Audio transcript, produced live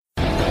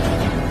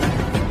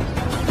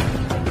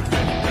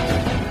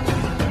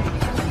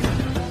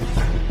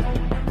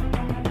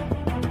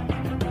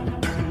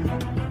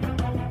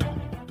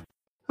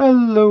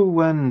Hello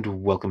and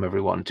welcome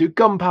everyone to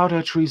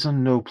Gunpowder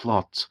Treason No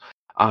Plot.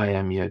 I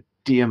am your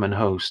DM and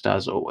host,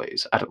 as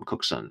always, Adam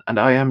Cookson, and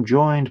I am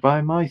joined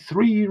by my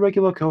three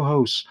regular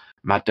co-hosts,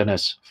 Matt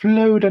Dennis,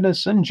 Flo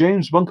Dennis, and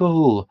James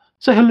Bunkle.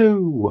 Say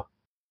hello!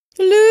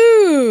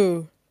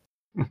 Hello!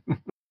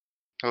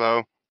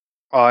 Hello.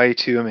 I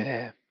too am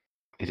here.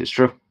 It is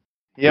true.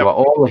 Yep. You are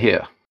all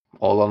here,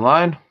 all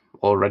online,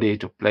 all ready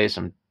to play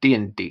some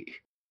D&D.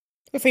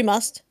 If we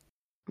must.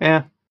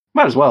 Yeah,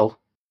 might as well.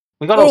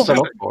 We got Oh, all set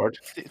up for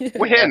it.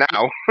 We're here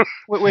now.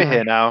 We're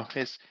here now.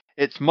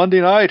 It's Monday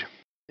night.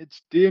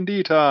 It's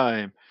D&D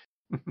time.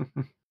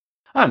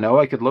 I don't know,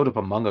 I could load up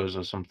Among Us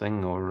or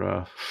something,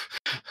 or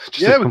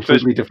just Yeah, a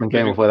completely different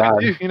game of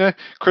that. You know,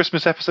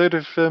 Christmas episode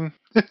of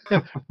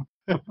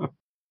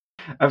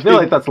I feel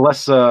like that's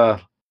less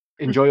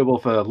enjoyable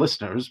for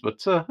listeners,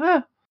 but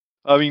I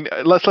mean,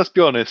 let's be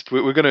honest.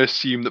 We're going to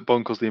assume that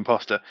Bunkle's the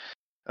imposter.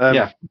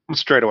 Yeah.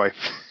 Straight away.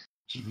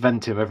 just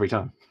vent him every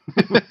time.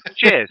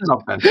 Cheers.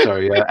 Not vent,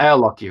 sorry.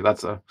 Airlock you.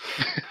 That's a.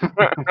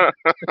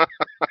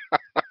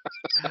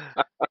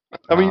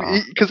 I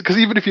mean, because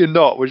even if you're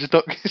not, we're just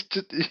not.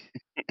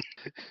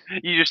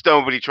 You just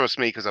don't really trust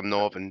me because I'm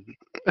Northern.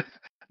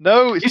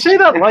 No, You say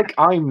that like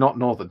I'm not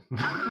Northern.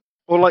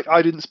 or like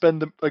I didn't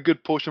spend a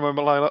good portion of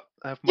my life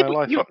but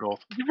up north.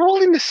 You're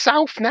all in the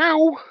South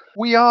now.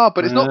 We are,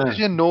 but it's not because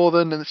you're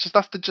northern, and it's just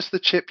that's just the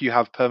chip you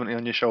have permanently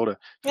on your shoulder.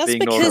 That's being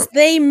because northern.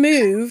 they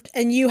moved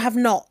and you have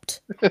not.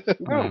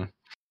 No,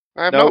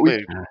 I have No, not we-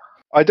 moved.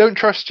 I don't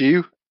trust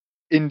you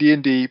in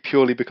D&D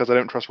purely because I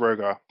don't trust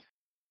Rogar.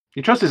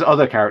 You trust his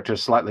other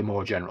characters slightly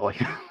more generally.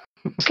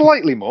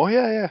 Slightly more,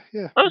 yeah,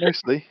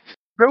 mostly.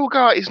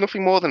 Rogar is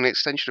nothing more than an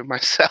extension of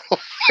myself.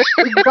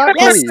 Exactly.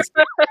 Yes,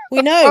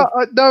 we know.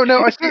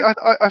 No. I see.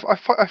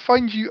 I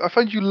find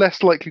you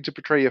less likely to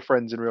betray your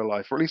friends in real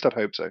life, or at least I'd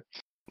hope so.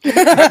 That's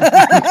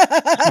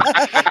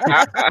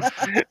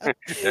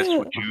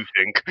what you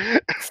think.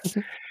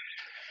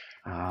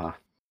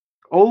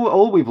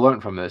 All we've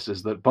learned from this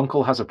is that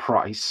Bunkle has a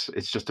price.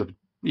 It's just a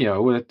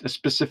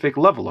specific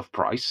level of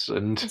price,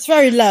 and It's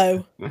very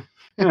low.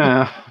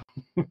 yeah.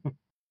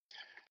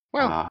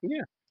 Well,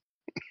 yeah.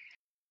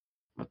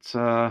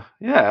 But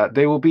yeah,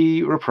 they will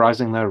be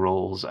reprising their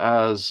roles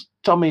as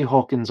Tommy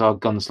Hawkins, our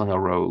gunslinger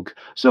rogue,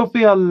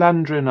 Sophia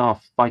Landrin, our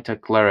fighter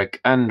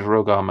cleric, and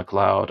Rogar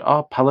MacLeod,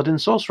 our paladin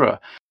sorcerer.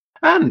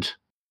 And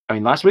I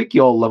mean, last week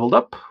you all leveled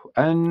up,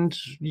 and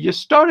you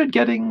started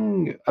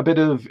getting a bit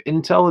of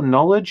intel and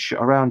knowledge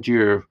around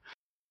your,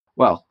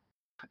 well,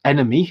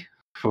 enemy,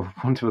 for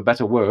want of a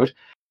better word,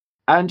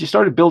 and you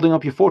started building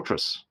up your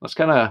fortress. That's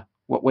kind of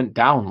what went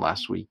down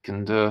last week,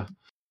 and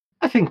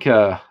I think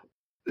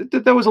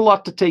there was a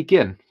lot to take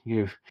in.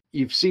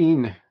 You've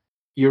seen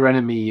your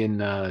enemy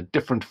in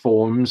different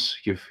forms.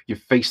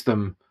 You've faced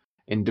them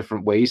in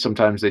different ways.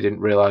 Sometimes they didn't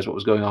realize what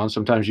was going on.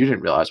 Sometimes you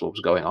didn't realize what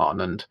was going on,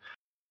 and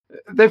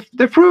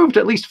they've proved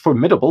at least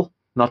formidable.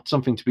 Not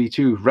something to be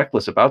too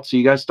reckless about. So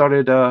you guys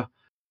started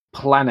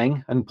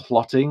planning and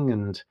plotting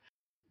and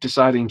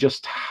deciding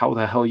just how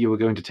the hell you were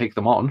going to take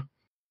them on,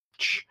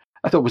 which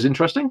I thought was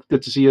interesting.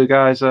 Good to see you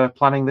guys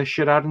planning this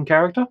shit out in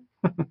character.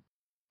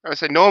 I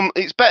say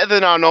it's better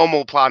than our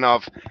normal plan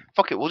of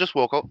fuck it, we'll just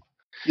walk up.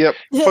 Yep.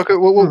 Fuck it.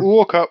 We'll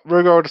walk up.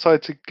 Rogar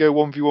decide to go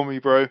 1v1 me,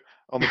 bro,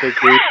 on the big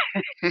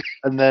dude,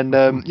 and then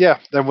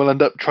then we'll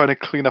end up trying to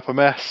clean up a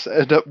mess,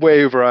 end up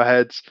way over our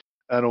heads,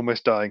 and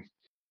almost dying.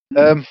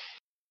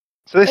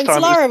 So this And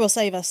time, Solara will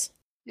save us.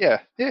 yeah,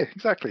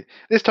 exactly.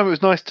 This time it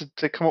was nice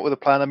to come up with a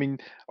plan. I mean,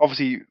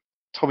 obviously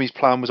Tommy's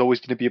plan was always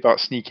going to be about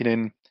sneaking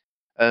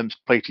in,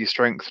 play to your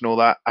strength and all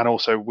that, and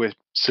also we're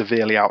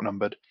severely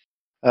outnumbered.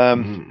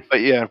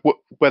 But yeah,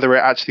 whether it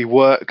actually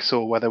works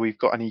or whether we've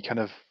got any kind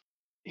of,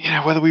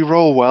 whether we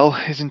roll well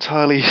is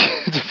entirely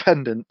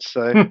dependent.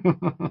 So,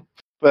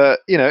 but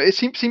it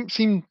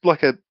seemed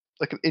like an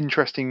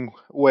interesting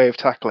way of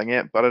tackling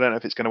it, but I don't know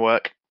if it's going to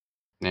work.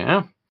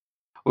 Yeah.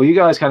 Well, you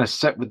guys kind of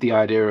set with the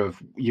idea of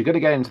you're going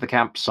to get into the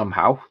camp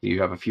somehow. You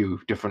have a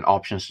few different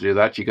options to do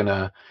that. You're going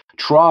to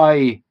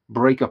try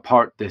break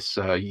apart this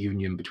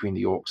union between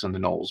the orcs and the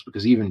gnolls,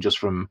 because even just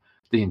from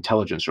the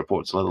intelligence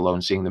reports, let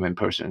alone seeing them in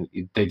person,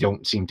 they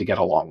don't seem to get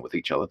along with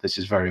each other. This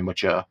is very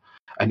much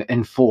an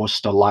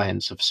enforced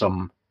alliance of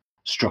some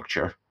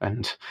structure.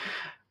 And,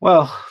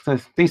 well,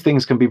 these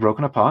things can be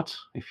broken apart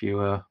if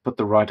you put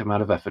the right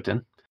amount of effort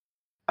in.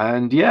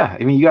 And yeah,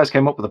 I mean, you guys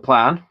came up with a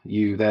plan.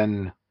 You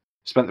then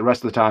spent the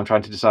rest of the time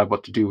trying to decide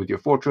what to do with your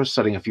fortress,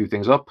 setting a few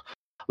things up.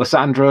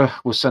 Lysandra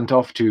was sent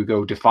off to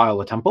go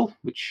defile a temple,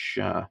 which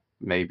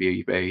may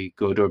be a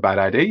good or bad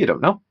idea, you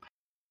don't know.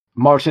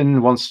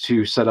 Martin wants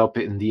to set up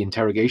in the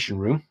interrogation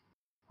room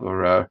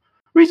for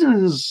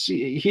reasons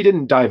he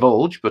didn't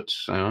divulge, but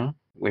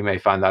we may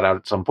find that out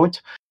at some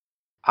point.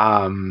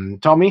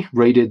 Tommy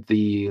raided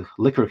the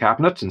liquor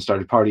cabinet and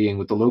started partying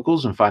with the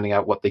locals and finding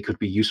out what they could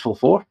be useful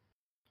for.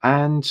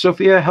 And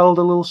Sophia held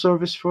a little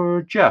service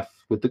for Jeff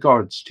with the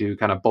guards to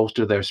kind of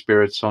bolster their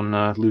spirits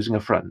on losing a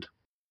friend.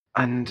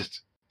 And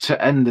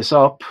to end this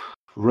up,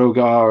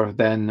 Rogar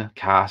then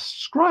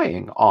cast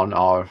Scrying on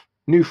our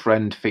new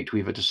friend,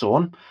 Fateweaver de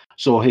Sorn,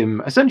 saw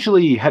him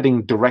essentially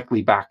heading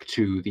directly back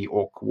to the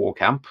Orc war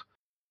camp.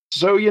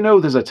 So you know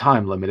there's a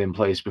time limit in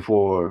place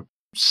before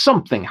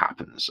something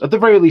happens. At the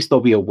very least, they'll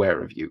be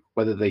aware of you,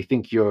 whether they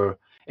think you're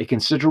a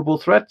considerable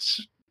threat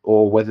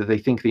or whether they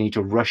think they need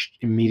to rush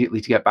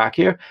immediately to get back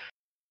here.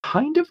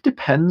 Kind of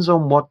depends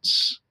on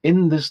what's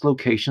in this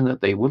location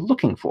that they were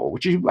looking for,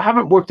 which you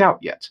haven't worked out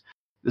yet.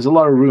 There's a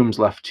lot of rooms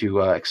left to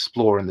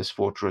explore in this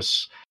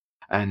fortress,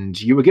 and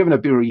you were given a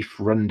brief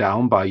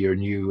rundown by your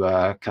new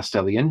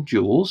Castellian,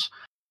 Jules,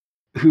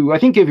 who I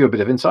think gave you a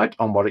bit of insight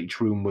on what each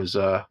room was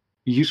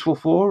useful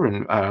for,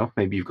 and I don't know,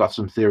 maybe you've got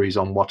some theories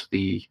on what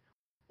the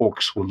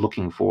orcs were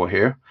looking for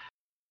here.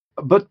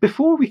 But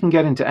before we can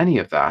get into any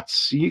of that,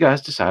 you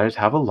guys decided to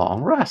have a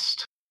long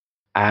rest.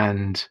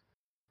 And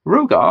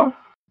Rogar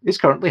is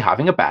currently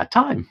having a bad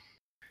time.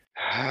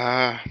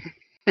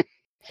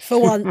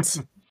 For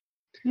once.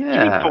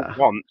 Even for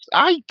once,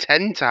 I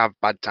tend to have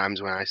bad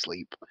times when I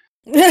sleep.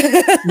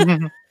 Yeah,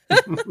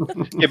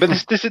 but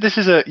this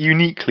is a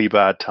uniquely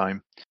bad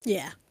time.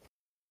 Yeah.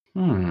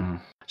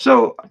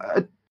 So,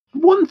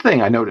 one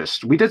thing I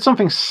noticed, we did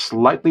something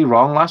slightly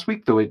wrong last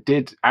week, though it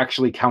did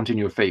actually count in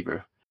your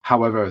favor.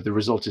 However, the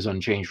result is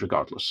unchanged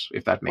regardless,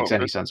 if that makes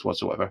any sense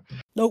whatsoever.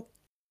 Nope.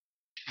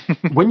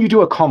 When you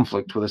do a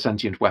conflict with a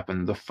sentient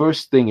weapon, the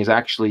first thing is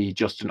actually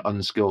just an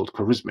unskilled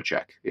charisma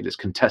check. It is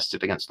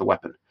contested against the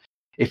weapon.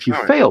 If you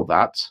fail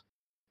that,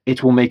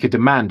 it will make a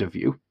demand of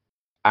you,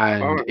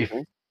 and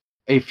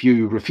if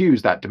you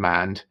refuse that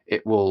demand,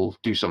 it will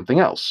do something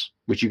else,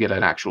 which you get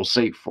an actual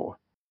save for.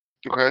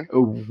 Okay.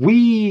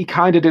 We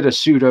kind of did a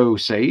pseudo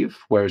save,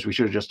 whereas we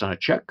should have just done a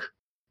check,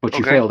 but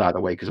you failed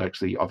either way because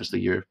actually,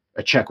 obviously,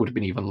 a check would have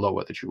been even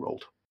lower that you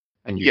rolled,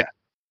 and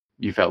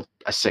you failed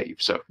a save.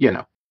 So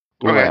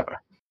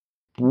whatever.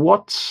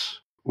 What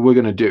we're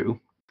gonna do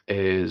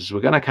is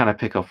we're gonna kind of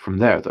pick up from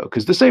there, though,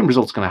 because the same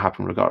result's gonna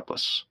happen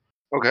regardless.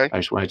 Okay. I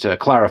just wanted to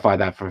clarify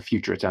that for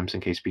future attempts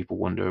in case people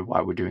wonder why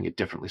we're doing it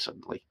differently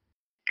suddenly.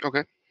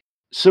 Okay.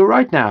 So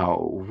right now,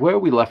 where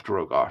we left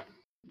Rogar,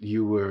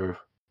 you were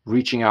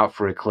reaching out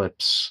for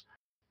Eclipse,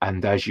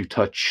 and as you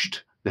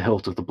touched the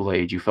hilt of the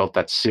blade, you felt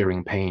that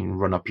searing pain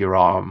run up your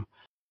arm,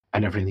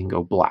 and everything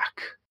go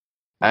black.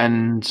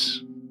 And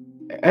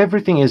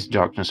everything is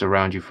darkness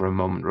around you for a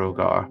moment,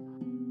 Rogar,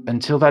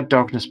 until that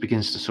darkness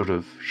begins to sort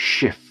of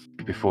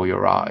shift before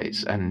your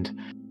eyes, and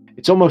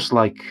it's almost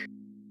like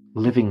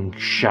living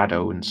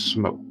shadow and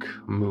smoke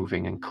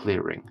moving and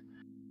clearing,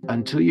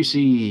 until you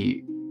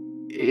see,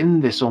 in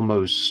this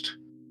almost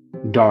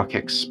dark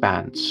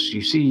expanse,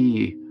 you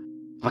see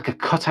like a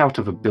cutout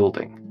of a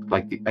building,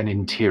 like an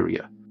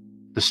interior.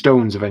 The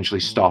stones eventually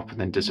stop and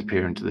then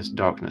disappear into this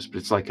darkness, but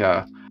it's like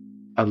a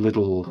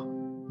little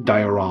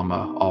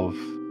diorama of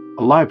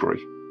a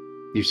library.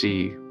 You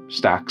see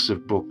stacks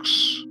of books.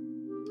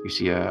 You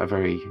see a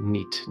very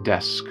neat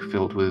desk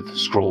filled with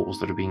scrolls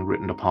that are being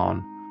written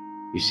upon.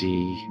 You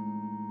see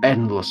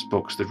endless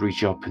books that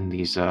reach up in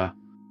these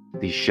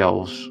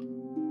shelves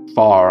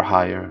far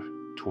higher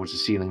towards the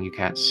ceiling you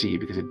can't see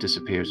because it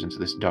disappears into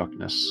this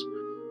darkness.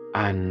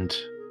 And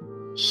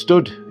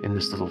stood in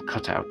this little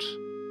cutout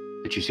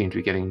that you seem to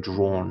be getting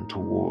drawn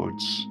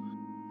towards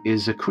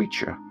is a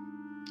creature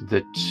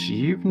that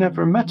you've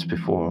never met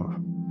before,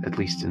 at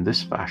least in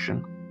this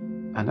fashion.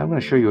 And I'm going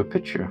to show you a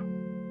picture.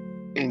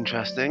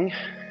 Interesting.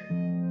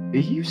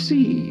 You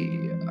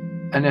see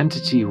an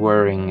entity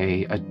wearing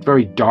a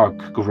very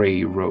dark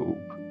grey robe.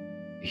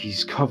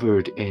 He's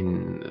covered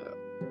in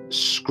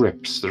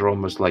scripts that are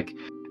almost like...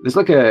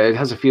 it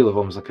has a feel of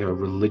almost like a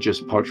religious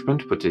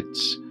parchment, but it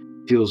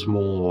feels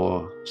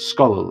more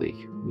scholarly.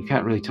 You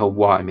can't really tell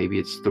why. Maybe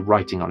it's the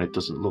writing on it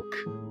doesn't look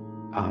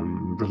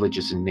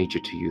religious in nature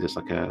to you.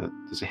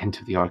 There's a hint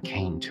of the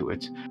arcane to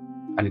it.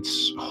 And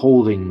it's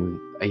holding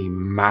a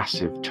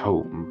massive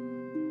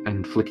tome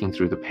and flicking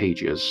through the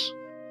pages.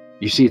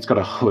 You see it's got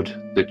a hood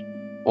that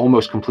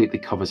almost completely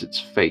covers its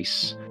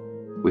face,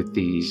 with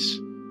these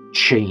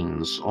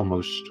chains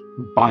almost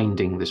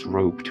binding this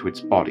robe to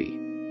its body.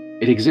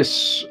 It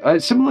exists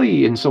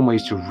similarly in some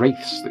ways to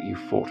wraiths that you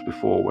fought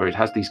before, where it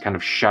has these kind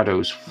of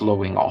shadows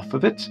flowing off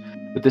of it,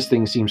 but this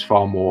thing seems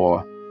far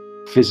more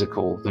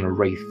physical than a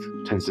wraith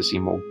tends to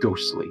seem more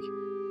ghostly.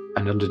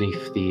 And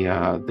underneath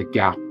the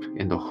gap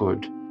in the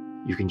hood,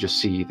 you can just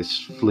see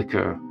this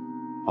flicker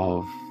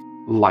of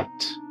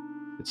light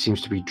that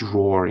seems to be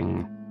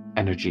drawing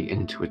energy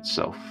into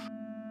itself.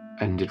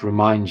 And it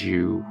reminds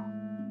you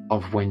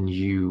of when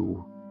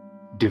you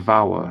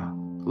devour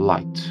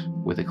light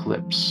with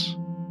Eclipse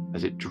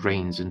as it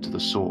drains into the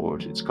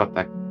sword. It's got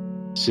that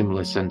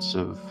similar sense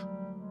of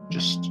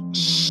just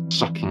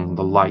sucking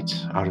the light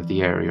out of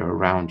the area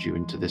around you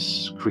into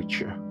this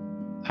creature.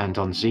 And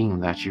on seeing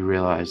that, you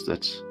realize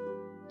that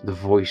the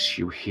voice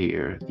you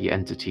hear, the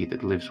entity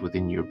that lives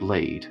within your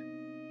blade,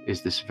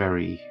 is this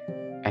very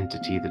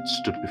entity that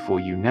stood before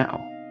you now.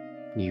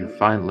 You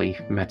finally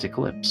met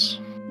Eclipse.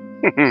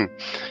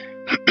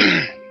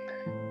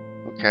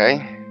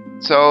 Okay.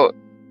 So,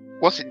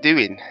 what's it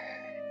doing?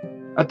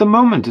 At the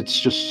moment, it's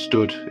just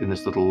stood in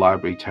this little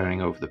library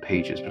turning over the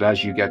pages, but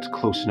as you get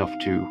close enough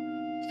to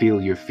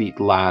feel your feet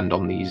land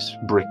on these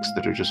bricks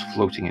that are just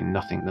floating in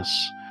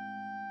nothingness,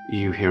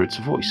 you hear its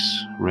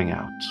voice ring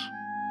out.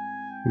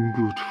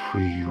 Good for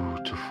you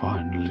to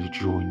finally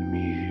join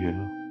me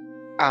here.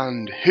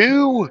 And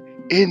who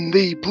in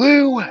the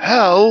blue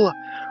hell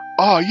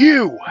are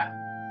you?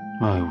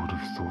 I would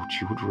have thought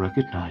you would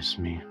recognize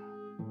me.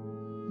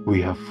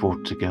 We have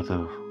fought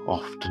together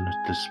often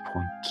at this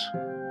point.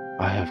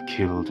 I have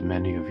killed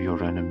many of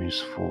your enemies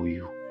for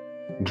you,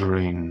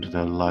 drained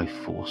their life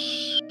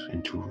force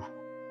into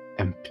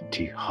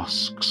empty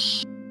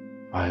husks.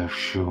 I have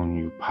shown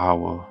you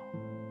power.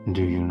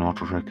 Do you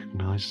not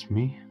recognize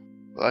me?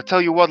 Well, I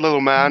tell you what,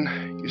 little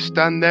man, you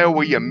stand there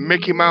with your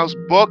Mickey Mouse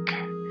book,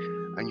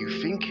 and you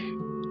think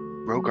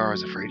Rogar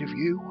is afraid of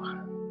you?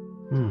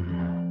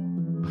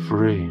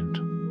 Afraid?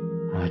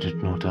 I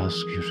did not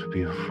ask you to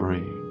be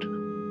afraid.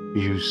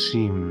 You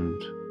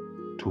seemed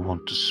to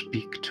want to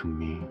speak to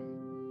me.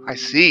 I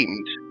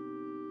seemed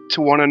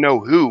to want to know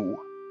who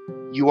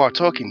you are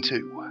talking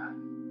to.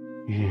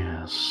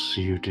 Yes,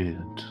 you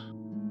did.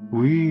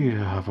 We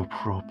have a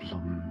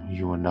problem,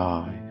 you and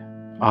I.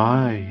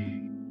 I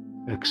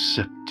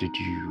accepted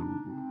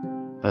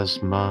you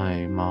as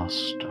my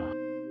master,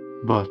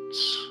 but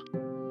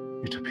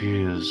it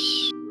appears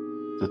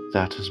that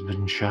that has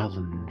been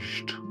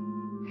challenged.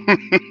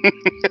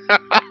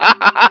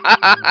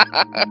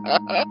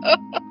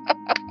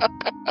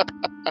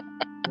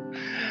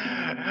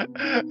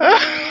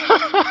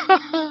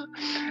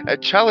 A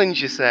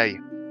challenge, you say?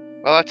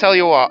 Well, I tell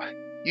you what,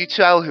 you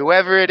tell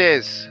whoever it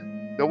is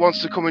that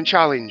wants to come and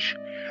challenge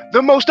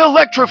the most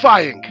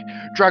electrifying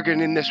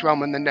dragon in this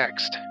realm and the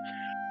next.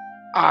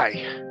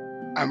 I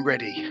am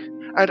ready,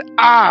 and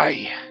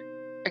I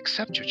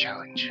accept your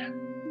challenge.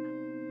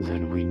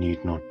 Then we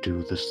need not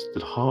do this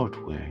the hard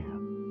way.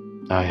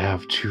 I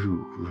have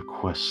 2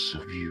 requests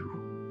of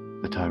you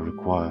that I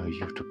require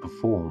you to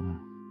perform.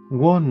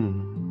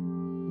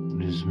 One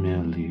is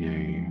merely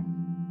a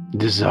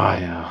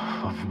desire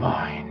of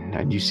mine,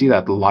 and you see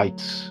that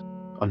light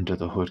under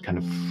the hood kind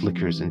of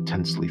flickers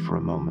intensely for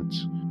a moment.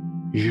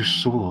 You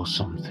saw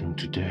something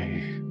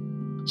today,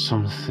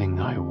 something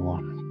I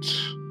want.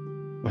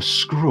 A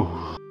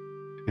scroll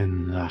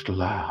in that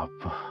lab.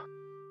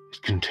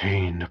 It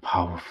contained a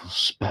powerful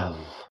spell,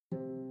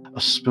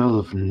 a spell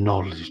of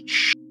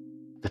knowledge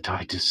that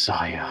I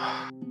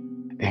desire,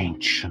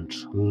 ancient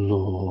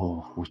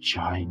lore which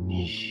I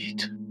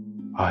need.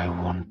 I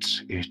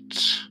want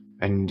it.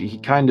 And he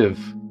kind of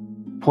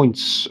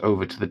points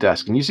over to the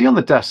desk, and you see on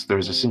the desk there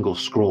is a single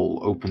scroll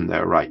open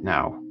there right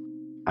now.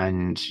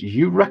 And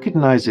you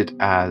recognize it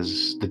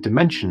as the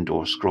Dimension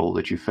Door scroll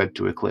that you fed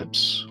to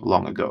Eclipse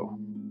long ago.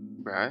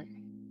 Right.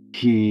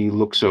 He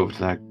looks over to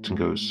that and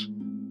goes,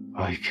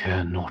 I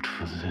care not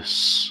for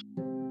this.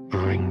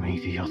 Bring me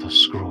the other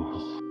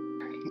scroll.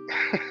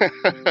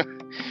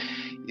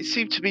 You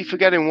seem to be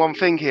forgetting one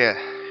thing here.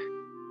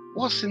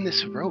 What's in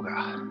this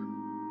Rogar?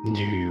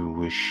 Do you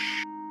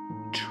wish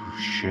to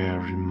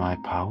share in my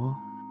power?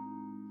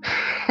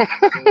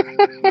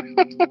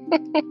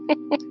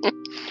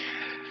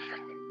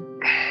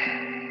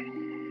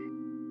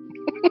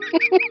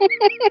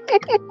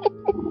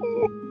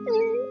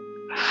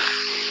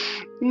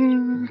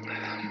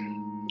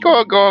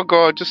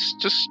 Go on.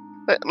 Just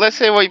let's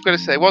say what you've got to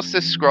say. What's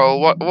this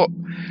scroll? What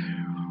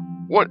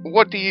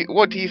do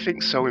you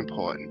think's so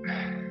important?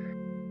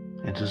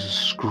 It is a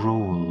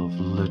scroll of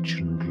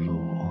legend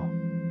lore.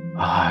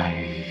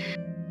 I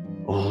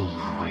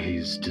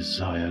always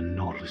desire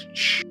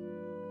knowledge,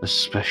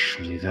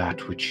 especially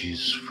that which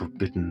is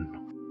forbidden,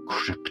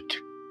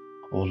 cryptic,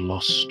 or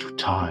lost to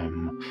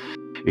time.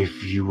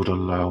 If you would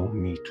allow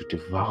me to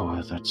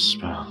devour that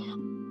spell,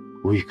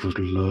 we could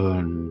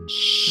learn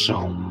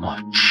so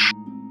much.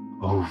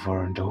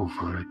 Over and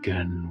over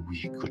again,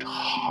 we could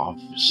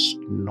harvest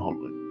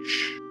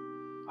knowledge.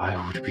 I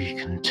would be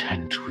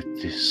content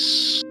with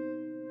this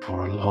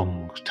for a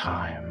long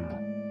time.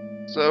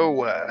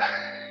 So,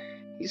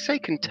 you say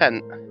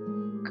content.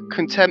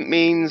 Content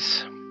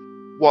means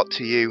what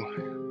to you?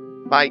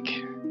 Like,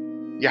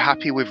 you're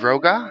happy with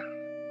Rogar?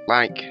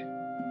 Like,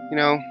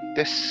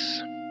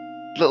 this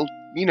little,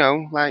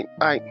 like,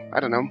 I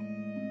don't know.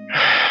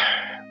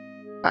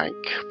 Like,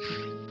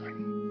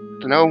 I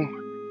don't know.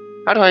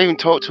 How do I even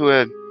talk to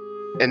an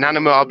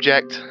inanimate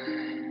object?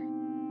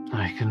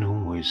 I can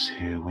always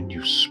hear when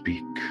you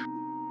speak.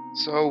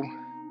 So,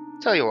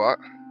 tell you what,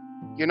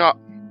 you're not,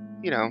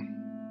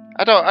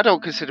 I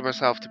don't consider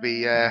myself to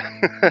be,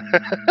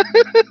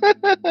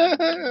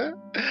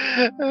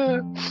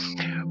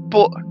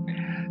 but,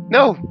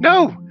 no,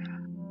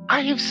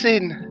 I have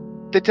seen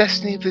the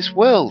destiny of this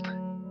world.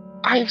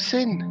 I have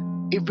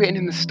seen it written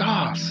in the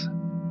stars.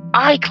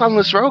 I,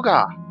 Clanless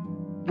Rogar,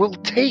 will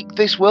take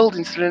this world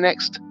into the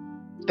next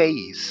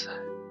phase.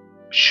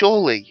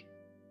 Surely,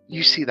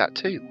 you see that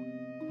too.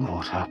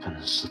 What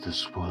happens to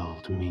this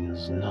world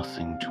means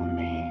nothing to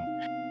me.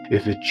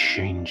 If it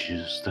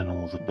changes, then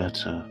all the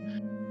better.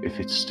 If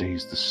it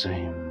stays the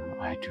same,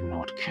 I do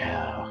not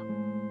care.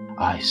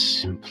 I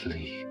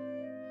simply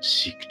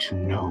seek to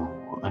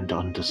know and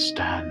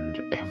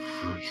understand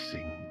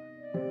everything.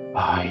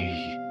 I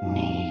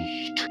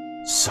need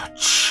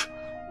such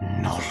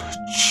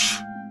knowledge.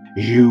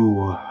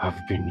 You have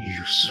been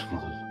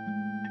useful.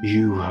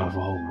 You have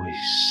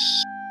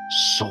always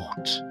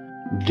sought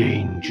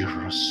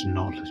dangerous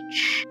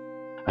knowledge,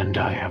 and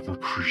I have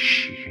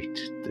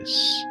appreciated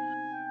this.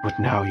 But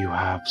now you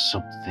have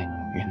something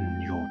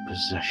in your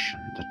possession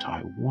that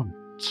I want.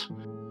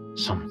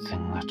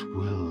 Something that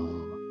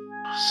will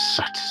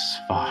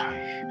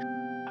satisfy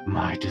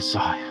my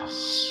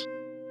desires.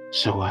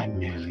 So I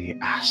merely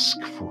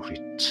ask for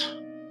it.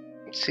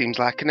 Seems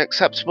like an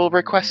acceptable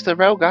request to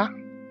Rogar.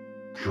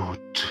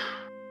 Good.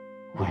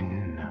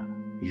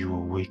 When you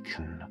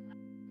awaken,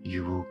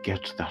 you will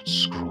get that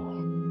scroll,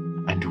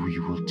 and we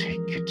will take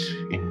it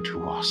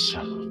into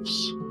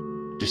ourselves.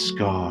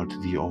 Discard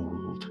the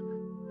old,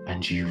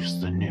 and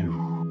use the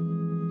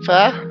new.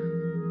 Fair.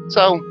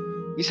 So,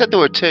 you said there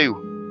were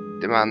 2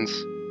 demands.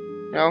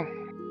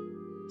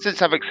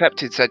 Since I've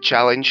accepted said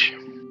challenge,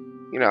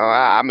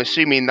 I'm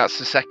assuming that's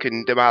the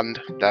second demand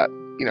that,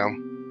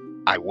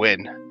 I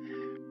win,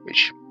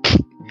 which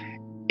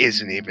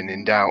isn't even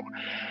in doubt.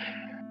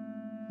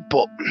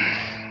 But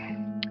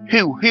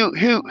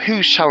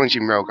who's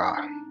challenging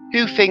Rogar?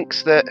 Who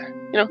thinks that,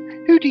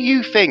 who do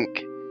you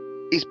think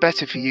is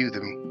better for you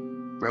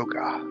than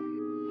Rogar?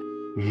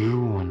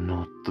 You are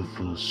not the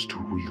first to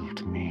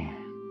wield me,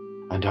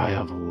 and I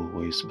have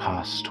always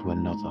passed to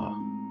another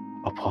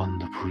upon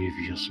the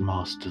previous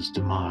master's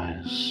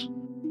demise.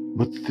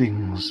 But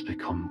things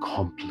become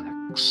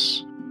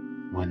complex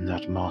when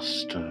that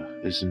master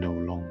is no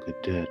longer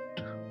dead.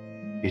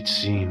 It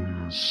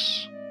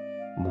seems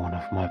one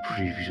of my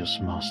previous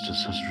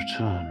masters has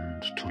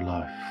returned to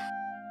life,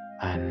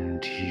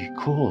 and he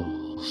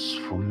calls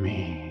for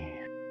me,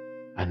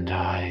 and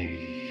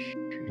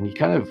he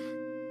kind of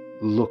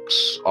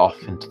looks off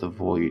into the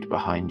void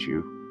behind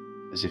you,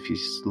 as if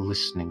he's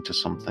listening to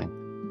something.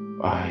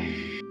 I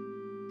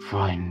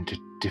find it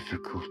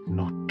difficult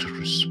not to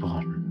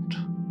respond.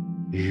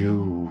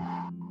 You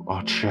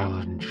are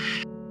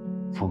challenged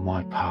for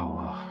my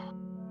power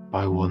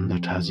by one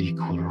that has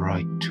equal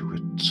right to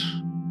it,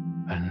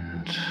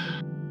 and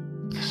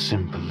the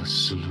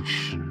simplest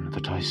solution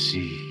that I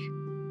see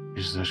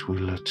is that we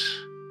let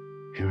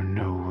him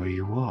know where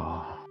you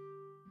are.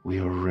 We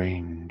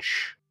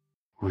arrange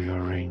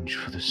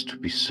for this to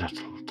be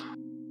settled.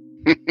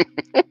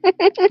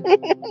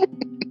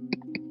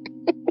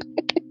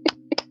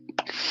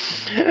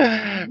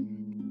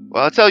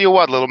 Well, I'll tell you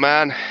what, little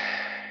man.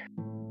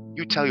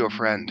 You tell your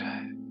friend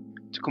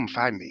to come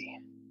find me.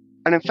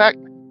 And in fact,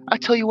 I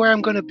tell you where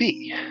I'm going to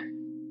be.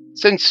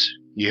 Since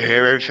you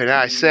hear everything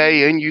I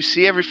say and you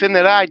see everything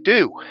that I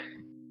do,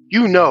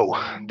 you know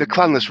the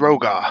clanless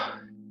Rogar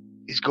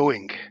is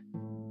going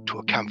to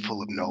a camp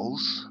full of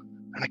gnolls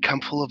and a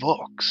camp full of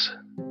orcs.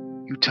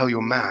 You tell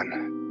your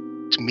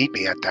man to meet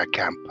me at that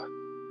camp.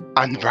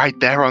 And right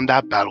there on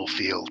that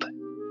battlefield,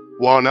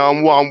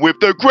 one-on-one with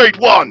the Great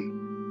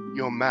One,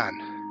 your man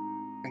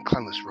and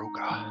clanless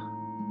Rogar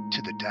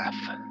to the death.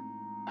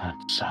 That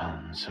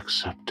sounds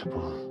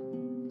acceptable.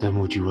 Then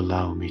would you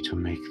allow me to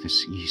make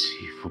this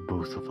easy for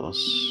both of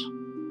us?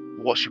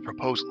 What's your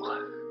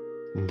proposal?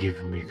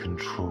 Give me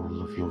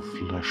control of your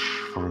flesh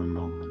for a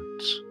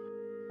moment,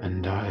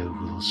 and I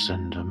will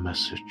send a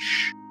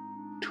message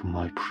to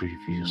my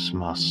previous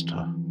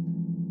master.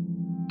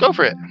 Go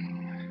for it.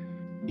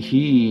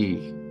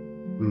 He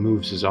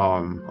moves his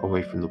arm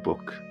away from the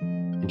book,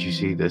 and you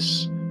see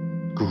this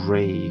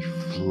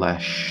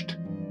grey-fleshed,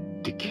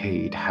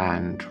 decayed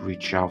hand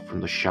reach out from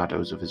the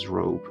shadows of his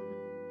robe.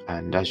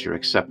 And as you're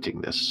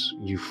accepting this,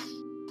 you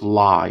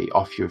fly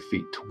off your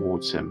feet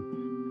towards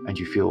him, and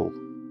you feel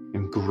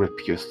him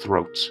grip your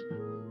throat.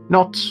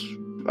 Not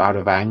out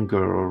of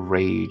anger or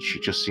rage,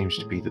 it just seems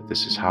to be that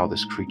this is how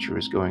this creature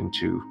is going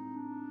to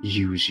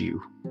use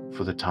you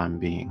for the time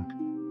being.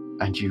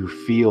 And you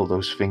feel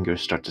those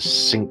fingers start to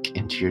sink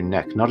into your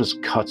neck, not as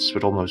cuts,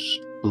 but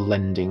almost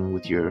blending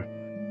with your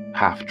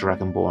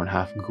half-dragonborn,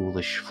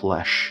 half-ghoulish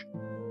flesh.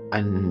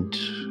 And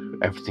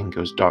everything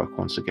goes dark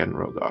once again,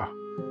 Rogar.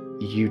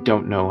 You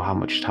don't know how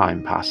much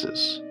time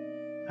passes,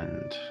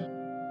 and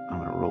I'm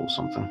going to roll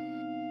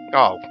something.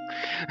 Oh.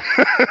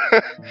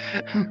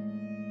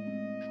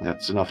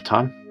 That's enough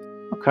time?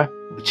 Okay.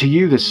 To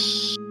you,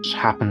 this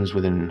happens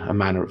within a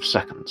matter of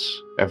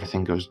seconds.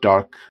 Everything goes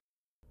dark,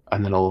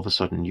 and then all of a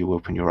sudden you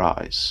open your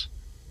eyes.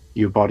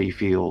 Your body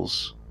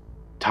feels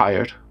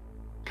tired,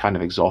 kind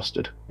of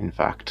exhausted, in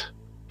fact,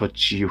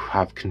 but you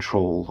have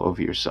control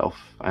over yourself.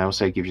 I will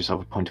say give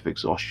yourself a point of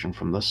exhaustion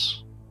from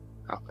this.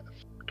 How do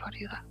I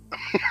do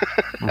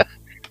that?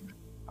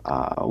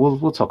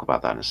 We'll talk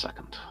about that in a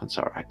second. It's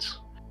alright.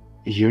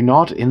 You're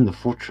not in the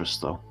fortress,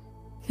 though.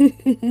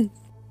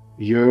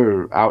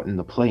 You're out in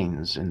the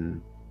plains,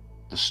 in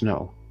the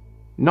snow.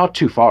 Not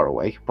too far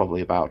away,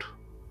 probably about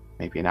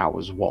maybe an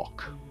hour's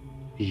walk.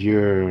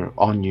 You're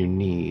on your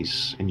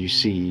knees, and you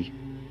see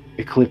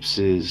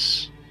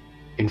Eclipse's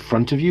in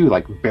front of you,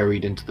 like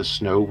buried into the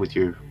snow with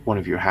one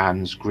of your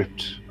hands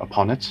gripped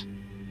upon it.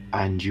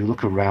 And you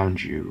look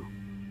around you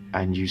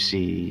and you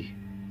see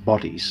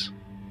bodies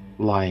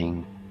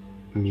lying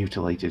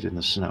mutilated in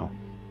the snow.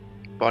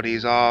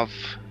 Bodies of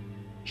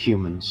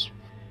Humans.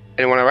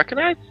 anyone I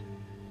recognize?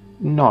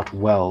 Not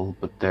well,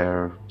 but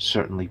they're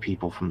certainly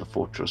people from the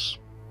fortress.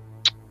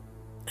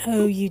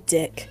 Oh, you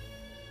dick.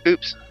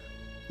 Oops.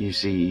 You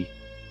see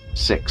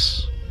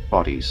 6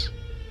 bodies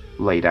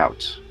laid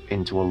out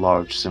into a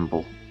large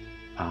symbol,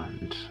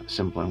 and a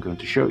symbol I'm going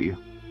to show you.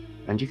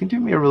 And you can do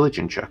me a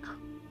religion check.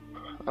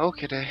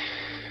 Okay.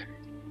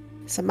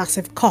 It's a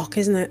massive cock,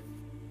 isn't it?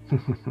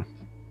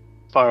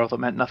 Spiral that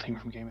meant nothing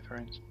from Game of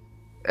Thrones.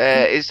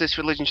 Is this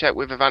religion check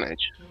with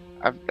advantage?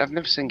 I've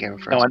never seen Game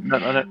of Thrones. No,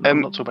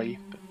 I'm not talking about you.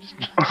 But...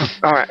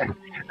 All right.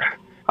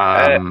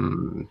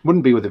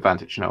 Wouldn't be with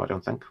advantage, no, I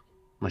don't think.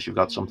 Unless you've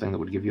got something that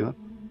would give you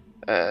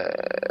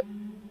that.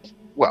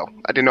 Well,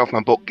 I didn't know if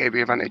my book gave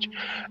me advantage.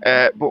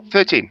 But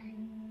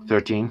 13.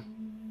 13.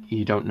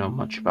 You don't know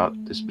much about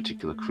this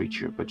particular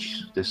creature, but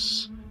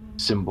this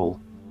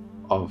symbol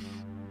of...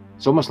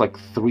 It's almost like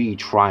 3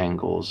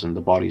 triangles, and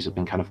the bodies have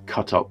been kind of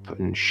cut up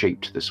and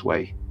shaped this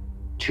way.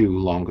 2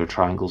 longer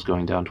triangles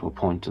going down to a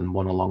point and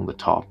one along the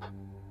top.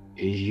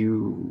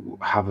 You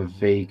have a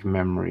vague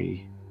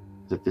memory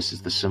that this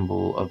is the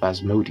symbol of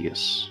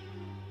Asmodeus,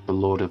 the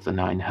Lord of the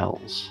 9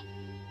 Hells.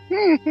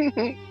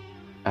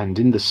 And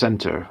in the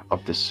center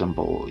of this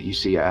symbol, you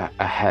see a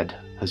head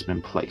has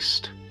been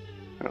placed.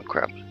 Oh,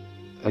 crap.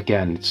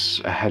 Again, it's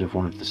a head of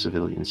one of the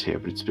civilians here,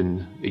 but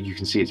you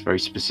can see it's very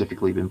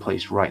specifically been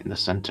placed right in the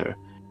center.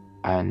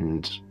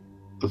 And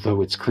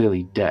though it's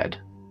clearly dead,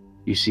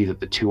 you see that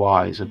the 2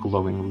 eyes are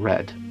glowing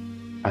red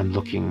and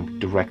looking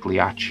directly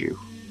at you.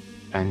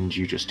 And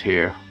you just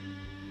hear...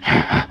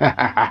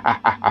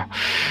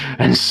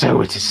 And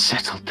so it is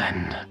settled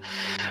then.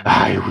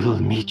 I will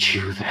meet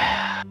you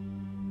there.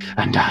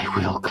 And I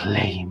will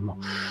claim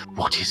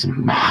what is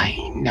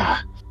mine.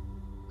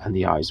 And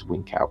the eyes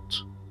wink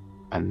out.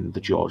 And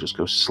the jaw just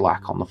goes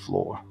slack on the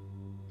floor.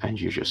 And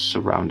you're just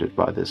surrounded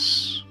by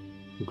this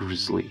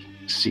grisly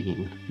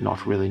scene,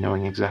 not really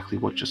knowing exactly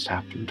what just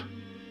happened.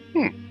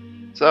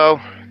 So,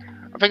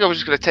 I think I was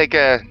just going to take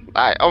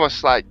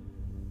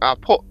I'll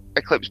put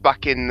Eclipse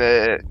back in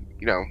the,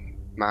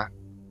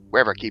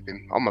 wherever I keep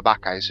him, on my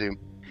back, I assume.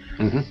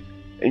 Mm-hmm.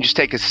 And just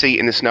take a seat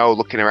in the snow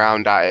looking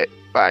around at it.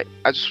 But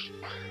I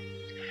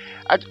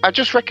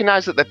just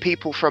recognise that they're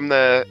people from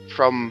they're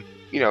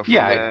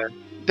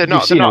You've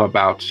not, seen they're them not,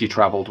 about. You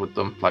travelled with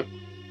them,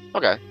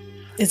 okay.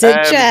 Is it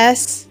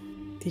Jess?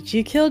 Did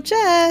you kill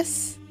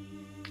Jess?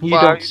 You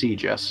Well, don't see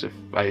Jess.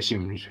 I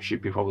assume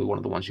she'd be probably one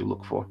of the ones you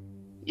look for.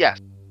 Yes.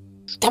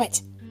 Damn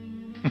it.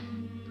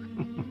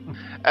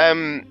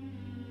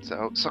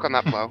 So, suck on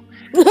that blow.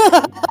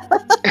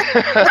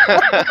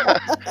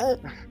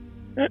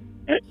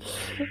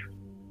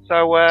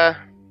 So,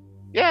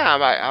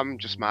 I'm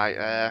just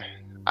I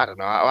don't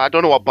know. I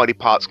don't know what body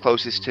part's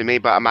closest to me,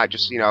 but I might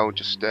just,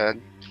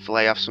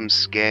 fillet off some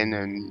skin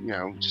and,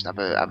 just have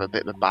a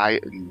bit of a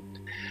bite and,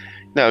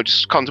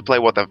 just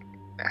contemplate what the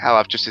hell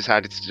I've just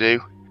decided to do.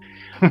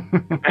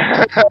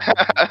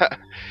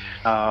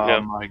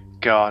 My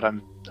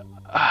God,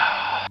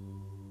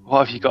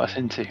 what have you got us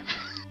into?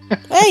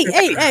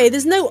 Hey,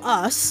 there's no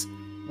us.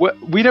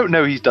 We don't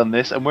know he's done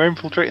this, and we're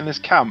infiltrating this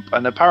camp,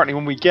 and apparently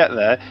when we get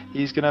there,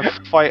 he's going to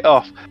fight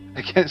off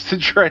against the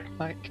Dread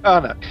Knight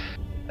Karnak.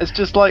 It's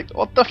just like,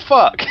 what the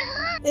fuck?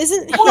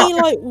 Isn't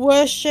he,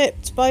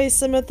 worshipped by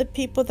some of the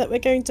people that we're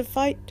going to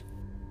fight?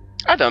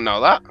 I don't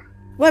know that.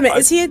 Wait a minute,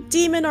 is he a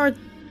demon or a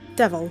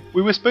devil?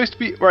 We were supposed to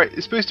be, right,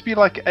 it's supposed to be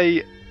like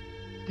a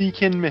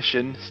sneak-in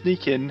mission,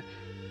 sneak in,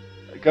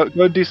 go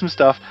and do some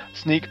stuff,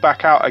 sneak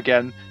back out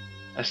again,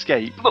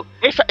 escape. Look,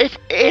 if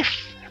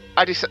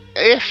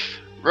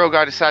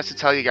Rogar decides to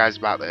tell you guys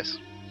about this,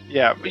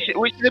 Yeah, which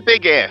is a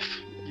big if.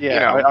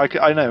 yeah,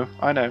 I know.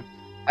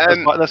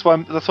 That's why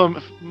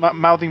I'm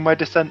mouthing my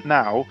dissent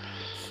now.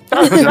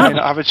 Because I may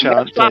not have a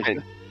chance. That's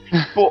fine.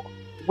 But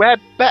we're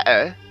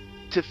better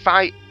to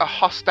fight a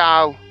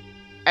hostile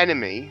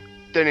enemy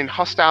than in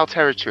hostile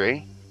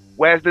territory,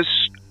 where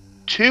there's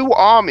 2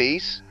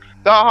 armies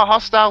that are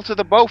hostile to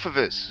the both of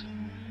us.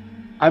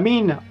 I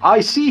mean,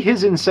 I see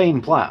his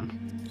insane plan.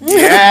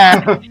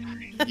 Yeah.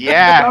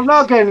 Yeah. I'm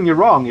not getting you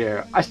wrong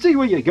here. I see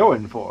what you're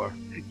going for.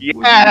 Yes.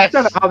 I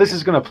don't know how this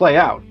is going to play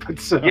out, but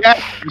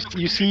Yes.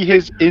 You see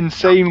his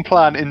insane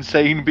plan,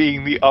 insane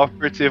being the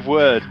operative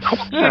word.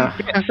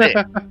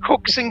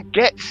 Cookson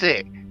gets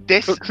it.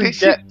 This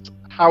Gets is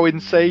how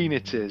insane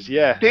it is,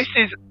 yeah. this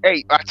is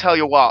hey, I tell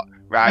you what,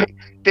 right?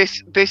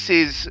 This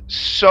is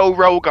so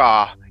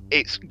Rogar,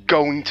 it's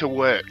going to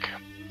work.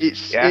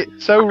 It's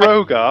so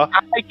Rogar,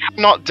 I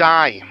cannot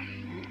die.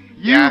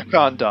 you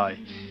can't die.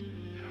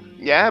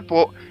 Yeah,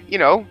 but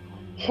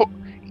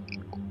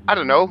I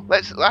don't know.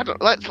 Let's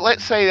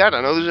say I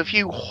don't know. There's a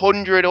few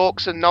hundred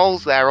orcs and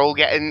gnolls there, all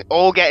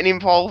getting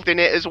involved in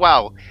it as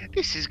well.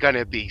 This is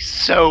gonna be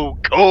so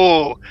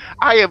cool.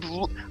 I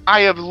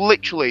have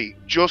literally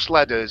just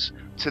led us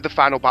to the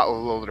final battle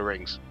of Lord of the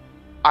Rings.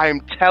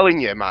 I'm telling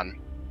you, man.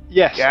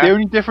 Yes, Yeah. the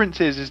only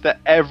difference is that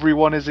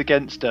everyone is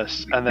against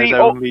us, and there's The-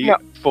 only no,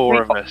 4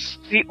 the- of us.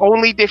 The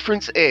only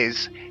difference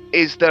is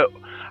that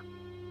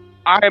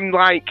I'm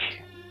like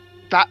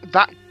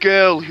that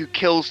girl who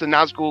kills the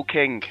Nazgul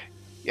King.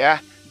 Yeah,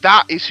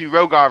 that is who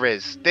Rogar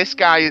is. This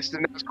guy is the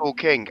Nazgul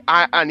King,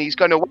 and he's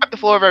going to wipe the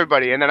floor of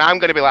everybody, and then I'm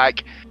going to be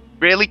like,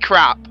 really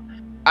crap,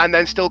 and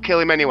then still kill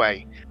him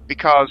anyway,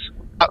 because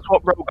that's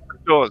what Rogar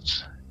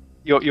does.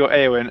 You're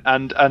Eowyn,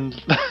 and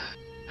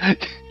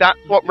That's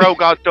what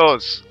Rogar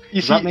does.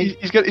 you Does that see,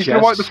 make he's gonna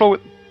wipe the Jess- floor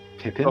with.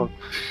 Pippin. Oh.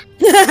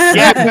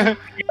 Yeah,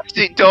 yes,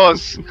 it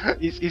does.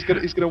 he's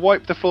gonna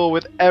wipe the floor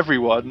with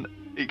everyone,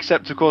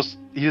 except of course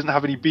he doesn't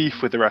have any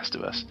beef with the rest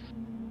of us.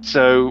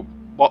 So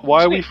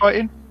why are we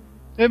fighting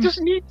him?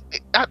 Doesn't he?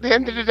 At the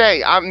end of the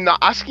day, I'm not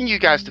asking you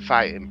guys to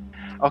fight him.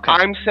 Okay.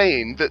 I'm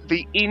saying that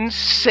the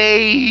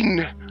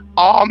insane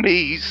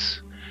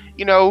armies,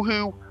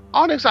 who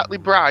aren't exactly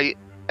bright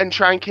and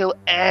try and kill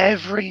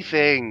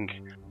everything,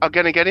 are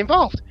going to get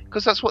involved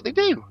because that's what they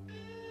do.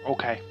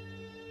 Okay.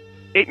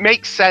 It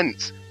makes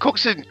sense.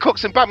 Cookson,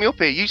 back me up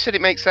here. You said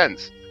it makes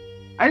sense.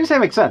 I didn't say it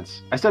makes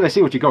sense. I said I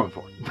see what you're going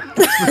for.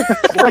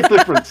 Slight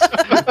difference.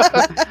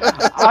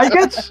 I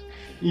get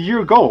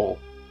your goal.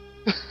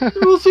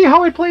 We'll see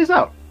how it plays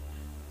out.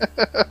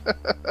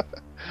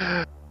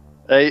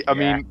 Hey, I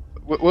mean,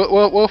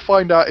 we'll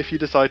find out if you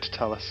decide to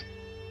tell us.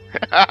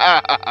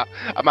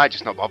 I might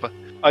just not bother.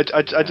 I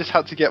just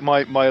had to get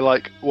my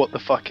like what the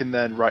fuck in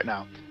there right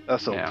now.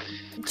 That's all. Yeah.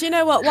 Do you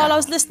know what? While I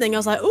was listening, I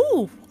was like,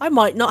 "Ooh, I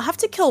might not have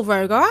to kill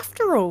Rogar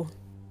after all."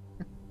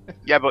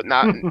 Yeah, but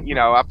now,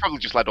 I've probably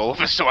just led all of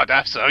us to our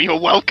death, so you're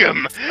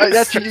welcome.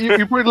 Actually,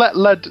 you probably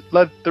led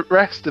the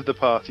rest of the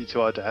party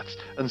to our deaths,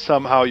 and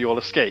somehow you'll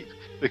escape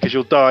because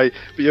you'll die,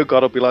 but your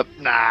god will be like,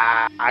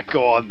 "Nah,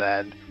 go on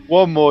then,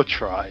 one more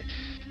try."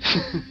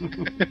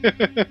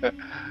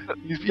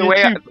 You're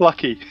too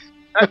plucky.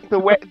 The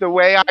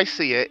way I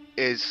see it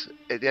is,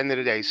 at the end of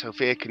the day,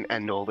 Sophia can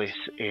end all this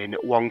in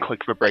one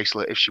click of a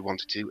bracelet if she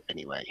wanted to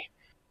anyway.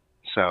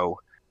 So,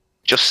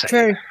 just saying.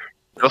 True.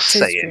 Just It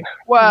is saying. true.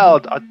 Well,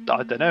 I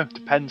don't know.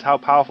 Depends how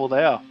powerful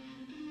they are.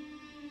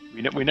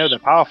 We know they're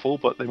powerful,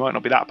 but they might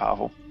not be that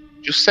powerful.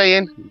 Just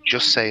saying.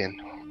 Just saying.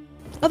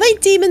 Are they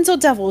demons or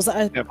devils that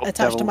are Devil-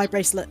 attached to devils. my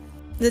bracelet?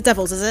 The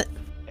devils, is it?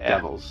 Yeah.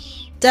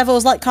 Devils.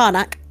 Devils like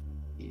Karnak.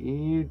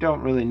 You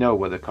don't really know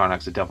whether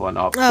Karnak's a devil or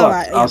not. Oh, but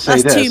right. Yeah. I'll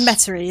say That's this. too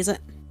meta-y, is it?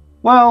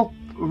 Well,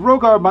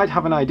 Rogar might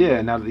have an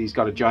idea now that he's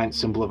got a giant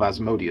symbol of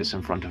Asmodeus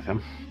in front of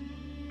him.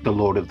 The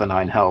Lord of the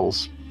Nine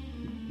Hells.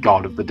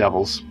 God of the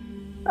Devils.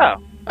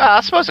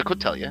 I suppose I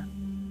could tell you.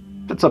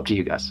 That's up to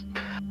you guys.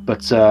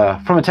 But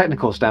from a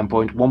technical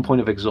standpoint, 1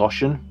 point of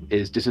exhaustion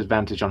is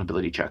disadvantage on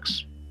ability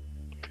checks.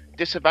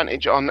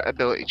 Disadvantage on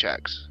ability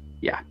checks.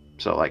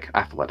 So like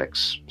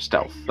athletics,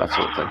 stealth, that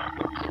sort of thing.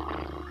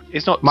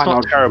 It's not Might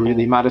not terrible.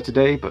 really matter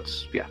today, but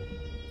yeah.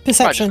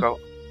 Perception.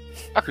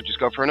 I could just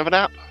go for another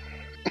nap.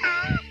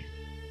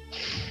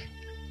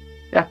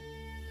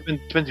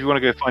 Depends if you want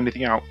to go find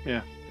anything out.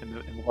 Yeah, in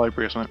the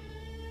library or something.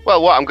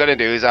 Well, what I'm going to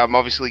do is I'm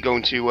obviously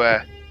going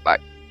to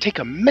take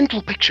a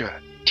mental picture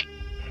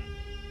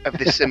of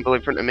this symbol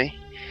in front of me.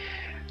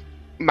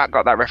 Matt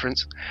got that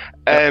reference.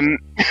 And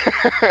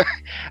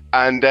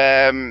I'll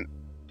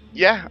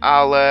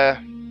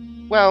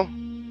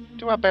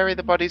do I bury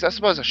the bodies? I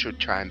suppose I should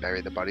try and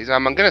bury the bodies.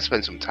 I'm going to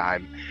spend some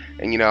time,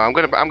 and I'm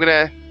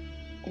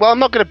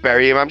not going to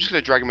bury him. I'm just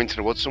going to drag him into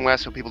the woods somewhere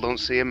so people don't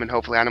see him, and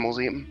hopefully animals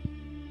eat him.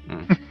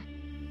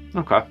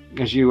 Okay.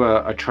 As you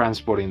are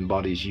transporting the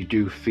bodies, you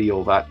do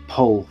feel that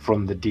pull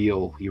from the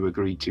deal you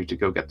agreed to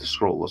go get the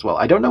scroll as well.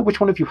 I don't know which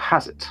one of you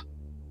has it.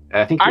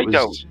 I think I it was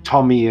don't.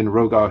 Tommy and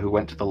Rogar who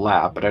went to the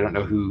lab, but I don't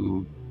know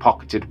who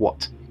pocketed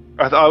what.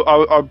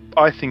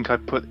 I think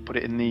I'd put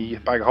it in the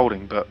bag of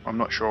holding, but I'm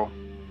not sure.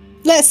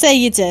 Let's say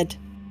you did.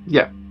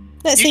 Yeah.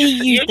 Let's say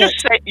you used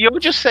it. You're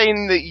just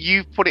saying that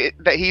he's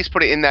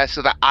put it in there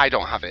so that I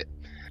don't have it.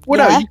 Well,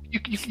 Yeah. no,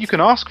 you can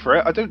ask for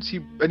it. I don't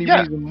see any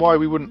Yeah. reason why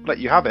we wouldn't let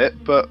you have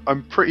it. But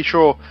I'm pretty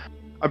sure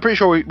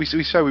we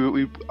said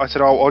I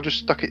said I'll just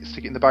stick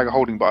it in the bag of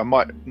holding. But I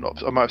might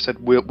have said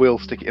we'll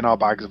stick it in our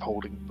bags of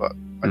holding. But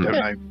I don't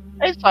know.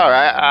 It's all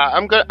right.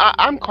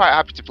 I'm quite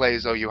happy to play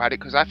as though you had it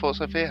because I thought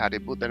Sophia had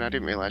it, but then I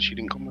didn't realise she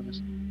didn't come with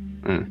us.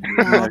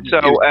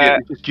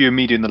 It's just you and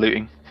me doing the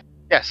looting.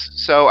 Yes.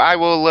 So I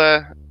will.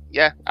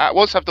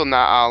 Once I've done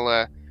that,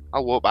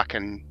 I'll walk back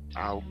and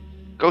I'll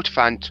go to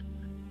find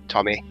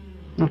Tommy.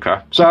 Okay.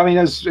 So I mean,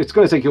 it's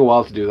going to take you a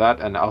while to do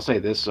that, and I'll say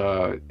this: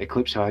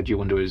 Eclipse had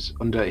you under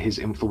his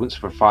influence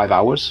for 5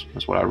 hours.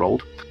 That's what I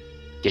rolled.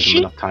 Gave him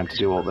enough time to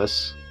do all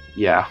this.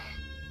 Yeah.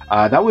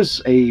 That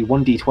was a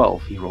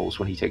 1d12 he rolls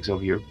when he takes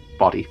over your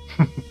body.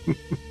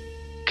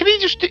 Can he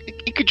just?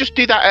 He could just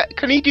do that.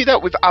 Can he do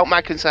that without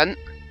my consent?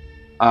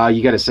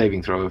 You get a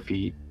saving throw if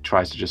he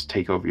tries to just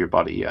take over your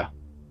body. Yeah.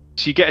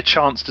 So you get a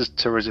chance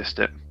to resist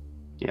it.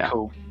 Yeah.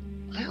 Cool.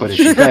 But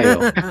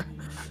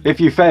if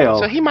you fail,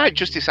 So he might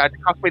just decide to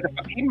cost me the.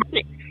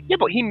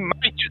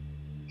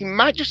 He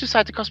might just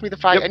decide to cost me the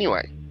fight Yep.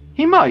 anyway.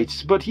 He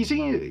might, but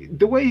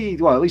the way,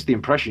 well, at least the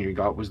impression you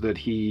got was that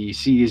he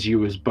sees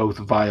you as both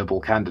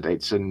viable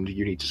candidates, and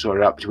you need to sort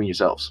it out between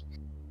yourselves.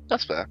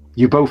 That's fair.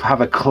 You both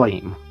have a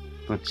claim,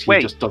 but he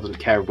Wait. just doesn't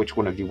care which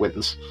one of you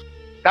wins.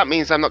 That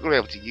means I'm not going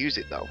to be able to use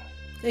it, though.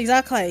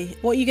 Exactly.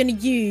 What are you going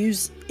to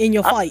use in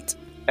your fight?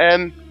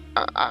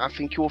 I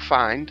think you'll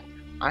find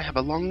I have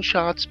a long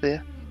shard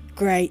spear.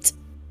 Great.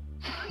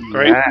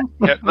 Great. Yeah.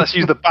 Yep, let's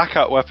use the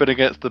backup weapon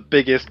against the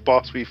biggest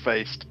boss we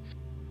faced.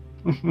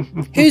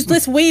 Who's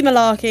this wee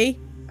malarkey?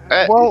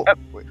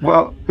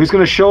 Well, who's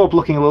going to show up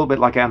looking a little bit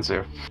like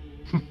Ansir?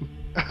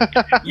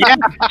 Yeah.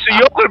 So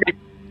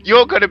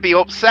you're going to be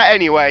upset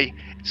anyway.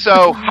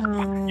 So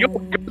your Oh.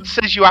 God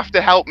says you have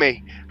to help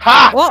me.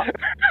 Ha! What?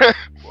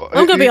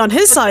 I'm going to be on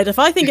his side if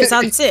I think it's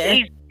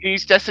Ansir.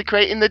 He's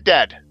desecrating the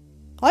dead.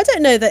 I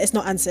don't know that it's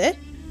not Ansir.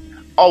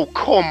 Oh,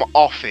 come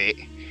off it.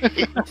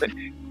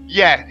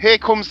 Yeah, here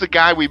comes the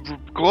guy with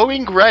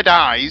glowing red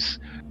eyes,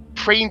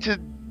 praying to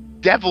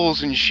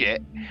devils and shit,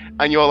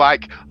 and you're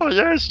like, oh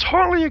yeah, it's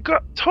totally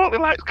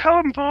like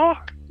Kalimdor.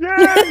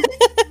 Yeah.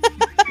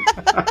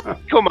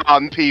 Come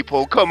on,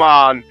 people, come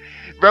on.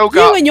 Rogar,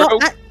 You and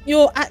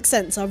your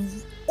accents are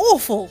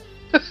awful.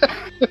 I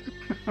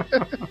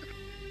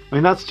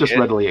mean, that's just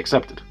readily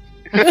accepted.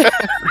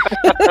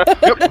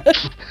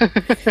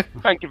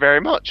 Thank you very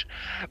much.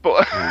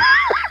 But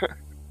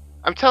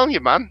I'm telling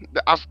you, man,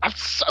 I've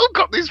so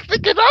got this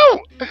figured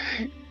out.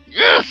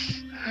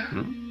 Yes.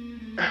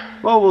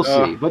 Well, we'll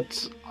see.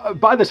 But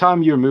by the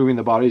time you're moving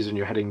the bodies and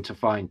you're heading to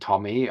find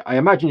Tommy, I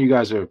imagine you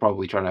guys are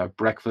probably trying to have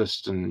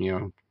breakfast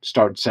and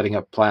start setting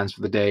up plans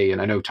for the day. And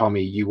I know,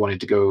 Tommy, you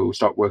wanted to go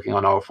start working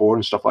on R4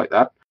 and stuff like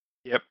that.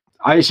 Yep.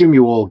 I assume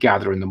you all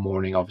gather in the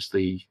morning,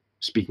 obviously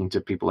speaking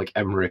to people like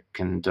Emmerich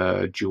and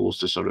Jules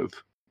to sort of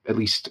at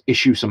least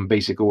issue some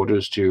basic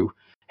orders to,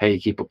 hey,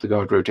 keep up the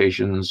guard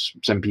rotations,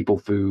 send people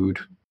food,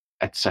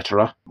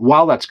 etc.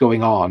 While that's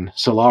going on,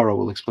 Solara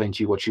will explain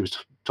to you what she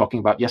was talking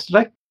about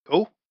yesterday.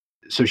 Cool.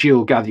 So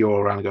she'll gather you all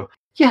around and go,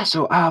 yeah,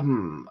 so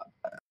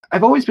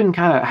I've always been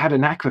had a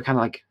knack for kind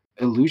of like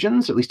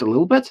illusions, at least a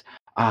little bit.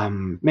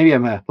 Maybe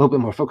I'm a little bit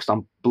more focused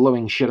on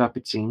blowing shit up,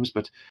 it seems,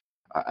 but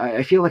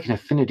I feel like an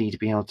affinity to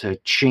be able to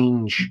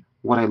change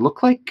what I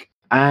look like.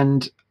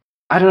 And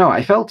I don't know,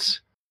 I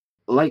felt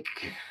like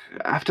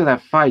after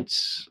that fight,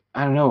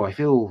 I don't know, I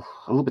feel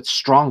a little bit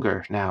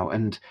stronger now,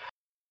 and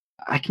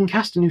I can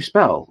cast a new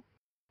spell.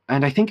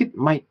 And I think it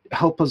might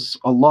help us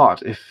a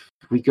lot if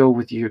we go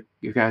with your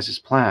guys'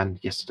 plan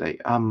yesterday.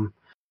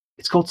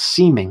 It's called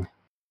seeming,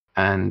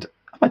 and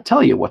I might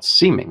tell you what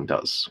seeming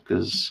does,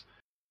 because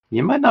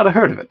you might not have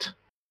heard of it.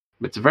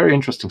 It's a very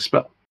interesting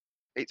spell.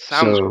 It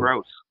sounds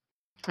gross.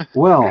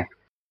 Well,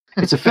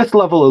 it's a 5th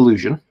level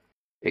illusion.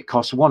 It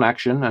costs 1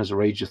 action, has a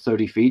range of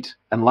 30 feet,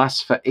 and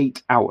lasts for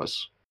 8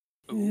 hours.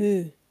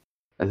 Ooh.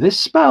 This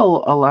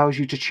spell allows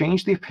you to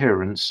change the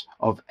appearance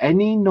of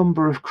any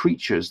number of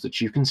creatures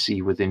that you can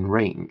see within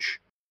range.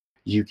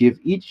 You give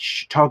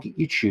each target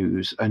you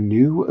choose a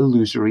new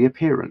illusory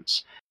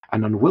appearance.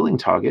 An unwilling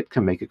target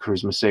can make a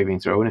charisma saving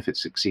throw, and if it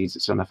succeeds,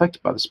 it's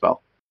unaffected by the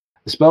spell.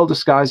 The spell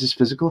disguises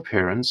physical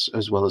appearance,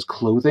 as well as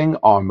clothing,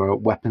 armor,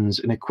 weapons,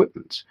 and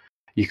equipment.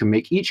 You can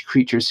make each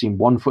creature seem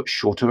 1 foot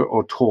shorter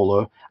or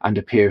taller and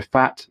appear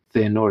fat,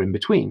 thin, or in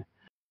between.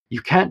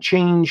 You can't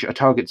change a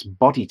target's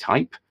body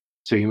type,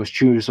 so you must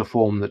choose a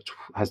form that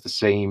has the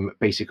same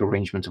basic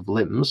arrangement of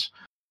limbs.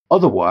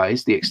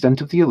 Otherwise, the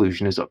extent of the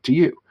illusion is up to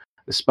you.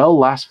 The spell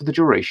lasts for the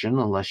duration,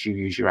 unless you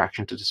use your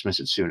action to dismiss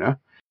it sooner.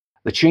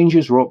 The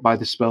changes wrought by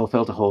the spell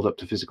fail to hold up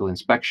to physical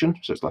inspection,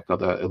 so it's like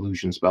other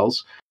illusion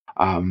spells.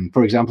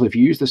 For example, if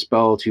you use the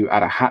spell to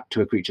add a hat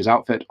to a creature's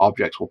outfit,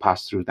 objects will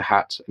pass through the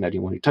hat, and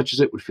anyone who touches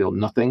it would feel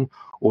nothing,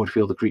 or would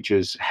feel the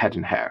creature's head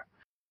and hair.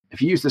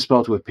 If you use the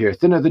spell to appear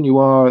thinner than you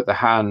are, the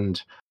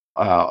hand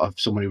of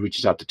someone who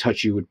reaches out to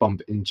touch you would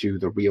bump into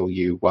the real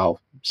you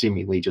while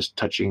seemingly just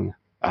touching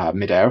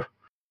midair.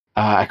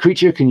 A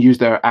creature can use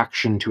their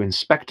action to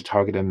inspect a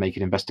target and make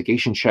an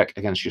investigation check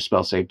against your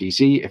spell save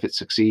DC. If it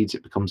succeeds,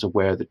 it becomes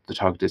aware that the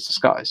target is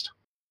disguised.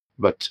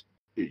 But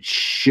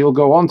she'll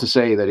go on to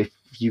say that if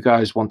you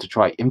guys want to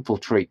try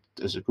infiltrate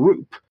as a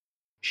group,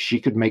 she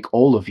could make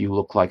all of you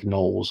look like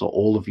gnolls or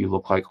all of you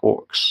look like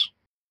orcs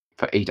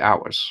for 8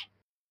 hours.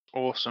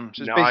 Awesome.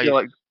 So it's Nice. basically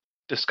like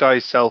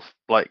disguise self,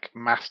 like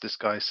mass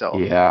disguise self.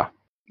 Yeah.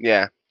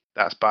 Yeah,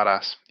 That's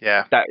badass.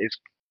 Yeah. that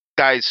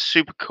is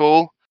super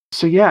cool.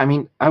 So yeah, I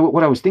mean,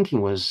 what I was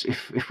thinking was,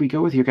 if we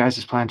go with your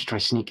guys' plan to try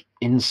sneak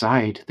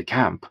inside the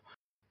camp,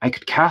 I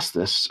could cast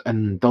this,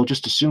 and they'll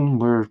just assume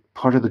we're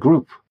part of the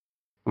group,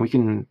 and we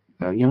can,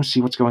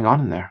 see what's going on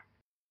in there.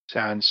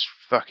 Sounds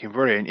fucking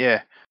brilliant.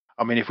 Yeah.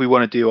 I mean, if we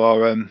want to do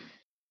our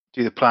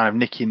do the plan of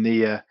nicking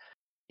the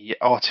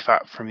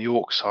artifact from the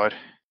orc side,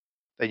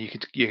 then you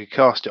could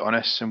cast it on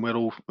us, and we'll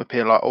all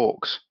appear like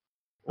orcs,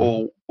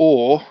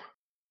 or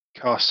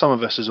cast some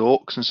of us as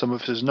orcs and some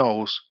of us as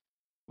gnolls.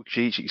 We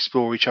could each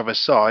explore each other's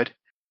side,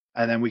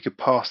 and then we could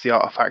pass the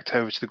artifact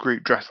over to the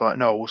group dressed like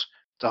gnolls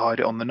to hide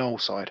it on the gnoll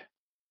side.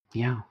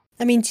 Yeah.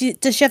 I mean,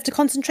 does she have to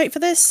concentrate for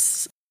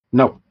this?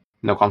 No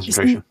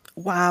concentration.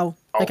 Wow.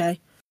 Oh. Okay.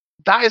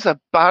 That is a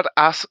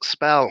badass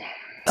spell.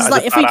 Because That is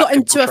like, a if we got badass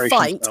into a infiltration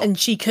fight spell. and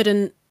she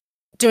couldn't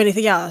do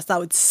anything else, that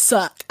would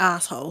suck,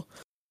 asshole.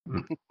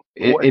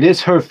 It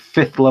is her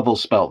 5th level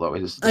spell, though.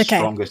 It is the Okay.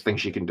 strongest thing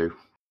she can do.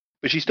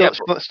 But she still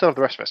Yeah, still have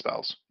the rest of her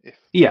spells.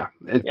 Yeah,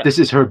 Yeah. this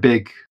is her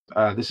big.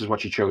 This is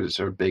what she chose as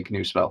her big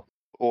new spell.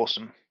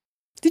 Awesome.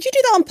 Did you do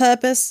that on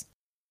purpose?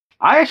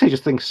 I actually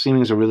just think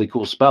Seeming is a really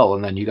cool spell,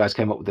 and then you guys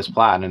came up with this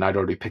plan, and I'd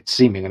already picked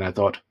Seeming, and I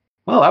thought,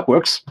 well, that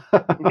works.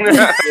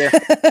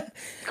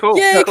 Cool.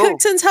 Yay, cool.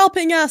 Cookton's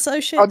helping us. Oh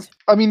shit.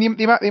 I mean,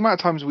 the amount of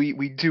times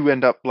we do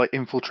end up like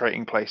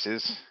infiltrating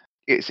places,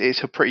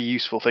 it's a pretty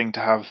useful thing to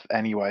have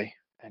anyway.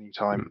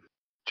 Anytime.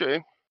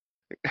 True.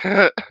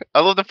 I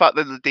love the fact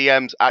that the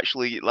DMs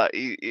actually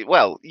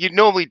well, you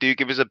normally do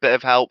give us a bit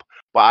of help,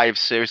 but I have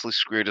seriously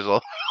screwed us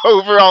all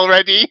over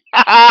already.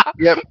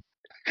 Yep.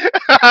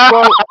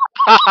 Well,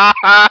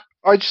 I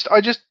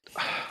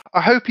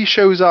hope he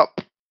shows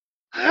up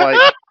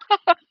like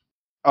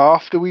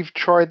after we've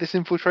tried this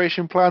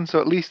infiltration plan,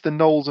 so at least the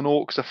gnolls and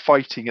orcs are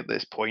fighting at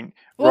this point.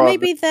 Well, rather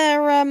maybe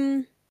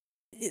they're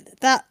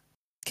that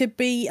could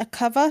be a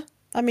cover.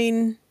 I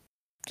mean,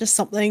 just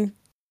something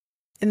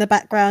in the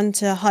background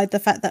to hide the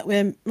fact that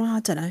we're. Well, I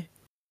don't know.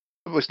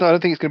 Well, I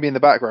don't think it's going to be in the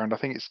background. I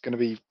think it's going to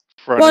be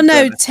front. Well, and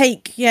no,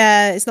 center.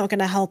 yeah, it's not going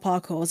to help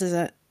our cause, is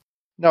it?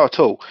 No, at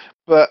all.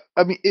 But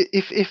I mean,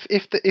 if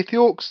the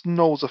orcs and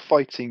gnolls are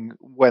fighting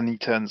when he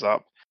turns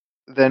up,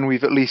 then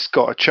we've at least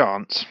got a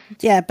chance.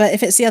 Yeah, but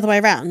if it's the other way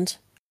around.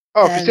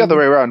 Oh, if it's the other Then-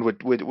 way around,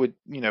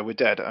 we're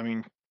dead. I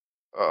mean,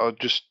 I'll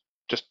just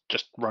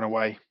run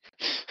away.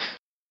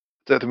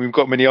 Don't think we've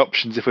got many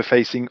options if we're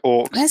facing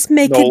orcs. Let's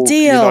make a gnolls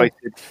deal.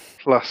 United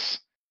plus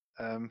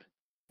the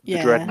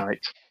Yeah. Dread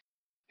Knight,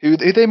 who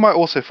they might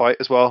also fight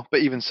as well.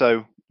 But even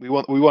so, we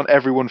want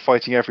everyone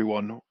fighting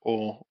everyone,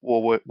 or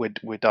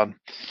we're done.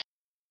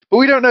 But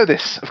we don't know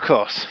this, of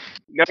course.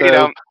 No, So- you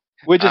don't.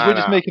 We're just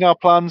know. making our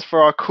plans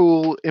for our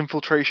cool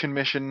infiltration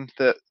mission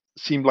that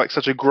seemed like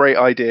such a great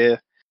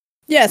idea.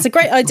 Yeah, it's a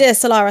great idea,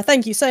 Solara.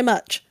 Thank you so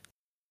much.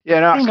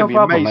 Yeah, no, it's no gonna be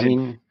problem. amazing. I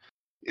mean,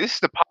 This is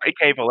the party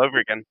cave all over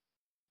again.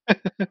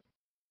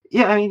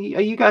 yeah, I mean,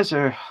 you guys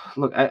are.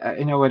 Look, I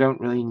know I don't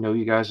really know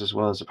you guys as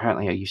well as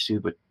apparently I used to,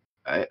 but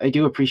I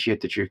do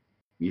appreciate that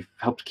you've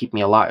helped keep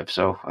me alive.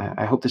 So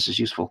I hope this is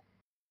useful.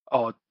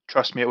 Oh,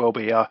 trust me, it will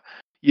be.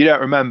 You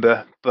don't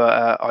remember,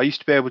 but I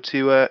used to be able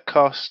to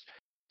cast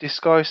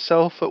disguise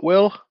self at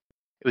will.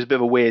 It was a bit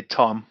of a weird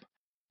time,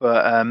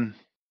 but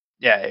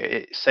yeah,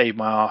 it saved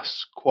my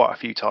ass quite a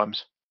few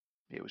times.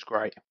 It was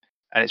great,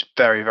 and it's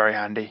very, very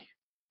handy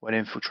when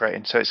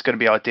infiltrating. So it's going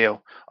to be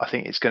ideal. I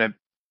think it's going to.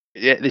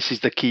 Yeah, this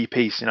is the key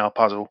piece in our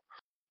puzzle.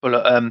 But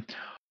look,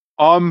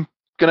 I'm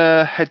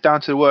gonna head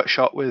down to the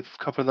workshop with a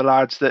couple of the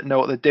lads that know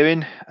what they're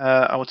doing.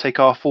 I will take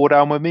R4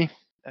 down with me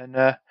and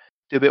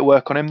do a bit of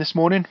work on him this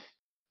morning.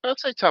 I'll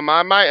say, Tom,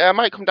 I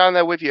might come down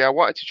there with you. I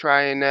wanted to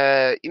try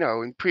and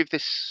improve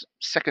this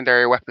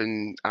secondary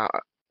weapon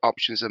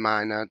options of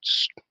mine.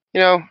 Just,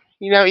 you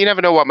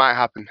never know what might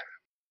happen.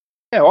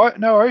 Yeah, all right,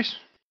 no worries.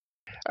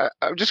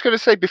 I'm just going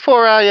to say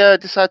before I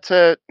decide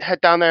to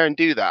head down there and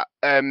do that.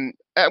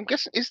 I'm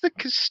guessing is the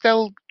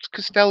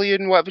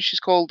Castellian, whatever she's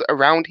called,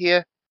 around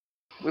here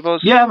with us?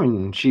 Yeah, I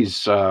mean, she's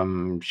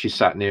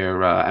sat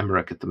near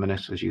Emmerich at the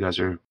minute as you guys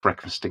are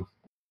breakfasting.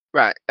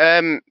 Right.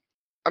 I'm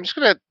just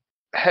going to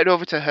head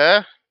over to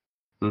her.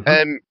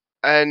 Mhm.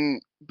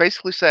 And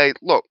basically say,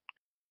 look,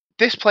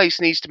 this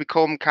place needs to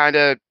become kind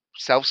of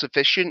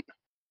self-sufficient,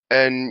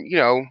 and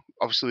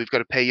obviously we've got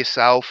to pay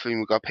yourself, and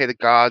we've got to pay the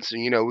guards,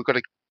 and we've got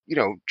to,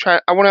 try.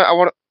 I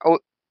want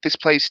this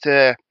place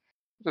to,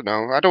 I don't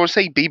know, I don't want to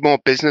say be more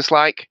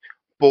business-like,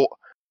 but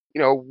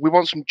we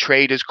want some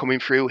traders coming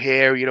through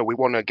here. We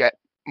want to get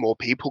more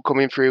people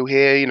coming through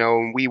here.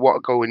 And we want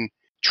to go and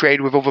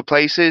trade with other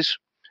places.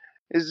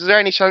 Is there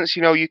any chance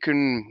you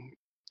can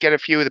get a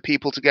few of the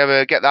people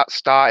together, get that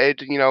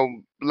started?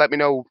 Let me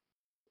know.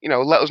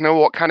 Let us know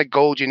what kind of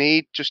gold you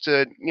need just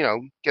to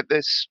get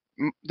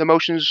the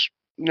motions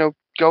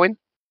going.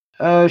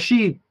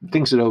 She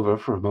thinks it over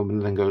for a moment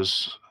and then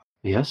goes,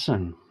 "Yes,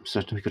 and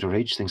certainly we could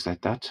arrange things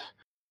like that.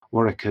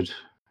 Warwick could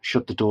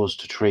shut the doors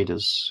to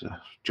traders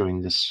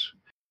during this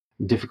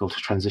difficult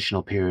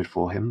transitional period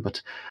for him,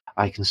 but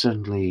I can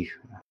certainly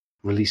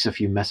release a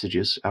few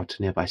messages out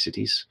to nearby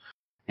cities,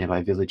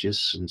 nearby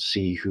villages, and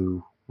see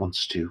who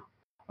wants to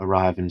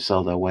arrive and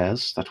sell their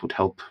wares. That would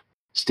help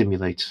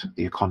stimulate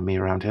the economy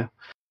around here.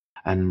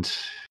 And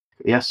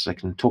yes, I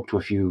can talk to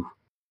a few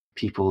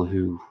people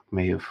who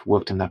may have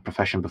worked in that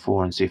profession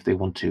before and see if they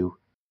want to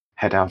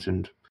head out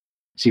and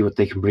see what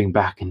they can bring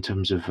back in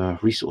terms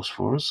of resource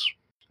for us.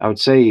 I would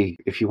say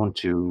if you want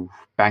to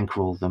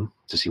bankroll them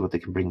to see what they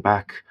can bring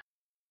back,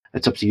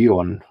 it's up to you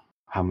on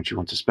how much you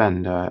want to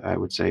spend. I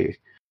would say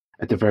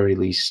at the very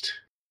least,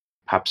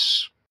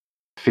 perhaps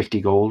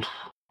 50 gold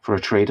for a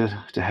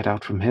trader to head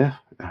out from here.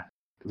 At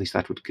least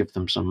that would give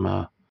them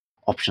some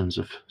options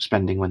of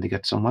spending when they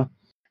get somewhere.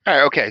 All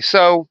right. Okay.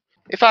 So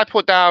if I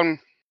put down,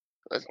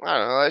 I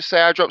don't know, let's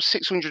say I drop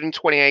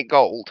 628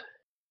 gold.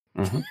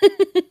 Hmm.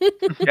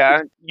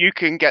 Yeah, you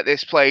can get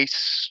this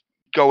place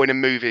going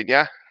and moving.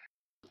 Yeah.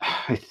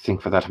 I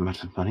think for that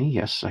amount of money,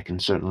 yes, I can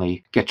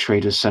certainly get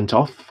traders sent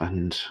off,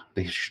 and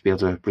they should be able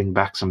to bring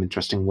back some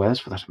interesting wares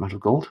for that amount of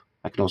gold.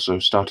 I can also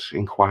start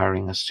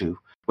inquiring as to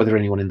whether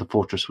anyone in the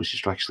fortress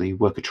wishes to actually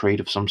work a trade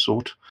of some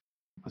sort,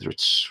 whether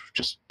it's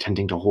just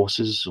tending to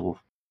horses or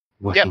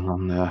working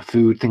on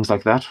food, things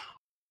like that.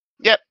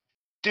 Yep.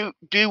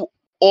 Do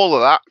all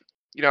of that.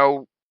 You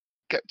know,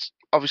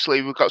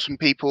 obviously we've got some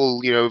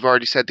people. You know, who've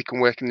already said they can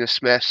work in the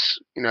smiths.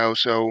 You know,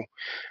 so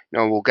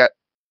we'll get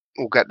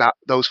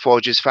those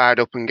forges fired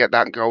up and get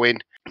that going.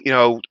 You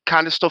know,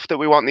 kind of stuff that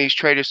we want these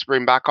traders to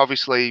bring back.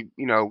 Obviously,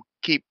 you know,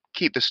 keep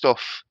the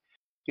stuff,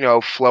 you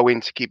know,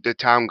 flowing to keep the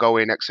town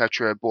going,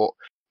 etc. But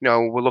you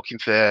know, we're looking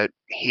for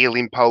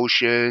healing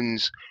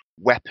potions,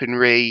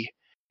 weaponry.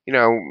 You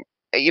know,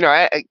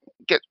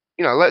 get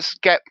let's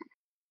get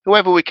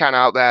whoever we can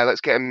out there.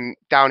 Let's get them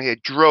down here.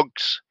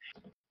 Drugs.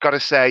 Got to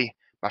say,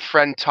 my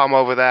friend Tom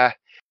over there,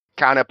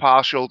 kind of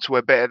partial to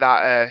a bit of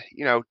that.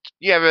 You know,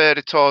 you ever heard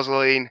of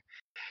Torsaline?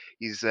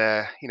 He's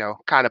you know,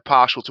 kind of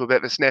partial to a bit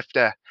of a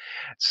snifter.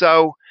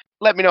 So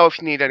let me know if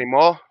you need any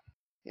more.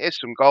 Here's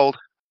some gold.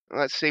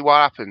 Let's see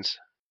what happens.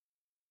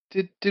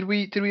 Did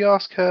we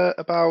ask her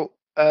about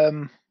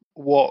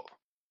what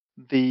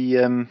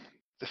the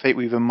Fate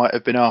Weaver might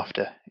have been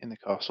after in the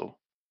castle?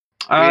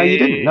 You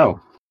didn't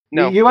know.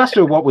 No. You asked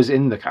her what was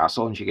in the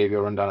castle, and she gave you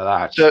a rundown of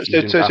that.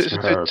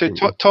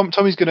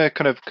 Tommy's going to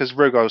kind of, because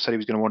Rogar said he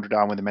was going to wander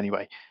down with him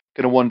anyway,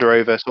 going to wander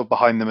over sort of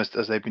behind them as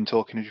they've been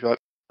talking. And she's like,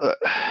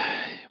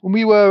 when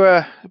we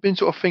were been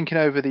sort of thinking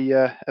over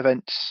the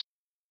events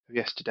of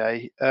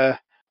yesterday,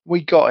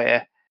 we got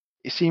here.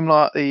 It seemed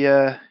like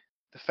the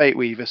Fate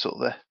Weaver, sort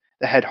of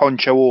the head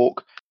honcho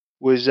orc,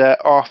 was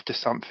after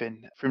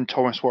something from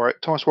Thomas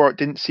Warwick. Thomas Warwick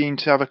didn't seem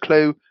to have a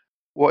clue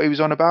what he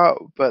was on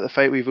about, but the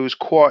Fate Weaver was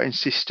quite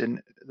insistent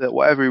that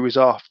whatever he was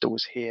after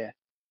was here.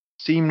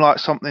 Seemed like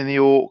something the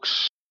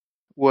orcs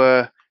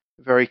were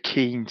very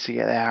keen to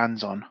get their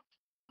hands on.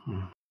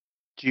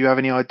 Do you have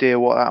any idea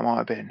what that might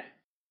have been?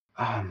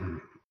 I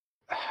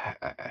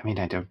mean,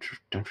 I don't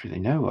really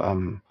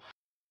know.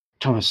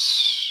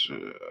 Thomas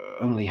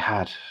only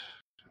had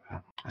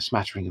a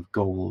smattering of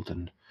gold,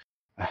 and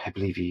I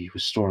believe he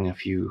was storing a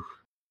few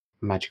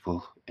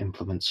magical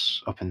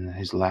implements up in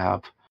his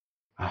lab.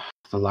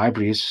 The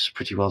library is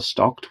pretty well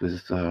stocked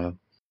with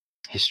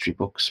history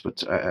books,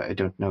 but I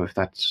don't know if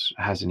that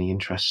has any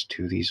interest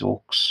to these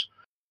orcs,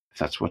 if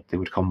that's what they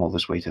would come all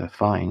this way to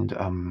find.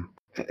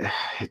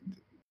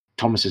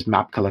 Thomas's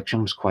map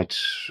collection was quite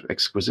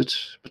exquisite,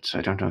 but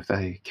I don't know if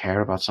they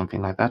care about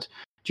something like that.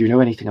 Do you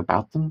know anything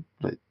about them?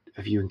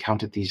 Have you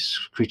encountered these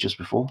creatures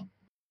before?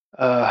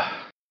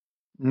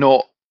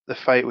 Not the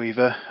Fate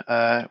Weaver.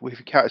 We've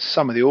encountered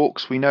some of the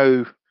orcs. We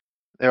know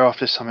they're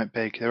after something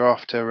big. They're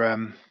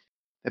after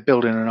they're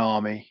building an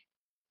army.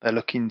 They're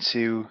looking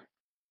to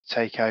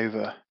take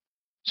over.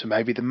 So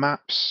maybe the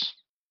maps,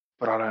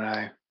 but I don't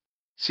know.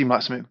 Seemed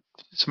like something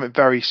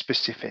very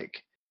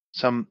specific.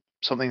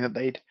 Something that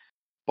they'd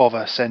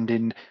bother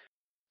sending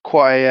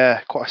quite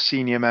a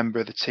senior member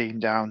of the team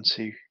down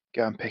to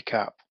go and pick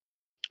up.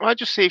 I'll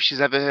just see if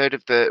she's ever heard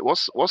of the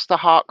what's the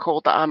heart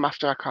called that I'm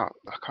after. I can't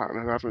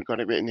remember. I haven't got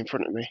it written in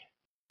front of me.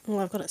 Oh,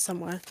 I've got it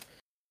somewhere.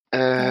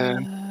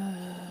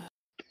 Ganarin?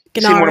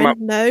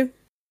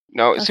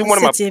 No, it's in one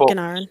of my City books. of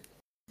Ganarin.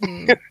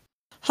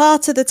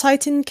 Heart of the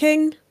Titan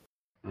King.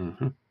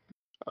 Mm-hmm.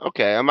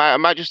 Okay, I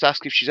might just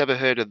ask if she's ever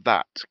heard of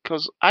that,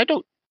 because I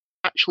don't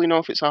actually know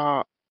if it's a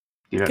heart.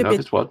 You don't know if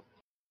it's what?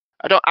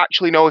 I don't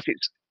actually know if it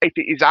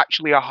is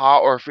actually a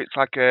heart or if it's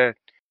like a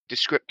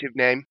descriptive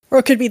name. Or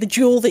it could be the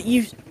jewel that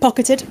you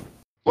pocketed.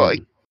 Well,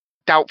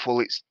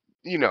 doubtful. It's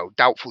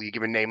doubtful you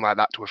give a name like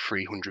that to a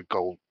 300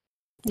 gold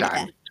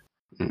diamond.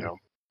 Yeah. You know,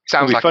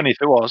 sounds like funny if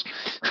it was.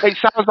 It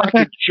sounds like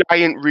a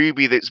giant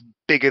ruby that's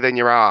bigger than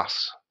your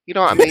arse. You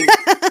know what I mean?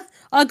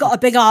 I got a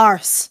big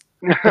arse.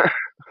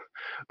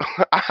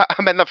 I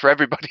meant that for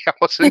everybody. I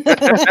wasn't.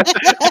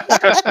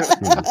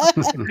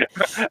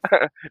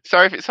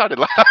 Sorry if it sounded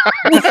like.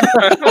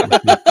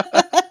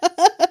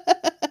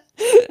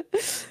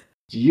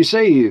 You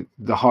say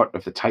the heart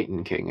of the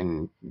Titan King,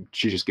 and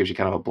she just gives you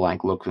kind of a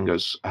blank look and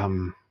goes,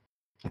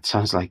 "It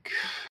sounds like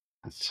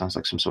some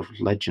sort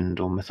of legend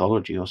or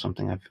mythology or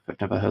something. I've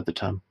never heard the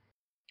term."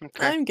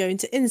 Okay. I'm going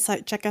to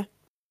insight checker.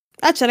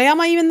 Actually,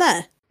 am I even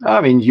there? I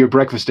mean, you're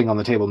breakfasting on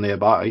the table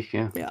nearby.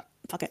 Yeah. Yeah.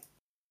 Fuck it.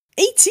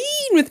 18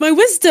 with my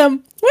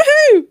wisdom.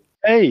 Woohoo!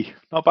 Hey,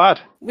 not bad.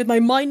 With my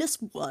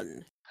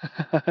 -1.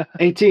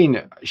 18.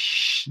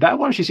 That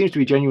one, she seems to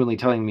be genuinely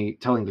telling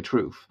the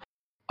truth.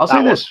 I'll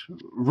say this,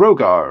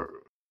 Rogar,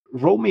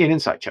 roll me an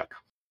insight check.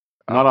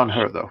 Not on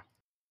her, though.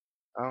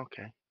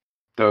 Okay.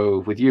 Though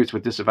with you, it's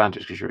with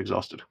disadvantage because you're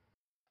exhausted.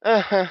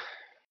 A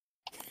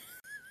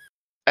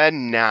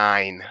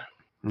 9.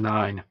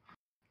 9.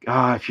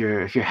 If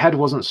your head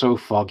wasn't so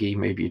foggy,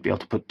 maybe you'd be able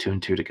to put 2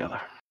 and 2 together.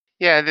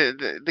 Yeah,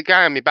 the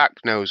guy on my back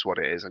knows what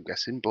it is, I'm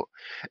guessing, but...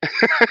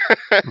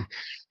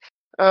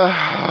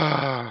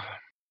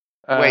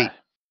 Wait.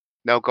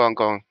 No, go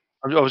on.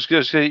 I was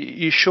going to say,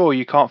 you sure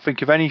you can't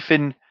think of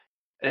anything?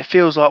 It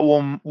feels like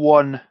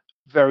one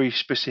very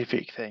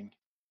specific thing.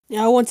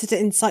 Yeah, I wanted to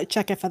insight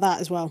check her for that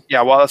as well.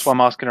 Yeah, well, that's why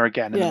I'm asking her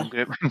again, and Yeah. then I'm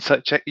going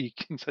to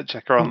insight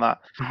check her on that.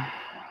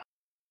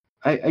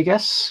 I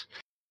guess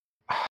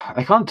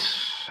I can't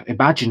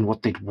imagine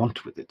what they'd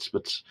want with it,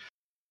 but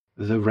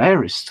the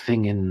rarest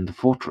thing in the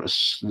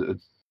fortress,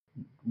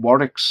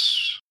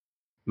 Warwick's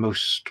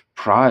most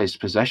prized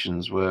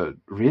possessions were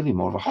really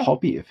more of a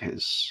hobby of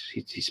his.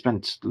 He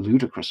spent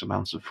ludicrous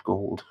amounts of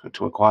gold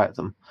to acquire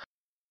them.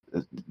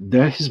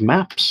 They're his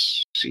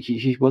maps.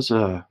 He was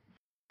a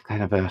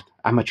kind of an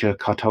amateur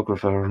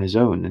cartographer on his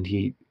own, and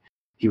he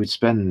would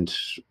spend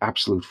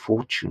absolute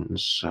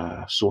fortunes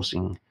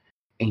sourcing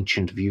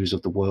ancient views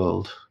of the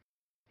world.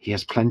 He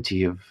has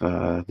plenty of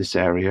this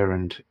area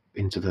and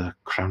into the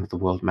Crown of the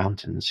World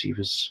Mountains. He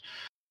was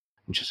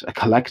just a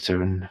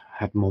collector and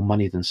had more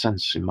money than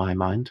sense in my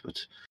mind, but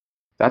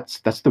that's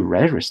the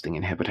rarest thing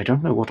in here. But I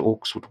don't know what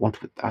orcs would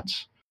want with that,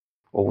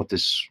 or what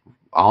this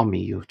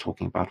army you're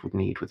talking about would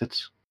need with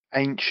it.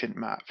 Ancient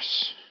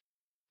maps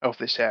of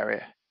this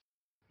area.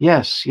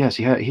 Yes, he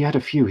had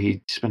a few.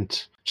 He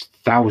spent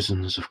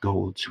thousands of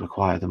gold to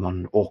acquire them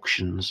on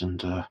auctions, and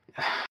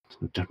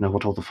don't know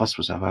what all the fuss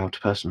was about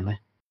personally.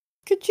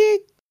 Could you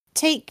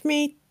take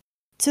me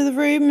to the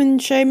room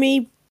and show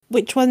me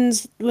which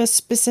ones were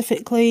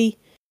specifically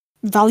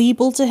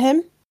valuable to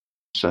him?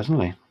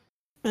 Certainly.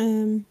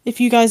 If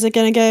you guys are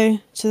going to go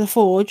to the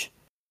forge.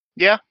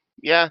 Yeah,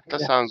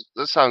 that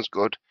sounds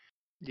good.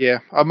 Yeah,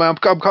 I'm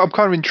kind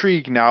of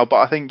intrigued now, but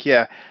I think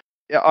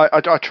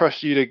I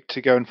trust you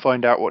to go and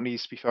find out what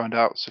needs to be found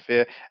out,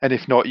 Sophia. And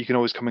if not, you can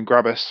always come and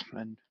grab us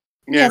and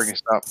Yes. bring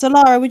us up. So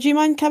Lara, would you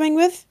mind coming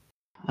with?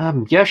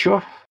 Yeah,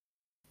 sure.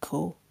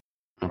 Cool.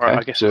 Okay, Right,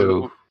 I guess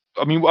so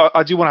I mean,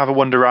 I do want to have a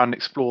wander around and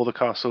explore the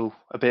castle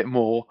a bit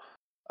more,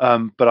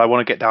 but I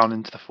want to get down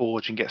into the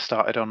forge and get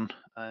started on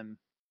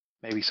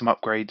maybe some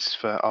upgrades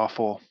for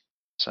R4.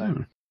 So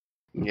okay.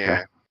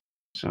 Yeah.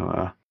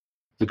 So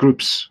the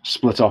groups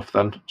split off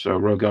then. So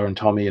Rogar and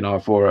Tommy and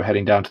R4 are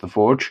heading down to the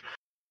forge,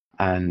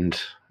 and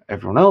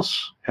everyone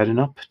else heading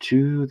up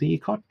to the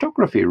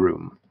cartography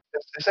room.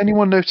 has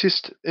anyone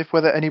noticed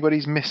whether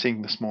anybody's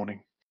missing this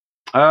morning?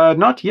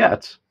 Not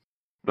yet,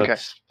 but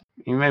Okay.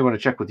 you may want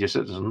to check with your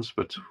citizens,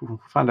 but we'll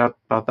find out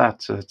about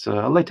that at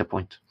a later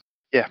point.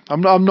 Yeah,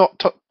 I'm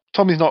not.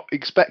 Tommy's not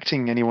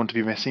expecting anyone to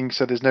be missing,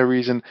 so there's no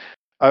reason.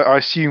 I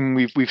assume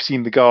we've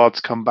seen the guards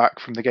come back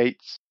from the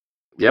gates.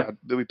 Yep.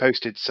 That we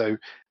posted, so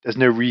there's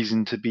no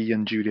reason to be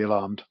unduly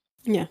alarmed.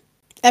 Yeah.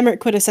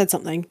 Emmerich would have said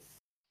something.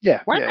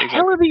 Yeah. Where yeah, the exactly.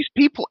 hell are these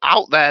people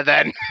out there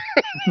then?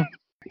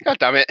 God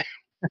damn it.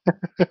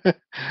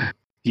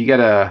 You get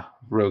a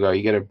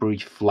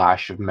brief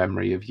flash of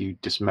memory of you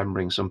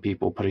dismembering some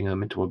people, putting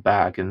them into a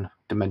bag, and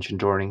dimension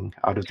dooring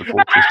out of the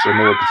fortress so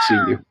no one could see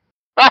you.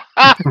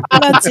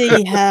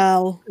 Bloody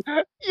hell.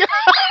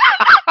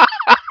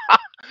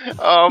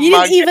 Oh, You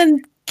man. didn't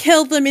even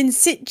kill them in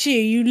situ.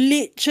 You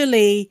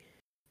literally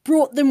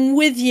brought them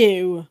with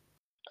you.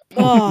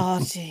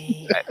 Oh,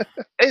 gee.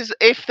 As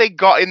if they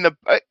got in the...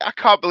 I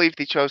can't believe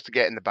they chose to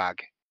get in the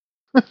bag.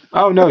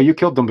 Oh no, you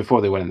killed them before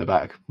they went in the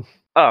bag.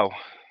 Oh.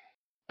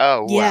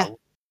 Oh, Yeah. well.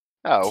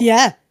 Oh.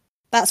 Yeah,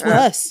 that's Yeah.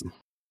 worse.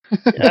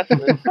 Yeah,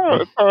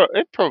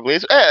 it probably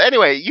is.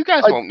 Anyway, you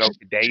guys I won't know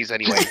for days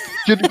anyway.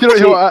 Do you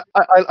know what?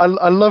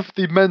 I love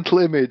the mental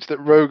image that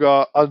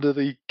Rogar under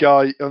the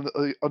guy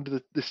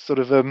under this sort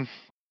of in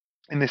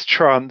this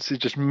trance is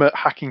just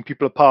hacking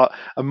people apart,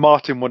 and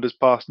Martin wanders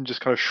past and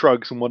just kind of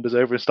shrugs and wanders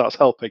over and starts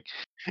helping.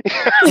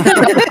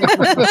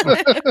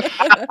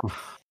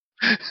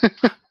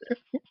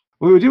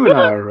 We were doing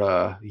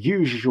our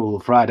usual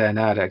Friday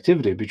night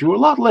activity, but you were a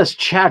lot less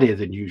chatty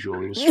than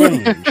usual. It was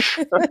strange.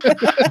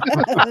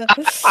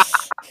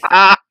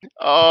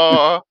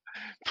 Oh,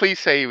 please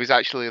say he was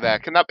actually there.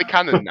 Can that be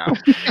canon now?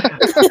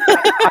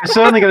 I'm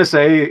certainly going to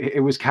say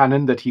it was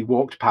canon that he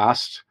walked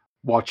past,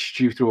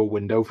 watched you through a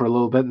window for a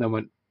little bit, and then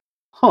went,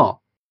 huh,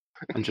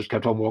 and just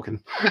kept on walking.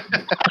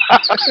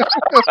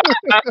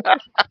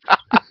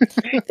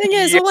 Thing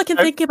is, all I can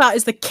think about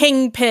is the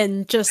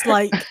kingpin, just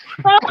like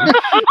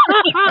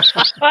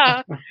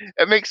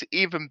It makes it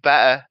even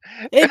better.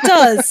 it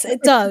does.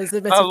 It does.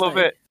 I love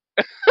it.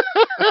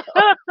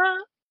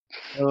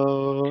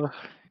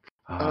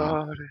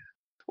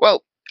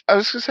 Well, I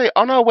was going to say,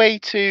 on our way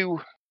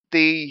to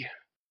the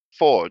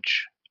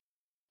forge,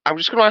 I'm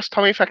just going to ask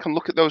Tommy if I can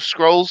look at those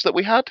scrolls that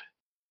we had,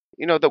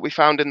 that we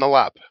found in the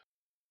lab.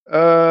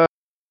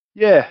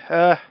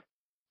 Yeah,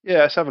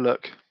 let's have a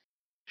look.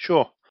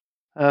 Sure.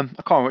 I can't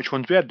remember which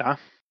ones we had now.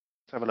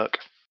 Let's have a look.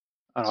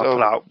 And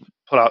I'll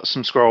pull out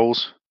some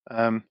scrolls.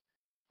 I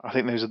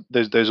think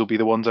those will be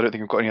the ones. I don't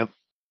think I've got any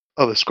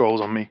other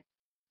scrolls on me.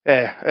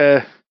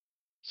 Yeah,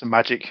 some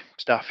magic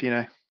stuff,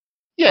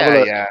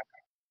 Yeah.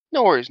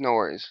 No worries.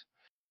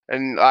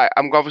 And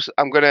I'm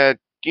gonna,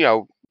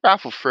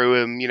 raffle through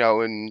them,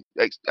 and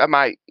I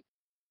might,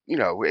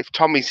 if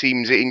Tommy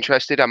seems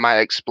interested, I might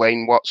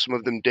explain what some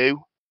of them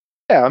do.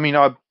 Yeah, I mean,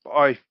 I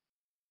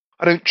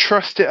don't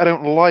trust it. I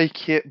don't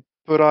like it,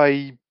 but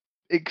I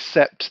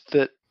except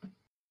that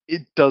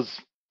it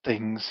does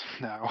things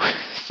now.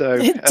 So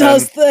It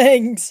does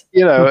things.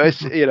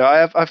 it's I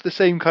have the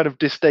same kind of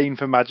disdain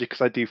for magic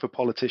as I do for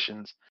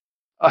politicians.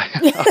 I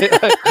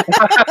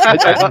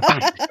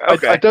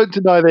Okay. don't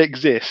deny they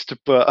exist,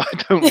 but I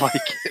don't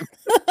like it.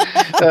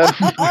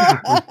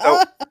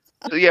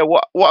 So yeah,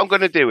 what I'm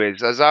gonna do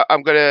is we're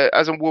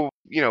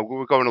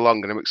going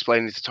along and I'm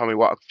explaining to Tommy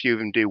what a few of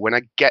them do. When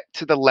I get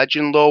to the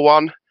legend lore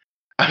one,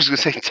 I was gonna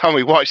say,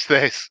 Tommy, watch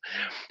this.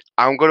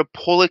 I'm gonna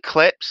pull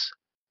Eclipse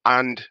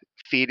and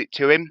feed it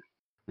to him.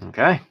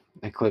 Okay.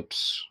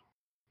 Eclipse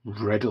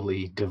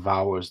readily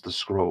devours the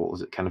scroll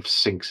as it kind of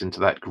sinks into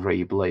that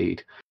grey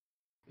blade.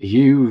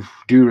 You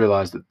do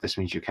realize that this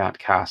means you can't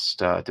cast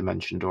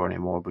Dimension Door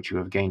anymore, but you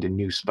have gained a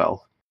new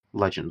spell,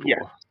 Legend Yeah.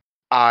 Lore.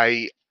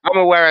 I'm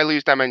aware I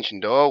lose Dimension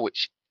Door,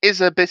 which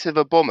is a bit of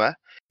a bummer,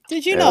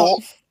 Did you Yes.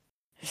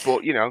 not?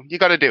 but you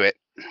got to do it.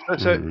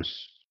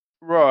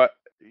 Right.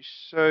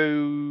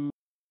 So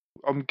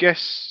I'm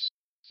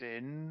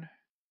guessing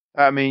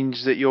that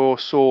means that your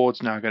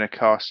sword's now going to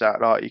cast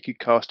that. Like you could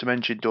cast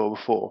Dimension Door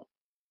before.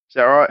 Is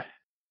that right?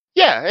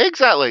 Yeah,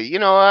 exactly.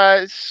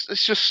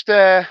 It's just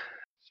So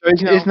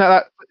You know. isn't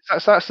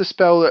that's the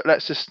spell that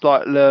lets us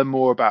like learn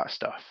more about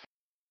stuff?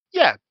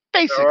 yeah,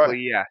 basically Alright.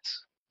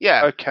 yes.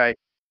 Yeah. Okay.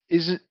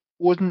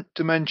 Wasn't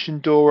Dimension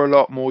Door a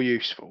lot more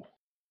useful?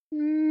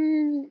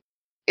 In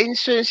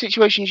certain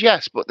situations,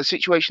 yes, but the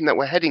situation that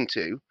we're heading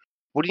to,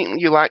 wouldn't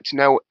you like to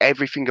know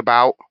everything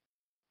about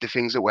the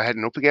things that we're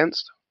heading up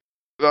against?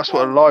 That's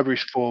what a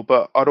library's for,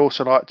 but I'd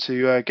also like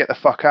to get the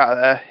fuck out of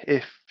there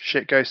if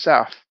shit goes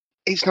south.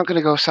 It's not going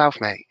to go south,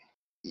 mate.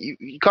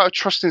 You got to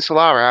trust in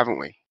Solara, haven't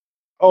we?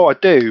 Oh, I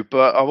do,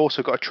 but I've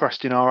also got to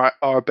trust in our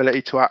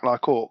ability to act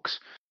like orcs.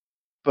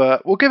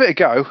 But we'll give it a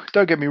go.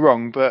 Don't get me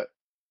wrong, but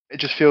it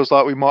just feels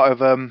like we might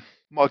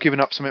have given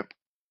up something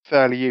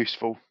fairly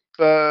useful.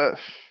 But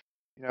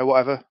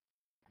whatever.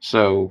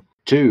 So,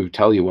 to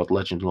tell you what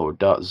Legend Lore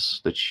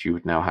does, that you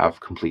would now have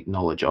complete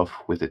knowledge of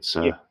with its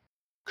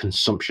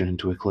consumption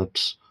into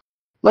Eclipse.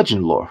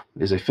 Legend Lore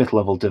is a 5th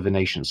level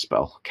divination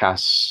spell,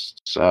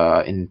 casts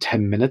in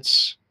 10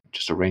 minutes,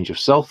 just a range of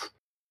stealth,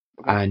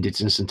 and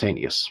it's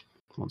instantaneous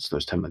once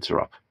those 10 minutes are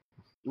up.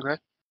 Okay.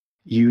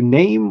 You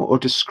name or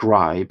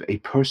describe a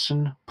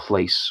person,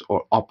 place,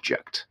 or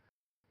object.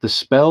 The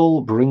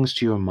spell brings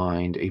to your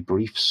mind a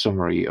brief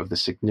summary of the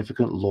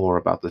significant lore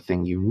about the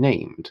thing you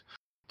named.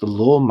 The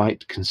lore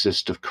might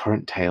consist of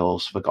current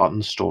tales,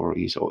 forgotten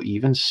stories, or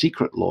even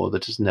secret lore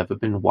that has never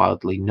been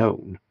widely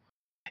known.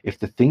 If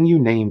the thing you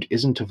named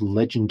isn't of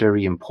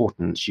legendary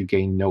importance, you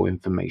gain no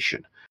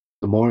information.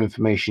 The more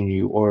information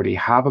you already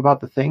have about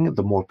the thing,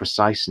 the more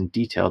precise and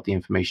detailed the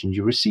information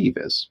you receive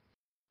is.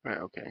 Right,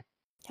 okay.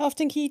 How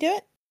often can you do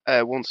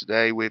it? Once a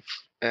day with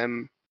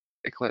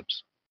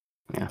Eclipse.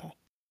 Yeah.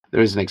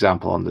 There is an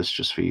example on this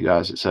just for you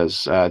guys. It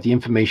says, the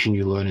information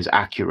you learn is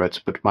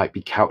accurate, but might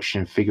be couched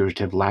in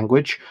figurative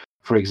language.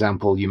 For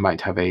example, you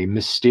might have a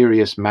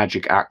mysterious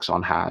magic axe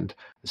on hand.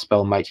 The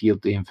spell might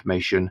yield the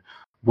information,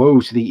 woe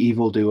to the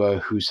evildoer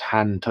whose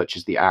hand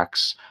touches the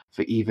axe,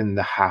 for even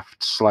the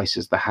haft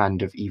slices the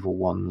hand of evil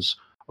ones.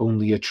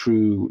 Only a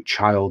true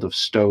child of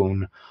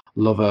stone,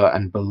 lover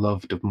and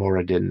beloved of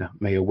Moradin,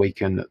 may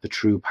awaken the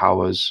true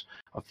powers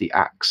of the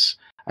axe,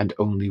 and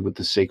only with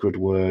the sacred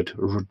word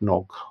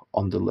Rudnog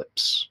on the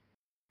lips.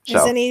 Is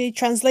there any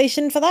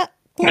translation for that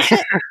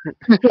bullshit?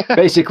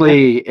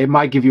 Basically, it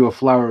might give you a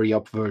flowery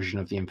up version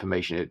of the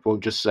information. It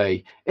won't just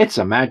say, it's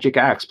a magic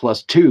axe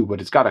 +2, but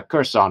it's got a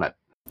curse on it.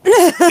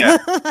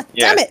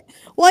 Damn it!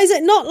 Why is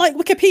it not like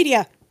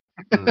Wikipedia?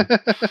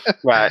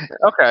 Right,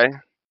 okay.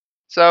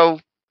 So,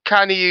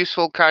 kind of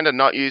useful, kind of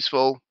not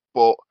useful,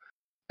 but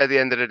at the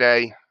end of the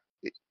day,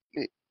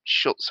 it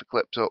shuts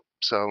Eclipse up,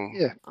 so...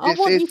 Yeah. I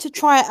want you to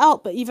try it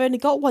out, but you've only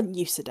got one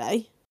use a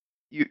day.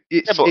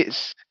 It's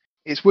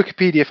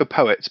Wikipedia for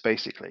poets,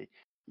 basically.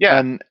 Yeah.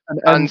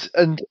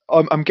 And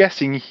I'm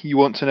guessing you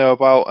want to know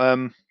about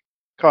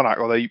Karnak,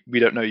 although we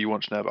don't know you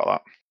want to know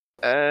about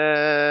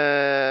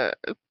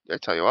I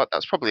tell you what,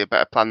 that's probably a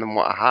better plan than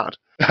what I had.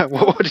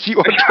 what did you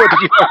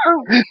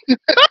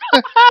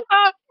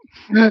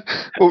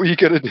what were you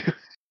gonna do?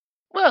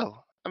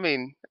 Well, I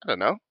mean, I don't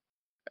know.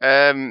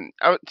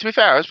 To be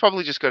fair, I was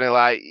probably just gonna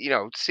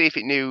see if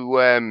it knew,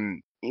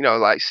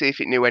 see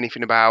if it knew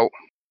anything about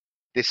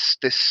this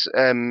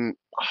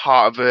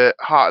heart of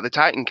the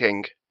Titan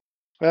King.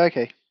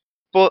 Okay.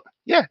 But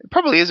yeah, it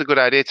probably is a good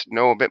idea to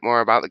know a bit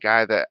more about the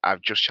guy that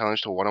I've just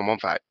challenged to a one-on-one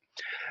fight.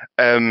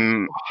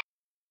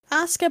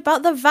 Ask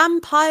about the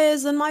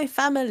vampires and my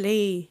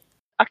family.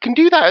 I can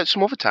do that at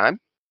some other time.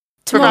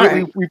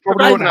 Tomorrow. We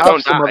probably won't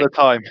have some other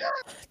time.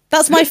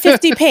 That's my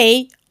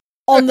 50p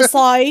on the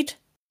side.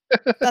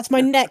 That's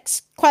my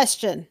next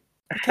question.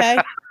 Okay.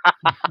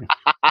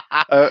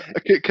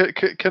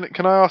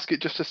 Can I ask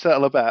it just to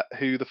settle a bet?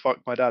 Who the fuck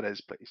my dad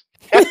is, please?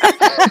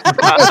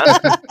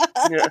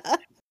 Yeah.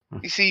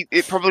 You see,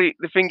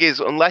 the thing is,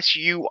 unless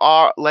you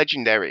are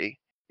legendary,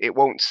 it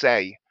won't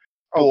say.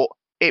 But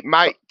it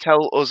might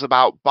tell us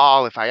about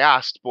Baal if I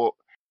asked, but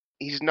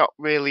he's not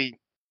really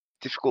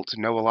difficult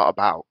to know a lot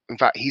about. In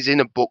fact, he's in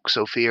a book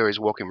Sophia is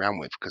walking around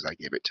with because I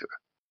gave it to her.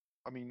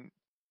 I mean,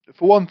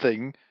 for one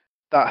thing,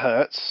 that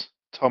hurts.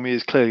 Tommy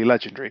is clearly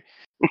legendary.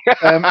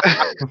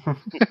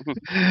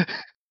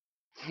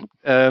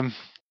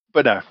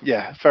 But no,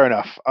 yeah, fair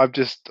enough. I'm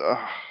just,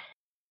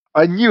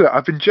 I knew it.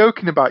 I've been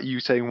joking about you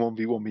saying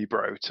 1v1 me,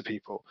 bro, to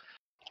people.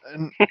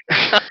 And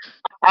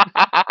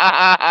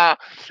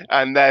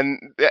And then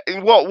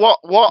what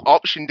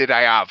option did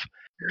I have?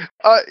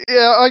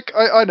 yeah,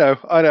 I know.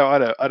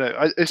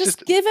 It's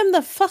Just give him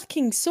the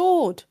fucking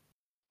sword.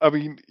 I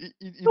mean,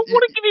 I don't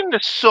want to give him the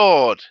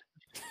sword.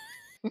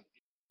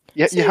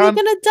 yeah, So you're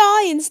gonna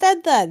die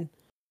instead then.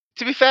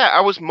 To be fair,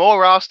 I was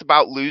more asked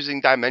about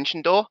losing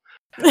Dimension Door.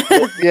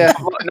 yeah.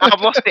 Now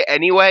I've lost it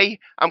anyway.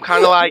 I'm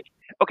kind of like,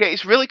 okay,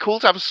 it's really cool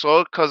to have a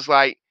sword because,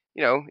 like,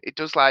 you know, it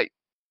does like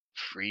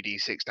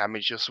 3d6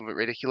 damage or something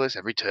ridiculous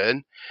every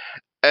turn.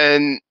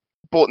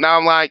 But now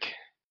I'm like,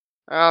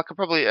 I could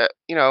probably, I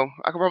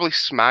could probably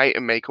smite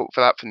and make up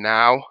for that for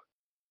now.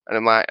 And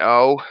I'm like,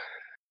 oh.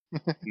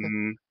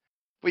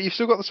 But you've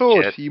still got the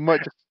sword. Shit. You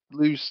might just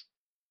lose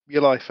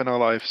your life and our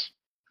lives.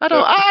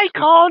 I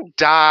can't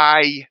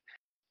die.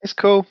 It's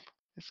cool.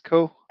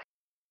 Cool.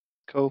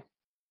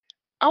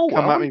 Oh,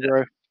 Come at me,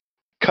 bro.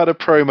 Cut a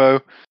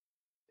promo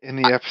in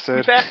the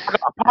episode. I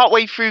got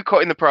partway through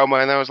cutting the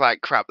promo, and I was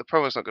like, crap, the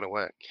promo's not going to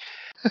work.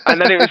 And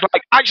then it was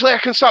like, actually, I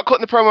can start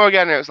cutting the promo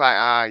again. And it was like,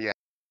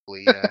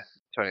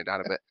 turn it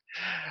down a bit.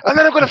 And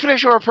then I'm going to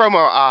finish our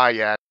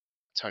promo.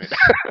 Turn it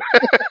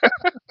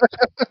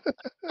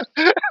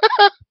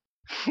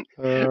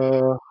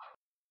down.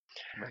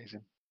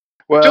 Amazing.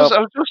 Well, I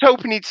was just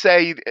hoping he'd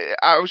say.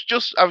 I was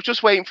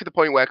just waiting for the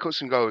point where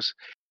Cutson goes,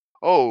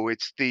 "Oh,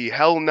 it's the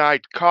Hell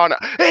Knight Karna.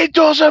 It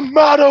doesn't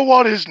matter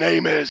what his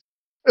name is."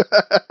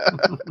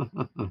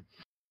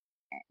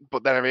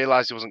 But then I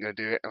realised he wasn't going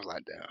to do it. I was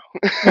like,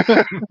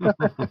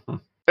 "No."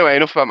 Anyway,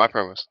 enough about my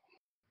promos.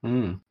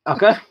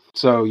 Okay,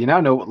 so you now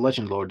know what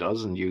Legend Lore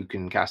does, and you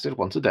can cast it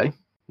once a day.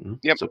 Yep.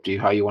 It's up to you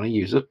how you want to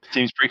use it.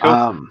 Seems pretty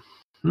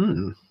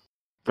cool.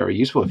 Very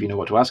useful if you know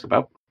what to ask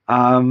about.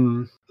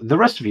 The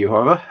rest of you,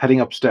 however,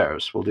 heading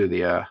upstairs. We'll do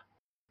the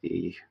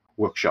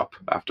workshop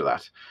after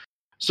that.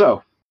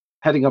 So,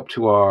 heading up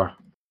to our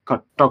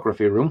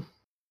cartography room.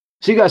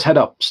 So you guys head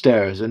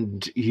upstairs,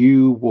 and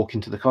you walk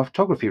into the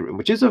cartography room,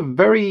 which is a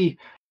very,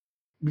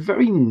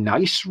 very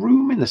nice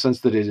room in the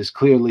sense that it is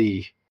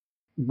clearly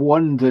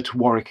one that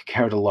Warwick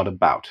cared a lot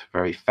about.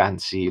 Very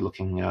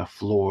fancy-looking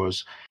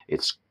floors.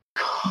 It's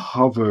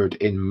covered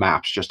in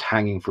maps just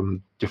hanging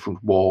from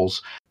different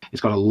walls.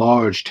 It's got a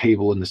large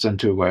table in the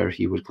center where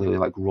he would clearly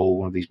like roll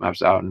one of these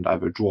maps out and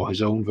either draw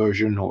his own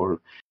version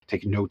or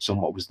take notes on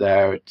what was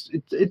there.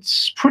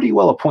 It's pretty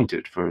well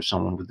appointed for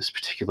someone with this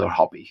particular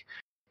hobby.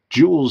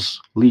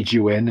 Jules leads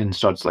you in and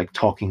starts like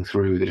talking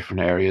through the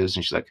different areas,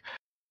 and she's like,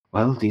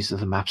 well, these are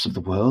the maps of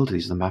the world,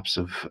 these are the maps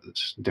of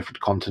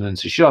different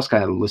continents. And she starts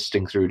kind of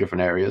listing through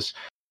different areas,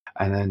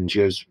 and then she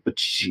goes,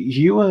 but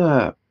you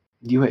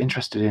were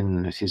interested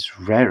in his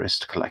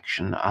rarest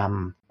collection.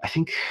 I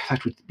think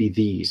that would be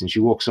these. And she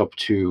walks up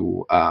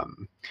to,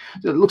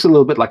 it looks a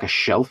little bit like a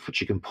shelf,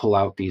 but you can pull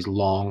out these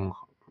long,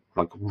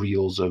 like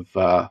reels of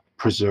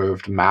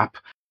preserved map.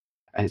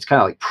 And it's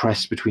kind of like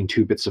pressed between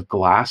two bits of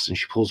glass. And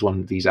she pulls one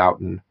of these out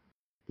and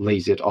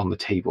lays it on the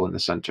table in the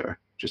center.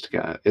 Just to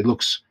kind of, it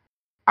looks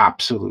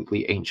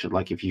absolutely ancient.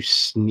 Like if you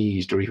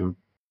sneezed or even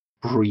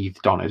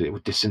breathed on it, it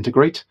would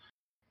disintegrate.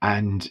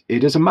 And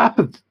it is a map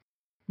of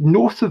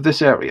north of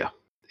this area.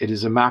 It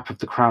is a map of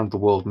the Crown of the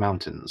World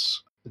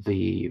Mountains,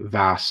 the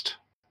vast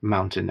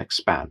mountain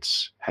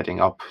expanse heading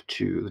up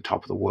to the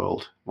top of the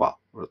world, well,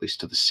 or at least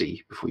to the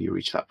sea before you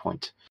reach that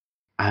point.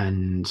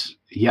 And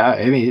yeah,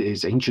 I mean, it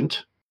is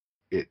ancient.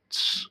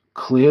 It's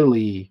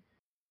clearly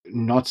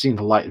not seen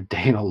the light of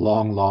day in a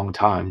long, long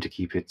time to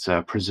keep it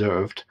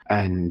preserved.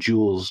 And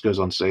Jules goes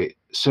on to say,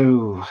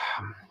 so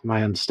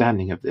my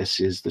understanding of this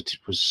is that it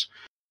was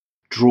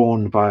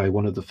drawn by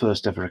one of the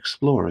first ever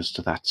explorers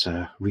to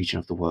that region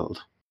of the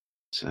world.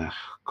 It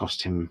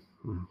cost him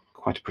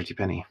quite a pretty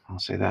penny, I'll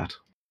say that.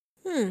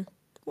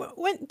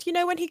 When do you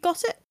know when he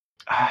got it?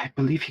 I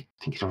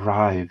think it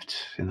arrived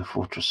in the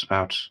fortress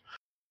about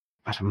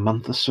a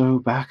month or so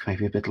back,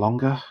 maybe a bit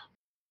longer.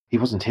 He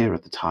wasn't here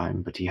at the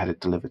time, but he had it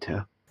delivered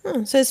here.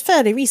 So it's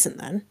fairly recent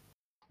then?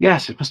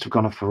 Yes, it must have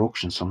gone up for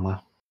auction somewhere.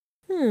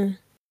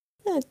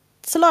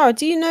 Solara,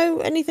 do you know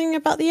anything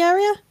about the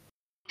area?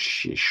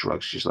 She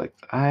shrugs. She's like,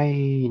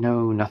 I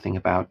know nothing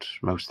about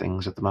most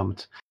things at the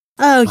moment.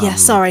 Oh, yeah,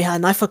 sorry,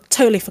 hun. I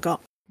totally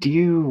forgot. Do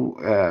you,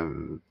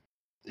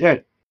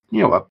 you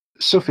know what?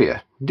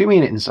 Sophia, do me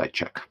an insight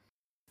check.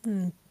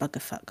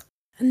 Buggerfuck.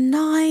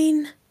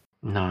 9.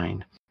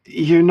 9.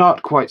 You're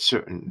not quite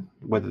certain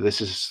whether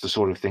this is the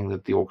sort of thing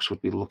that the orcs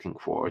would be looking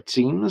for. It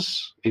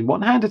seems, in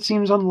one hand, it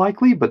seems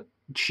unlikely, but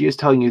she is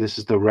telling you this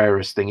is the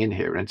rarest thing in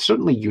here, and it's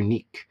certainly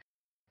unique.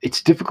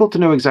 It's difficult to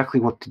know exactly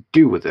what to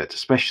do with it,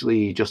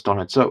 especially just on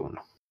its own.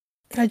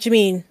 How do you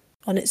mean,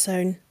 on its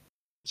own?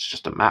 It's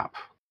just a map.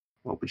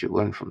 What would you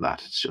learn from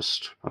that? It's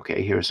just,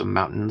 okay, here are some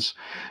mountains.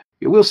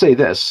 I will say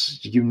this,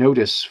 you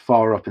notice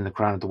far up in the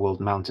Crown of the World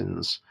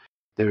Mountains,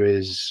 there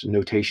is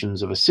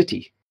notations of a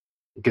city,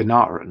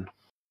 Ganarin.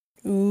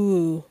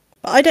 Ooh.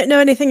 But I don't know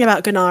anything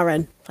about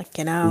Ganarin. Like,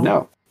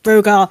 No.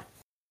 Rogar.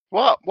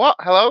 What?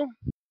 Hello?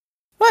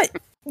 Right.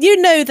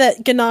 You know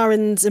that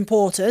Ganarin's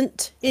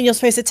important, and you're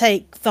supposed to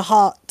take the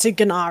heart to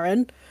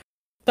Ganarin,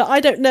 but I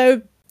don't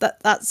know that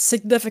that's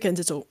significant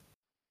at all.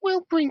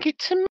 We'll bring it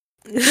to me.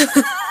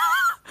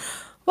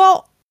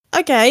 Well,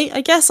 okay,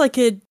 I guess I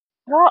could...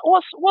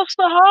 What's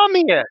the harm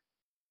here?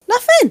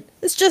 Nothing!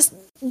 It's just,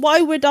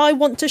 why would I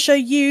want to show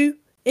you,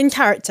 in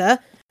character,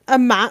 a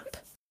map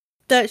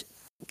that,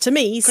 to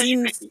me,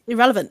 seems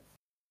irrelevant?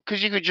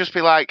 Because you could just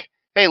be like,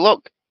 hey,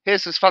 look,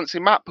 here's this fancy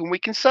map and we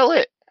can sell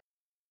it.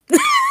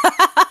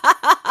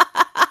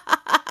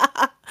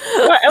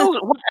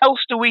 What else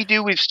do we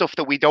do with stuff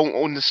that we don't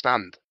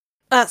understand?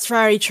 That's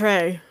very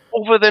true.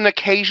 Other than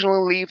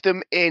occasionally leave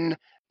them in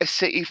a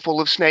city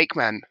full of snake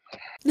men.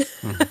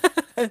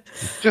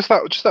 Just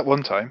that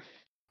one time.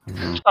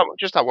 Mhm.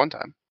 Just that one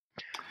time.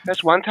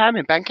 That's one time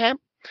in Bandcamp.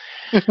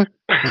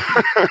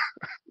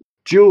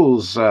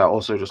 Jules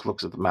also just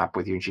looks at the map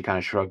with you and she kind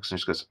of shrugs and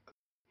she goes,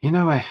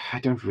 I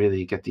don't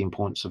really get the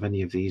importance of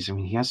any of these. I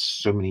mean, he has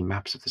so many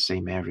maps of the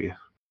same area.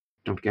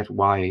 Don't get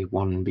why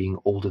one being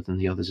older than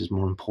the others is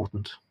more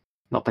important.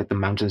 Not like the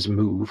mountains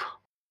move.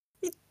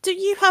 Do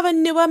you have a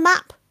newer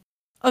map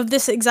of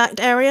this exact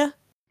area?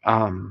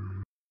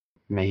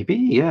 Maybe,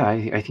 yeah.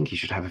 I think he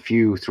should have a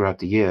few throughout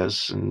the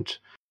years. And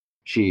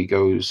she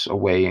goes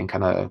away and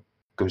kind of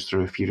goes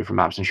through a few different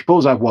maps. And she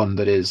pulls out one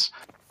that is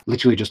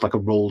literally just like a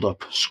rolled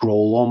up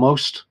scroll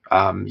almost.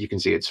 You can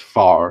see it's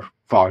far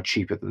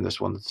cheaper than this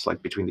one that's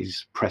like between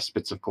these pressed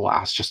bits of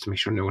glass just to make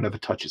sure no one ever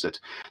touches it.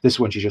 This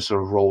one she just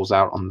sort of rolls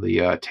out on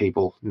the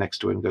table next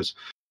to it and goes,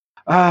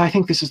 I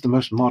think this is the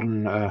most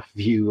modern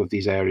view of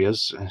these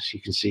areas. As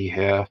you can see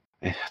here,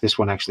 this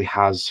one actually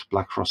has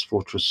Blackfrost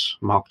Fortress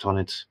marked on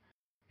it.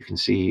 You can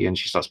see, and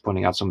she starts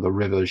pointing out some of the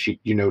rivers.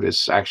 You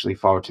notice actually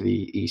far to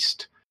the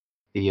east,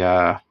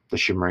 the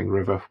Shimmering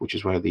River, which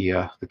is where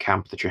the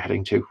camp that you're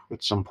heading to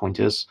at some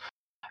point is.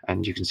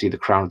 And you can see the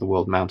Crown of the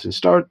World Mountains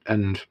start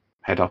and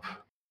head up.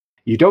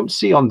 You don't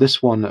see on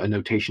this one a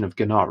notation of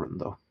Ganarin,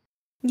 though.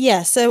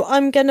 Yeah, so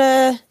I'm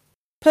gonna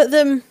put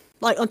them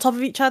like on top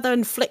of each other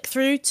and flick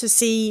through to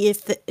see if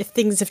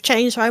things have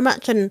changed very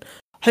much, and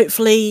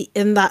hopefully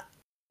in that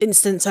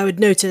instance I would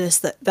notice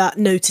that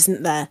note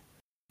isn't there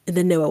in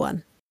the newer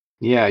one.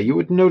 Yeah, you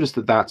would notice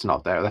that that's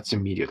not there. That's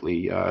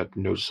immediately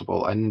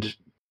noticeable. And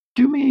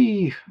do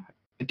me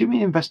an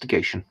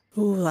investigation.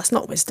 Ooh, that's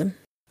not wisdom.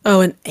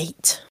 Oh, an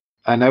 8.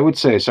 And I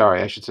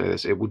should say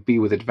this, it would be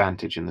with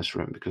advantage in this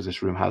room because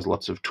this room has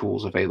lots of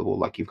tools available.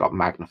 Like you've got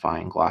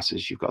magnifying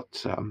glasses, you've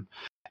got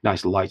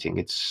nice lighting.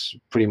 It's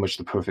pretty much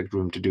the perfect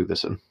room to do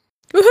this in.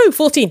 Woohoo,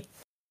 14.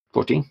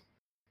 14.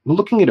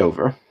 Looking it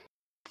over,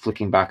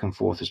 flicking back and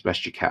forth as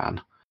best you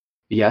can.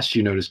 Yes,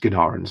 you notice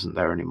Ganarin isn't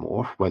there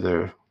anymore.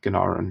 Whether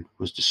Ganarin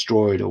was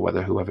destroyed or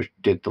whether whoever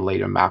did the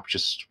later map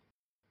just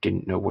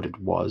didn't know what it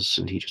was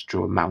and he just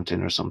drew a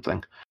mountain or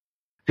something.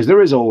 Because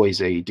there is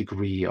always a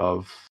degree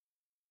of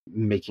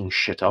making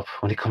shit up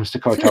when it comes to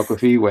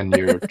cartography when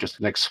you're just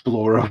an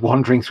explorer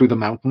wandering through the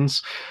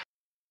mountains.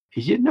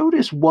 You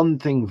notice one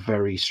thing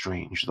very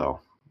strange,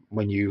 though.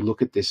 When you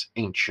look at this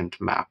ancient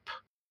map,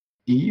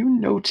 you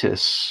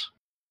notice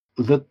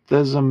that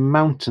there's a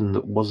mountain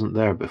that wasn't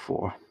there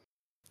before.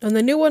 And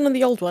the new one and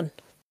the old one?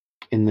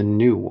 In the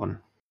new one.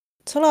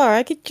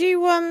 Talara, could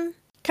you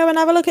come and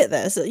have a look at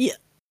this? Are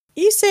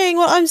you seeing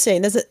what I'm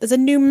seeing? There's a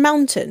new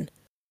mountain.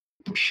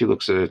 She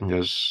looks at it and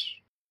goes,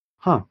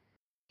 huh.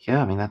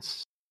 Yeah, I mean,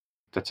 that's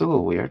a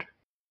little weird.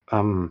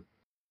 Do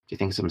you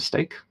think it's a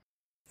mistake?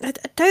 I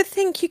don't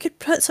think you could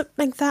put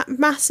something that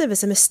massive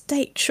as a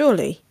mistake,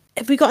 surely.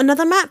 Have we got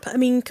another map? I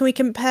mean, can we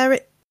compare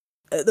it,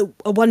 the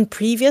one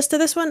previous to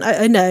this one?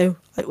 I know.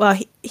 Well,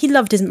 he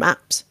loved his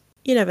maps.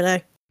 You never know.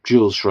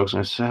 Jules shrugs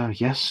and goes,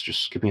 yes,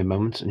 just give me a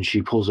moment. And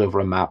she pulls over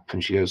a map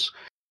and she goes,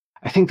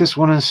 I think this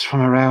one is from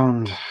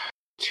around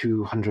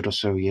 200 or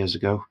so years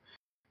ago.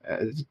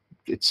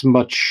 It's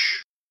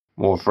much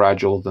more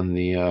fragile than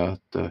the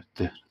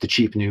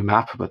cheap new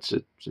map, but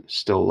it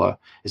still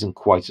isn't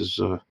quite as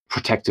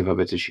protective of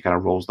it as she kind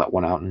of rolls that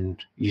one out.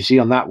 And you see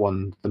on that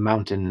one, the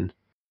mountain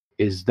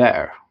is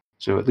there.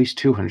 So at least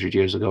 200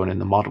 years ago, and in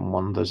the modern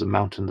one, there's a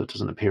mountain that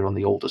doesn't appear on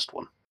the oldest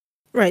one.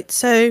 Right,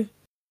 so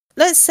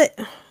let's say...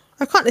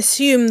 I can't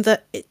assume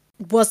that it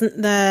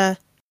wasn't there,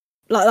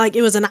 like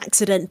it was an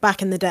accident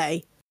back in the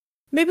day.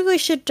 Maybe we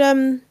should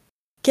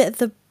get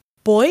the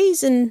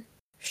boys and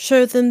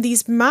show them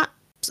these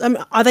maps.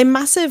 Are they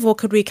massive, or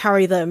could we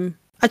carry them?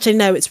 Actually,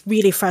 no, it's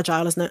really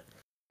fragile, isn't it?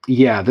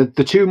 Yeah, the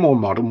two more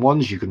modern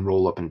ones you can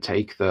roll up and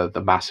take. The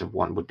massive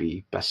one would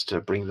be best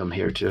to bring them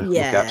here to look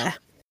at.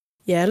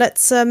 Yeah,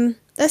 let's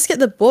get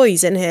the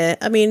boys in here.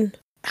 I mean,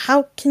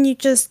 how can you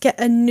just get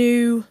a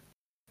new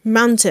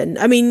mountain?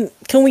 I mean,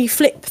 can we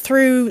flip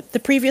through the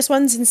previous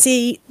ones and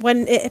see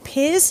when it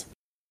appears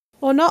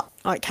or not?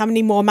 Like, how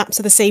many more maps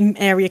of the same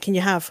area can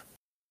you have?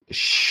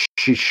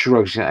 She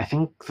shrugs. I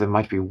think there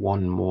might be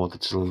one more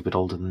that's a little bit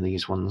older than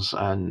these ones.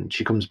 And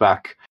she comes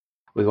back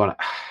with one.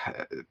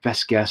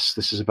 Best guess,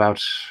 this is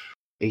about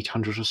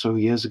 800 or so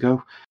years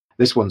ago.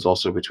 This one's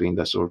also between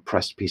the sort of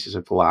pressed pieces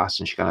of glass,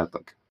 and she kind of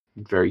like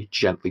very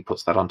gently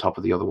puts that on top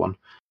of the other one.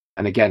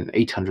 And again,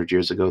 800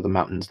 years ago, the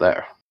mountain's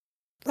there.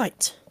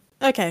 Right.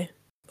 Okay.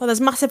 Well, there's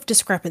massive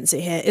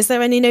discrepancy here. Is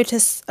there any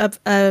notice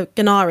of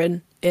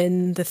Ganarin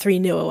in the three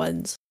newer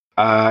ones?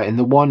 In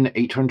the one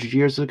 800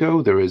 years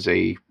ago, there is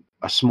a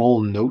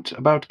small note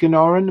about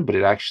Ganarin, but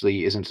it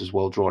actually isn't as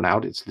well drawn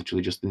out. It's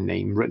literally just the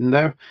name written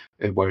there.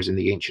 Whereas in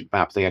the ancient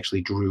map, they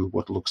actually drew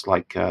what looks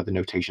like the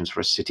notations for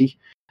a city.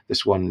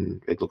 This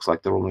one, it looks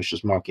like they're almost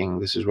just marking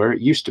this is where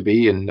it used to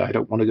be, and I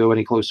don't want to go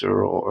any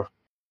closer, or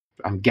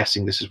I'm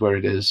guessing this is where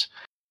it is.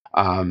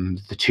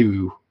 The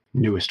two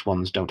newest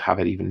ones don't have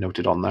it even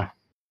noted on there.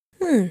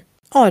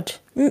 Odd.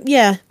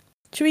 Yeah.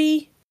 Do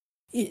we...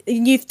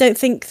 You don't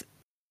think,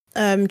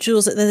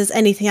 Jules, that there's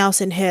anything else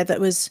in here that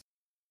was...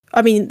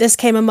 I mean, this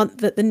came a month...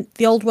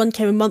 The old one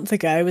came a month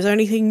ago. Was there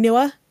anything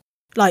newer?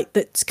 Like,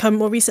 that's come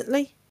more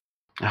recently?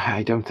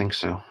 I don't think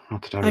so.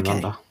 Not that I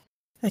remember.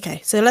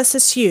 Okay, so let's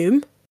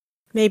assume,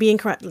 maybe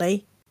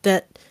incorrectly,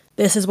 that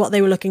this is what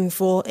they were looking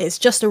for. It's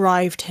just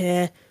arrived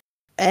here,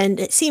 and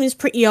it seems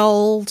pretty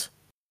old,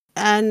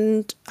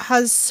 and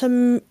has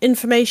some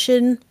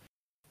information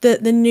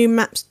that the new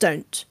maps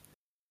don't.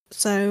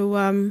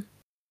 So,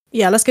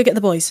 yeah, let's go get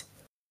the boys.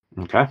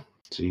 Okay,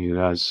 so you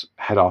guys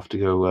head off to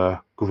go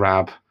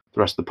grab the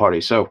rest of the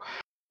party. So,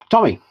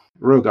 Tommy,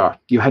 Rogar,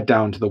 you head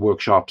down to the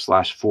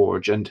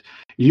workshop/forge, and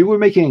you were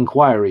making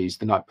inquiries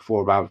the night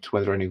before about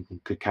whether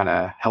anyone could kind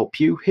of help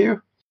you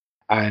here.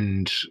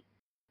 And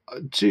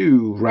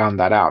to round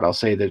that out, I'll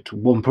say that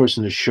one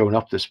person has shown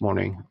up this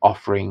morning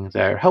offering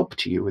their help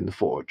to you in the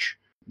forge.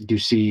 You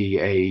see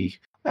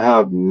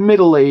a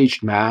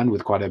middle-aged man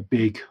with quite a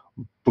big,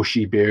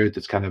 bushy beard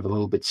that's kind of a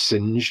little bit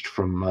singed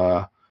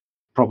from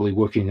probably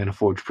working in a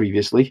forge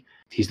previously.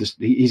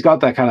 He's got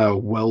that kind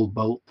of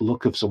well-built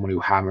look of someone who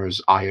hammers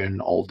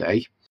iron all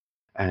day.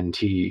 And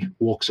he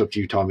walks up to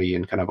you, Tommy,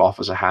 and kind of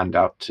offers a hand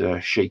out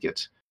to shake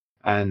it.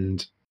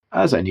 And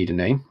as I need a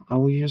name,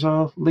 I'll use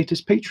our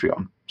latest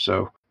Patreon.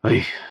 So,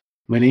 hey,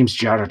 my name's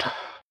Jared.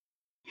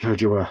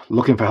 Heard you were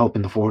looking for help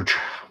in the forge.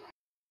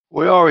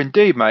 We are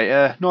indeed,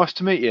 mate. Nice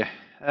to meet you.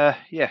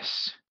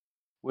 Yes,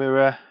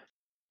 we're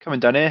coming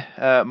down here.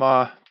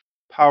 My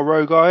pal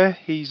Rogar,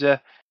 he's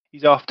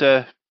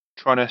after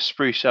trying to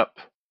spruce up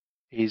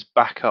his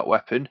backup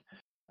weapon,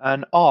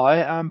 and I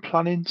am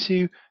planning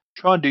to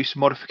try and do some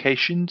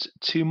modifications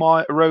to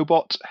my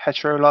robot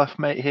hetero life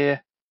mate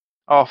here,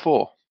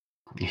 R4.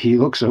 He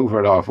looks over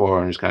at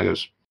R4 and just kind of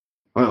goes,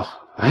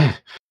 well,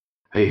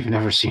 I've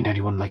never seen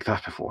anyone like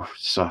that before.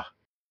 It's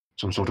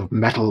some sort of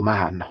metal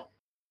man.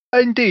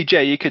 Indeed,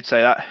 yeah, you could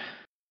say that.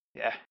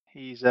 Yeah,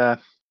 he's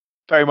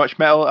very much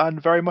metal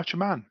and very much a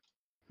man.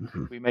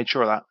 Mm-hmm. We made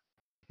sure of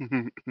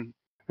that.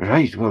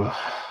 Right, well,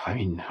 I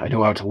mean, I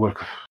know how to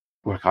work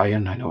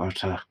iron, I know how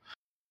to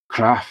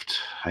craft.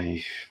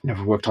 I've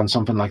never worked on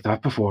something like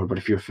that before, but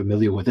if you're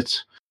familiar with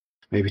it,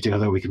 maybe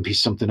together we can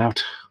piece something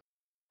out.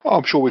 Oh,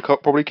 I'm sure we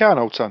probably can,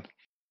 old son.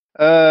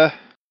 Yeah,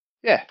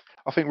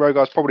 I think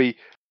Rogar's probably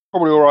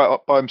all right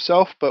up by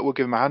himself, but we'll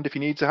give him a hand if he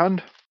needs a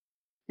hand.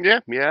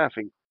 Yeah, I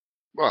think.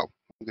 Well,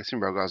 I'm guessing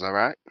Rogar's all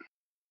right.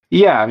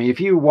 Yeah, I mean, if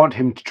you want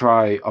him to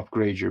try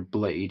upgrade your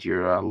blade,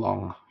 your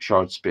long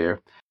shard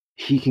spear,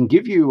 he can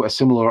give you a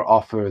similar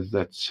offer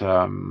that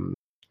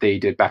they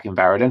did back in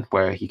Varadin,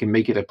 where he can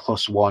make it a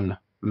 +1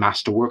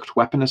 masterworked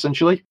weapon,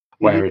 essentially,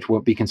 where it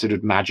won't be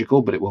considered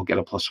magical, but it will get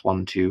a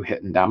 +1 to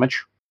hit and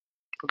damage.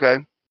 Okay.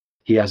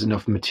 He has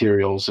enough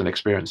materials and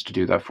experience to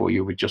do that for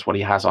you with just what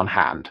he has on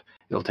hand.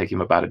 It'll take him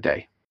about a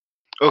day.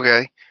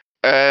 Okay.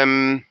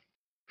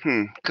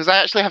 Because I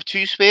actually have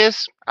 2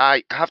 spears.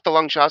 I have the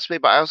long shard spear,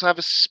 but I also have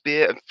a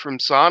spear from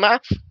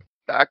Sarnath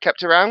that I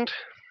kept around.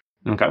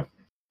 Okay.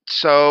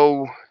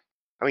 So,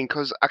 I mean,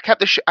 because I kept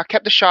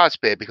the shard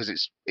spear because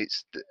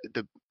it's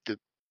the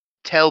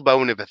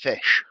tailbone of a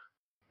fish.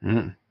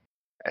 Mm.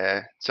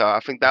 So I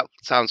think that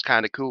sounds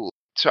kind of cool.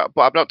 So,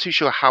 but I'm not too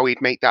sure how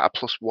he'd make that a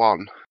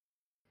 +1.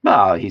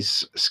 Well,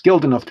 he's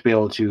skilled enough to be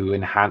able to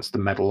enhance the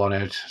metal on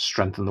it,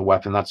 strengthen the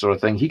weapon, that sort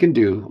of thing. He can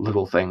do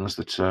little things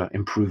that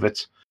improve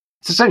it.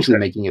 It's essentially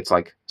making it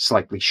like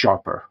slightly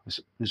sharper,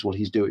 is what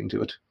he's doing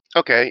to it.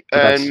 Okay.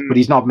 But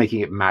he's not making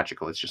it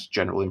magical. It's just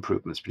general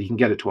improvements. But he can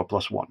get it to a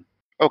 +1.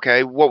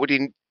 Okay. What would he?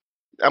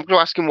 I'm going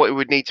to ask him what he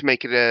would need to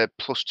make it a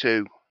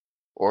 +2,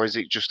 or is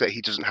it just that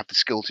he doesn't have the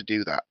skill to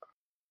do that?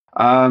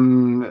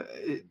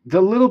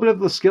 The little bit of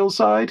the skill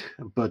side,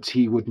 but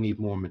he would need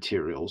more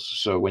materials.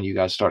 So when you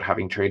guys start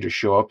having traders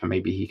show up,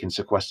 maybe he can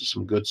sequester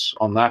some goods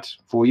on that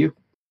for you.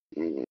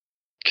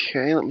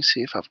 Okay, let me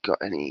see if I've got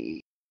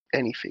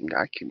anything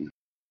I can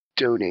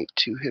donate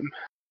to him.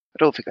 I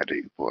don't think I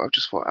do, but I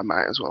just thought I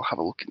might as well have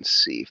a look and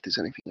see if there's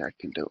anything I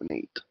can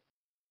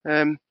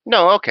donate.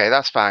 No, okay,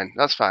 that's fine.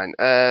 That's fine.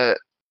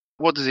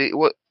 What if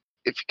you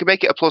can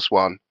make it a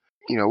 +1?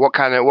 You know, what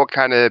kind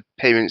of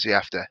payments are you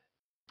after?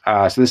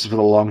 So this is for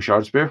the long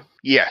shard spear.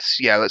 Yes,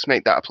 yeah, let's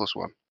make that a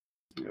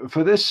 +1.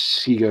 For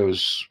this, he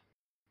goes,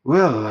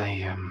 well,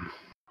 I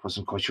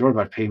wasn't quite sure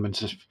about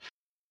payments.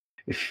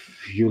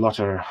 If you lot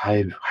are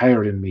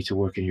hiring me to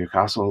work in your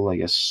castle, I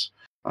guess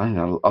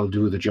I'll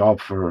do the job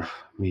for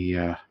me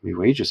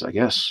wages, I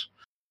guess.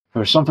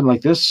 For something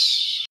like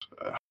this,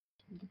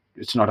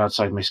 it's not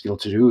outside my skill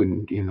to do,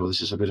 and even though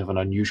this is a bit of an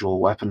unusual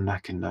weapon, I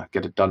can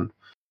get it done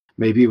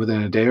maybe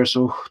within a day or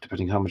so,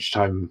 depending how much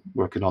time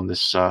working on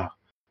this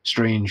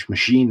strange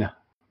machine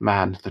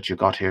man that you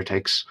got here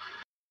takes.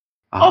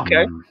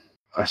 Okay.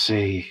 I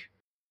say,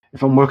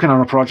 if I'm working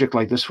on a project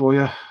like this for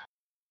you,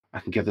 I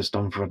can get this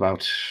done for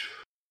about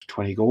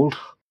 20 gold.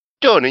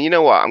 Done, and you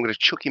know what? I'm going to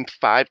chuck him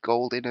 5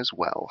 gold in as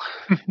well.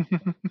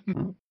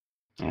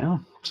 Yeah,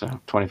 so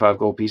 25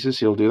 gold pieces,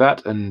 he'll do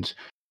that. And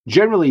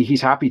generally,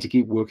 he's happy to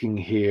keep working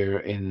here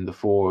in the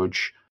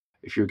forge.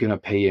 If you're going to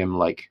pay him,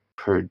 like,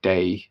 per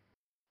day,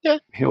 yeah,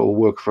 he'll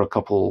work for a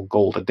couple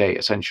gold a day,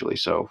 essentially.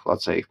 So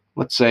let's say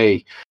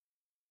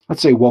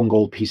 1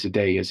 gold piece a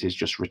day is his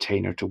just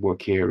retainer to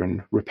work here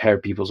and repair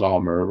people's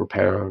armor,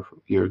 repair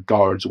your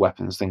guards'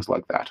 weapons, things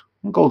like that.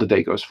 1 gold a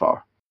day goes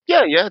far.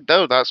 Yeah,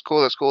 no, that's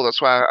cool.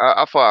 That's why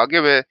I thought I'll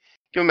give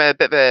him a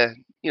bit of a,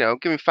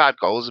 give him 5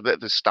 gold as a bit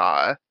of a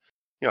starter,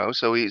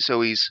 so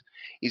he's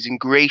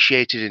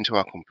ingratiated into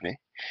our company,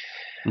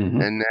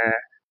 and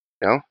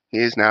he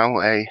is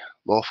now a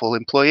lawful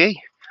employee.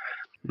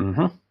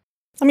 Mm-hmm.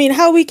 I mean,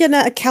 how are we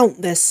gonna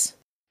account this?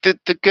 The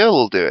girl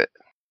will do it.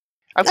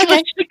 I've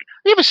given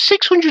her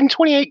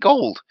 628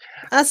 gold.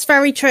 That's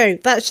very true.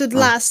 That should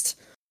last.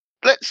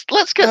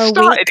 Let's get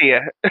started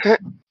here. But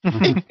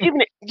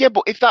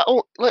if that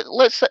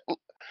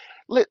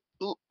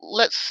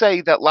let's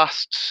say that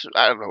lasts,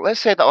 I don't know, let's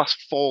say that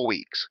lasts 4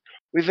 weeks.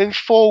 Within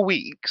 4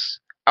 weeks,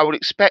 I would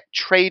expect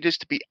traders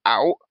to be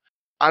out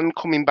and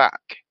coming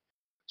back.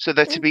 So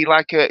there to be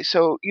like the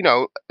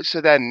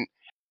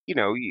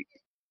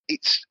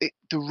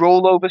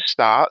rollover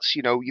starts.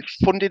 You've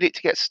funded it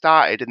to get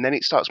started, and then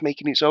it starts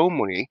making its own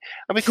money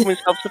and becoming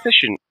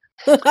self-sufficient.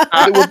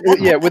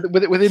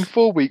 Within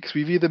 4 weeks,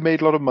 we've either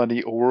made a lot of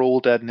money or we're all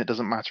dead, and it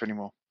doesn't matter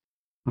anymore.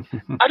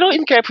 I don't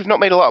even care if we've not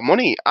made a lot of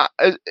money.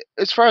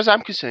 As far as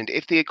I'm concerned,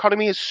 if the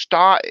economy has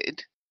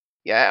started,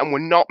 and we're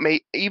not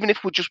even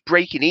if we're just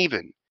breaking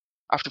even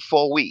after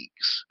 4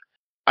 weeks,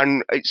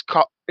 and it's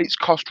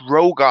cost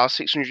Rogar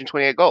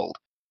 628 gold,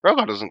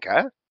 Rogar doesn't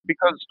care,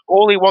 because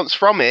all he wants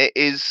from it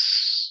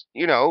is,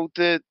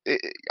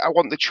 I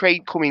want the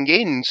trade coming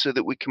in so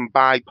that we can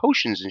buy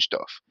potions and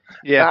stuff.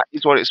 Yeah, that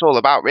is what it's all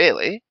about,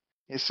 really.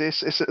 It's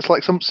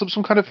like some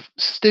kind of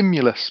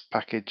stimulus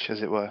package,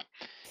 as it were.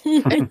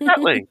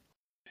 Exactly.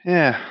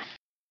 Yeah.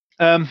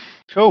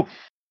 Cool.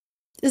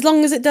 As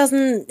long as it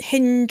doesn't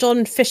hinge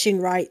on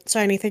fishing rights or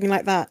anything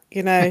like that,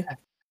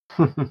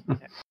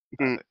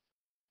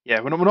 Yeah,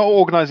 we're not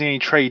organising any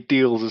trade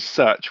deals as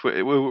such.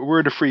 We're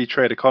in a free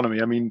trade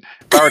economy. I mean,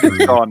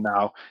 Baradin's gone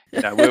now.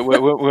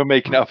 We're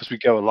making it up as we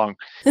go along.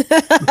 Get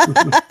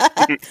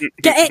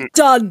it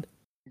done.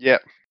 Yeah.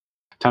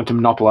 Time to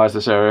monopolize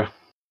this area.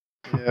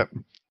 Yeah.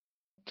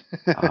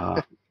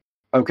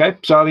 Okay,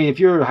 so I mean, if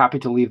you're happy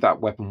to leave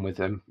that weapon with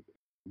him,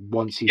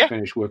 once he's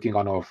finished working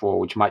on R4,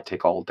 which might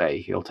take all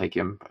day, he'll take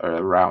him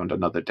around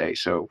another day.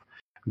 So,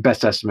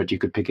 best estimate, you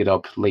could pick it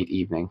up late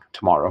evening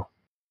tomorrow.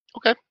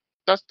 Okay,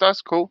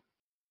 that's cool.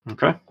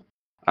 Okay,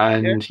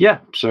 and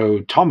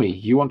so Tommy,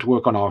 you want to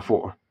work on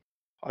R4?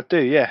 I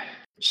do, yeah.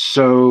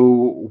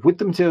 So, with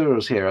the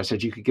materials here, I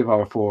said you could give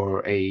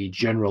R4 a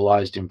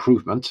generalized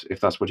improvement if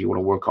that's what you want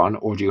to work on,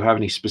 or do you have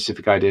any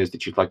specific ideas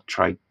that you'd like to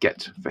try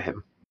get for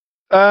him?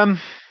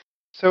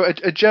 So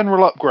a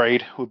general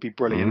upgrade would be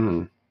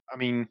brilliant. I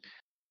mean,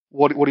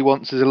 what he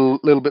wants is a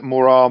little bit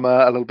more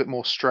armor, a little bit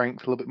more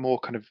strength, a little bit more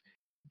kind of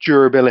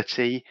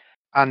durability.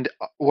 And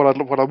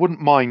what I wouldn't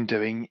mind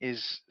doing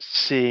is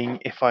seeing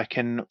if I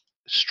can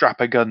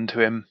strap a gun to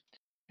him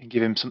and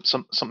give him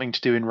something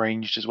to do in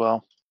ranged as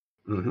well.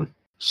 Mm-hmm.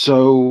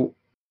 So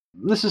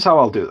this is how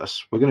I'll do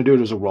this. We're going to do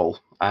it as a roll,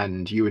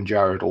 and you and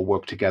Jared will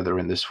work together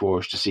in this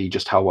forge to see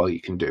just how well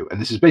you can do.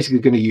 And this is basically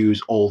going to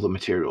use all the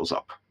materials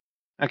up.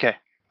 Okay.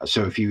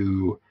 So if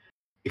you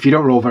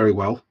don't roll very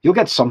well, you'll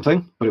get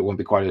something, but it won't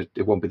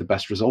be the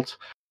best result.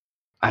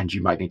 And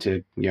you might need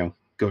to,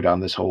 go down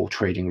this whole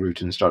trading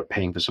route and start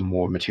paying for some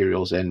more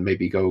materials and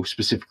maybe go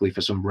specifically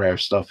for some rare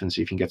stuff and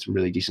see if you can get some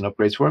really decent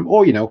upgrades for him,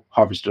 or,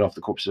 harvest it off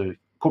the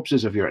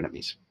corpses of your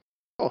enemies.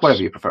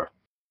 Whatever you prefer.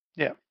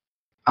 Yeah.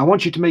 I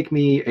want you to make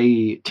me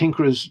a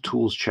Tinkerer's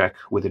Tools check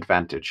with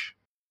advantage.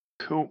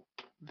 Cool.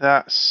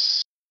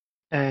 That's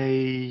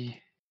a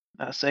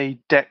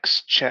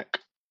dex check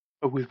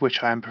with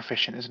which I am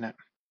proficient, isn't it?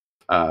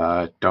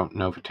 Don't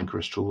know for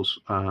Tinkerer's Tools.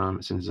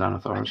 It's in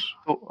Xanathar's.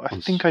 I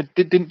think I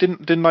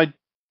didn't I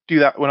do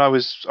that when I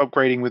was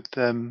upgrading with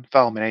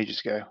Valmin ages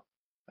ago?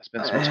 I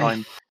spent some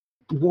time.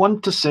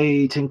 Want to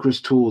say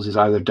Tinkerer's Tools is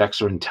either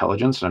Dex or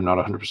Intelligence, and I'm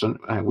not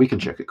 100%. We can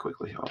check it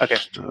quickly. I'll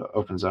just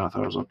open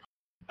Xanathar's up.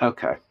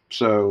 Okay,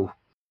 so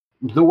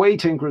the way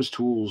Tinker's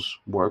Tools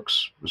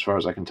works, as far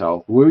as I can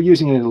tell, we're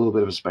using it in a little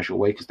bit of a special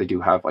way because they do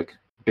have like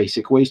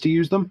basic ways to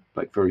use them,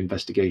 like for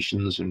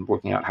investigations and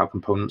working out how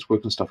components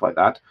work and stuff like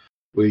that.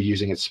 We're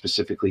using it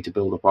specifically to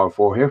build up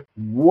R4 here.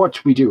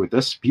 What we do with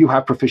this, you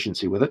have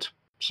proficiency with it,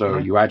 so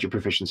you add your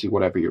proficiency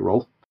whatever you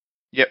roll.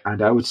 Yep.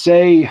 And I would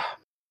say,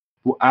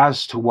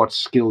 as to what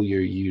skill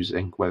you're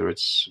using, whether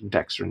it's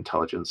Dex or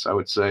Intelligence, I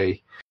would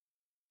say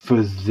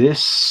for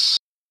this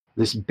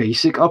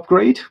basic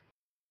upgrade,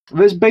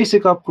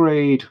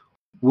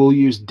 we'll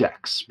use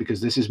Dex,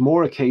 because this is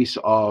more a case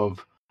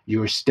of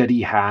your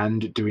steady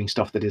hand doing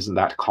stuff that isn't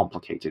that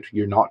complicated.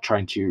 You're not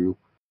trying to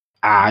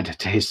add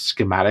to his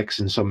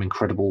schematics in some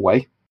incredible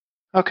way.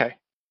 Okay.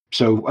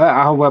 So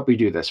how about we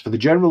do this? For the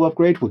general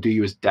upgrade, we'll do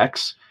you as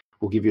Dex.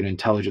 We'll give you an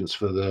Intelligence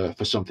for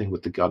something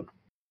with the gun.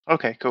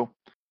 Okay, cool.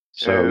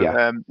 So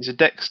yeah. It's a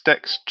Dex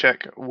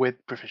check with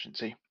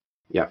proficiency.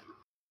 Yeah.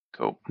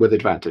 Cool. With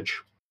advantage.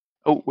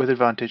 Oh, with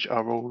advantage,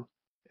 I'll roll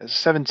a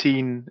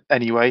 17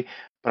 anyway,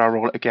 but I'll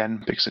roll it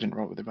again because I didn't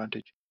roll it with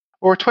advantage.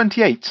 Or a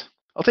 28.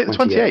 I'll take the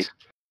 28.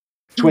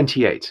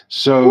 28.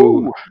 So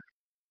Ooh.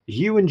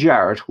 You and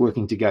Jared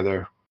working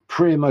together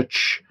pretty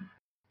much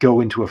go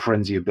into a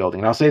frenzy of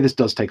building. And I'll say this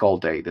does take all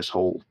day, this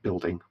whole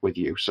building with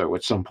you. So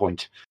at some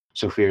point,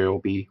 Sophia will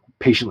be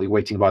patiently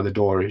waiting by the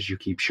door as you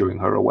keep shooing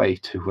her away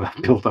to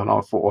build on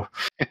R4.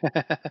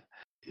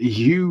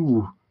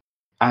 You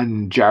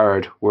and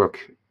Jared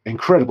work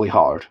incredibly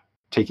hard,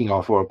 taking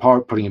R4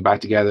 apart, putting it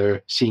back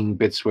together, seeing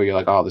bits where you're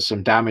like, oh, there's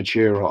some damage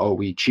here, or oh,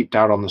 we cheaped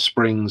out on the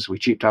springs, we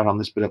cheaped out on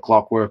this bit of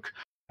clockwork.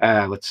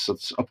 Let's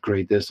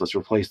upgrade this, let's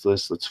replace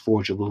this, let's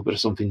forge a little bit of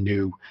something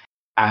new.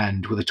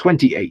 And with a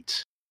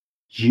 28,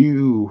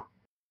 you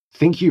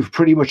think you've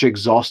pretty much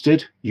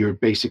exhausted your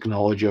basic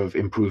knowledge of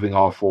improving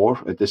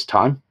R4 at this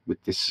time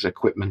with this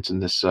equipment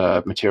and this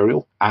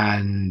material,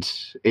 and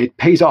it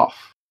pays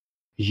off.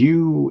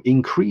 You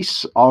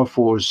increase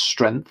R4's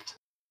strength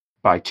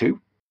by 2,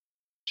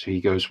 so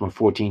he goes from a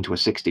 14 to a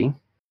 16.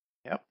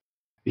 Yep.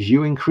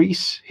 You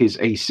increase his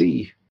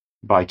AC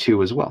by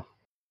 2 as well.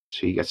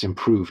 So he gets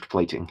improved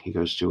plating. He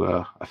goes to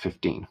a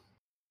 15.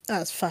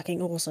 That's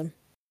fucking awesome.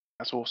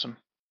 That's awesome.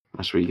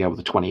 That's where you get with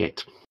a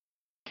 28.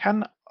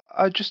 Can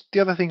I just,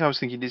 the other thing I was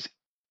thinking is,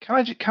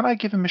 can I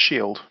give him a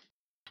shield?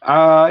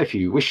 If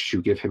you wish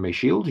to give him a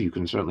shield, you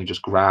can certainly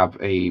just grab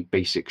a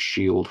basic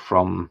shield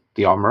from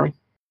the armory.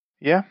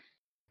 Yeah.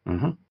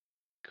 Mm-hmm.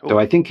 Cool. So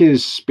I think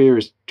his spear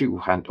is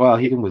 2-handed. Well,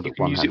 he can with You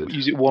can one-handed.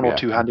 use it one or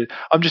two-handed.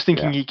 I'm just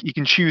thinking he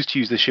can choose to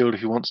use the shield if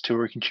he wants to,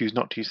 or he can choose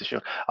not to use the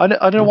shield. I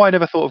don't know why I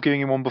never thought of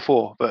giving him one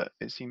before, but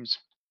it seems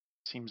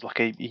like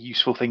a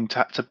useful thing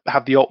to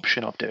have the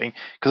option of doing,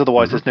 because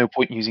otherwise there's no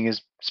point using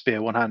his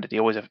spear one-handed. He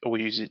always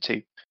uses it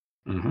too.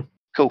 Mm-hmm.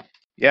 Cool.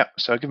 Yeah.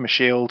 So I give him a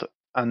shield,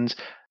 and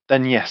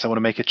then yes, I want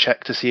to make a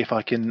check to see if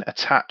I can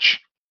attach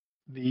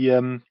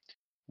the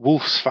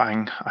wolf's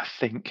fang. I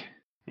think.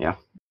 Yeah.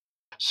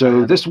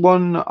 So this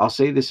one, I'll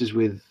say this is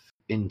with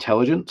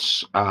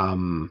intelligence.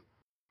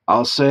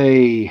 I'll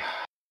say,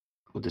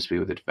 would this be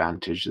with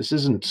advantage? This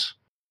isn't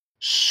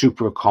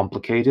super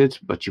complicated,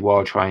 but you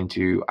are trying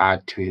to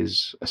add to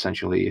his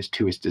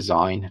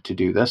design to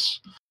do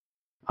this,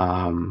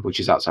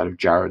 which is outside of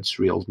Jared's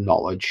real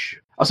knowledge.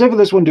 I'll say for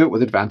this one, do it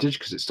with advantage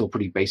because it's still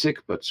pretty basic,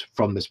 but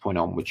from this point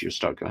onwards,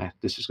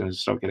 this is going to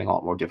start getting a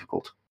lot more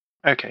difficult.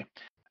 Okay.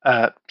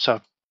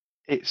 So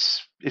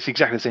it's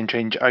exactly the same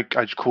change. I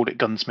just called it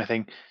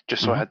gunsmithing,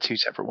 just so I had 2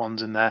 separate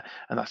ones in there,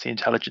 and that's the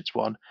intelligence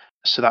one.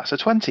 So that's a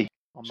 20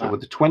 on So that.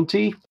 with the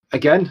 20,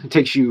 again, it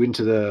takes you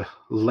into the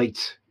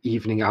late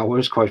evening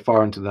hours, quite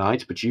far into the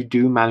night, but you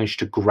do manage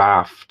to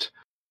graft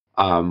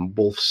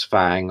Wolf's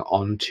Fang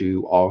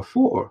onto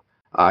R4.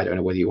 I don't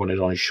know whether you want it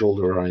on his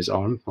shoulder or on his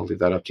arm. I'll leave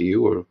that up to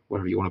you, or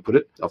wherever you want to put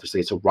it. Obviously,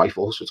 it's a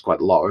rifle, so it's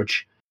quite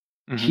large.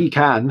 Mm-hmm.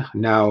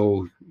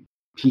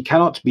 He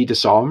cannot be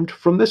disarmed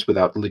from this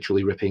without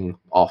literally ripping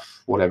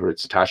off whatever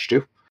it's attached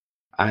to,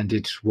 and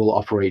it will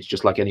operate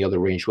just like any other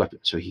ranged weapon,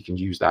 so he can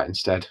use that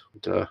instead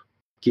to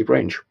keep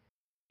range.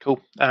 Cool.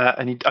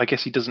 And I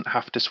guess he doesn't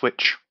have to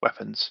switch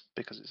weapons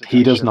because it's.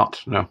 He does not.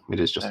 No,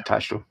 it is just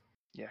attached to him.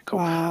 Yeah, cool.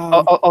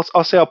 Wow.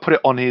 I'll say I'll put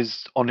it on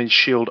his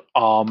shield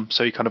arm,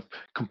 so he kind of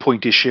can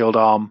point his shield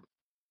arm,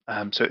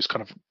 so it's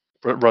kind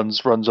of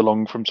runs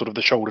along from sort of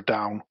the shoulder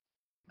down.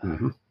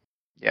 Mm-hmm.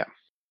 Yeah,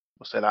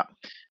 we'll say that.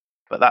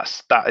 But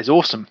that is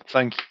awesome.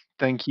 Thank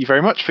you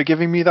very much for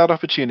giving me that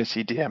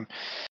opportunity, DM.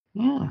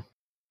 Yeah.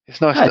 It's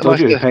nice. I told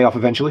you it'd pay off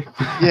eventually.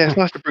 Yeah, it's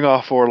nice to bring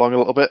R4 along a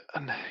little bit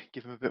and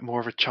give him a bit more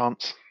of a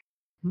chance.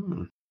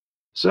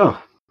 So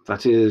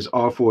that is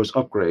R4's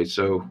upgrade.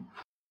 So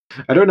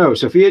I don't know,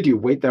 Sophia, do you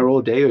wait there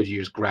all day, or do you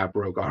just grab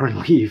Rogar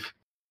and leave?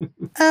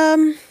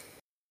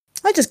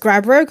 I just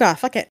grab Rogar.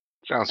 Fuck it.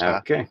 Sounds fair.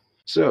 Okay.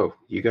 So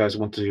you guys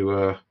want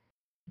to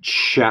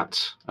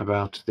chat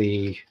about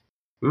the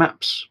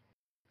maps?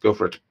 Go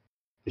for it.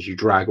 As you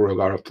drag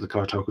Rogar up to the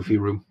cartography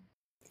room.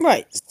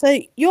 Right. So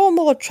you're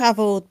more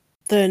travelled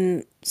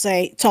than,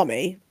 say,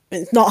 Tommy.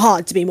 It's not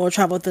hard to be more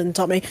travelled than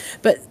Tommy.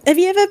 But have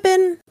you ever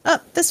been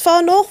up this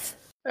far north?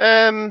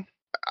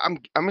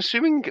 I'm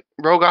assuming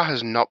Rogar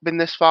has not been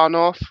this far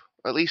north,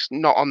 at least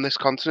not on this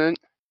continent.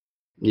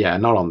 Yeah,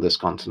 not on this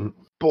continent.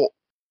 But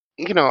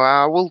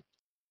I will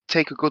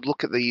take a good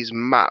look at these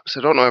maps.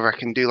 I don't know if I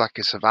can do like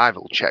a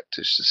survival check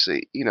just to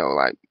see,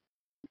 like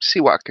see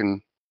what I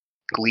can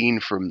glean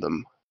from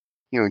them,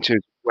 in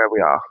terms of where we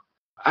are.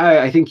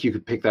 I think you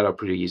could pick that up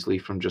pretty easily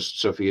from just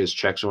Sophia's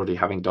checks already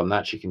having done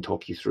that. She can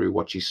talk you through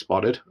what she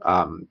spotted.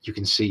 You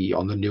can see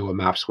on the newer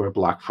maps where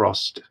Black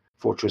Frost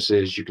Fortress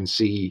is. You can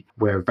see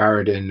where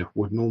Varadin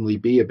would normally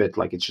be, a bit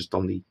like it's just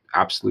on the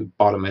absolute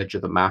bottom edge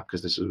of the map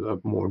because this is a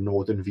more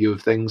northern view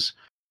of things.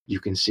 You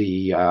can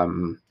see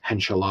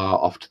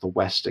Henshalar off to the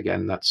west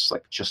again. That's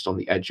like just on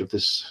the edge of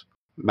this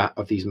map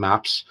of these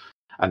maps.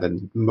 And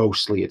then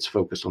mostly it's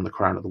focused on the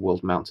Crown of the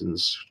World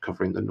Mountains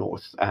covering the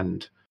north.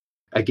 And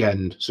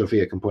again,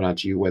 Sophia can point out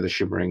to you where the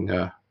shimmering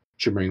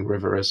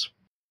river is.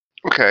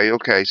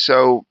 Okay.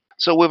 So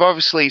with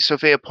obviously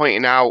Sophia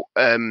pointing out,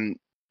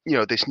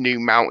 this new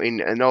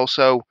mountain, and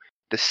also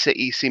the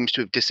city seems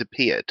to have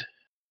disappeared,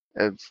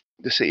 of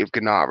the city of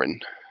Ganarin.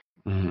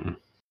 Mm.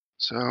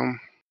 So,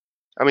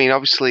 I mean,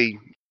 obviously,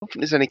 I don't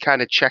think there's any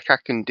kind of check I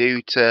can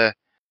do to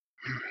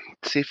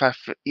see if I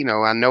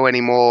know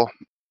any more,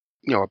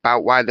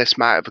 about why this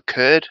might have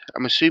occurred.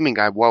 I'm assuming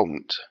I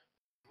won't.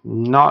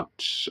 Not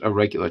a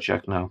regular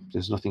check, no.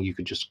 There's nothing you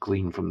could just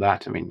glean from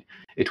that. I mean,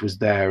 it was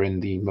there in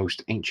the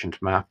most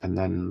ancient map, and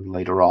then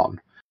later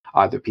on,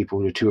 either people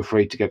were too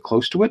afraid to get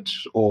close to it,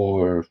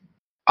 or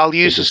I'll they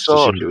use the just sword.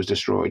 assumed it was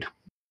destroyed.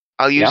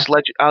 I'll use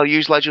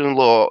legend and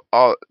lore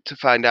to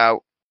find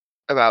out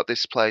about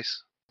this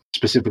place.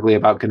 Specifically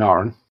about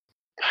Ganarin.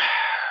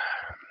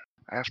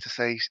 I have to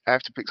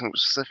pick something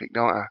specific,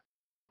 don't I?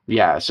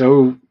 Yeah,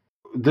 so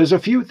there's a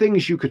few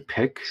things you could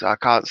pick. So I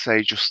can't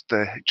say just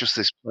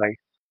this place.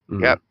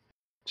 Mm. Yep.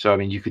 So I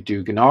mean, you could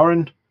do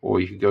Ganarin, or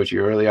you could go to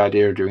your early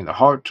idea of doing the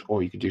heart,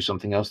 or you could do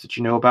something else that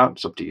you know about.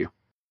 It's up to you.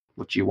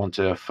 What do you want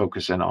to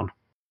focus in on?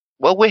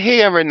 Well, we're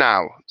here and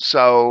now.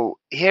 So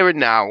here and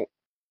now,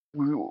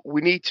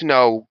 we need to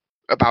know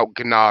about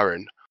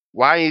Ganarin.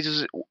 Why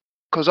is it?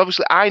 Because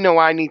obviously I know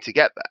I need to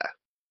get there,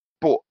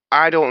 but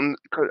I don't.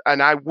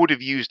 And I would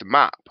have used a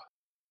map,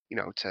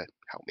 to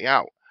help me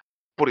out.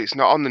 But it's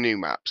not on the new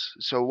maps.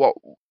 So what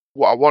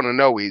I want to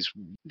know is,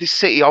 this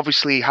city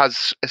obviously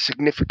has a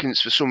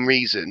significance for some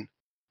reason.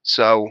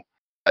 So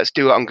let's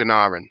do it on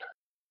Ganarin.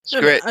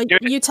 Screw it. Are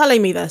you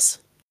telling me this?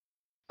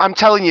 I'm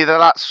telling you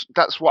that's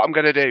what I'm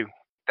gonna do.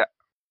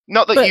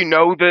 Not that you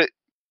know that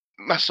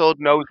my sword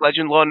knows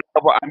legend lore,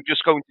 but I'm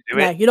just going to do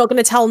it. No, you're not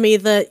going to tell me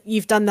that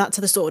you've done that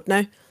to the sword,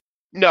 no?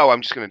 No,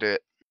 I'm just going to do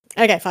it.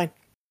 Okay, fine.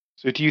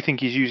 So do you think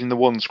he's using the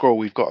one scroll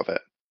we've got of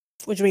it?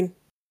 What do you mean?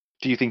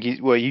 Do you think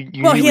he's... Well, he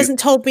hasn't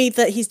told me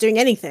that he's doing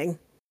anything.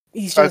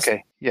 He's just...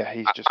 Okay, yeah,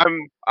 he's just...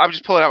 I'm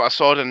just pulling out my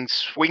sword and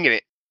swinging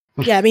it.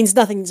 Yeah, it means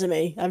nothing to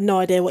me. I have no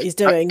idea what he's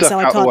doing, so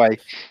I can't... Way.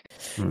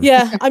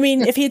 Yeah, I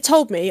mean, if he had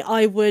told me,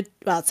 I would...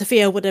 Well,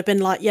 Sophia would have been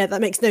like, yeah,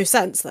 that makes no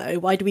sense, though.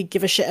 Why do we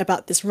give a shit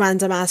about this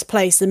random-ass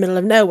place in the middle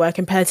of nowhere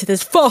compared to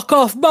this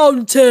fuck-off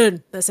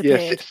mountain that's appeared?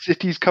 Yeah,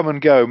 cities come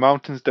and go.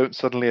 Mountains don't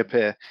suddenly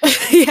appear.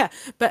 Yeah,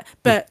 but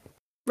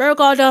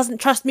Rogar doesn't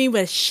trust me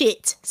with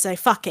shit, so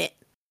fuck it.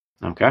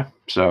 Okay,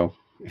 so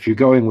if you're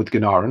going with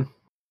Ganarin,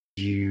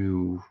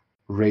 you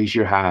raise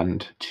your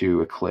hand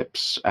to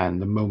Eclipse,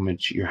 and the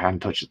moment your hand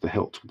touches the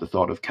hilt with the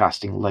thought of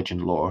casting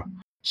legend lore,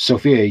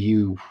 Sophia,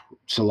 you,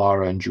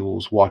 Solara, and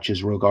Jules watch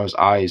as Rogar's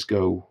eyes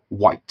go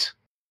white,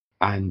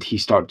 and he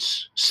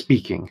starts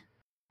speaking.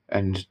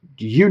 And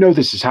you know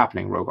this is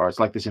happening, Rogar. It's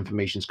like this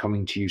information's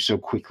coming to you so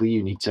quickly,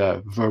 you need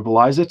to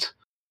verbalize it.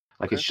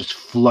 Like it's just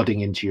flooding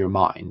into your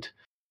mind.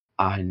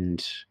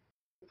 And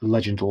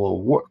legend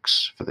lore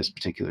works for this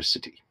particular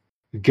city.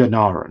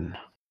 Ganarin.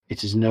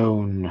 It is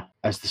known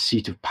as the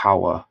seat of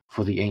power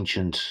for the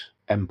ancient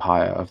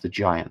empire of the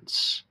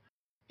giants.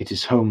 It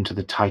is home to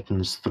the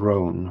Titan's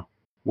throne,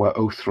 where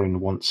Othrin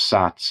once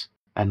sat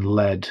and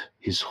led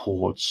his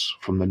hordes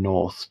from the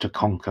north to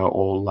conquer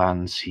all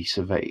lands he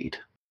surveyed.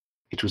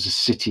 It was a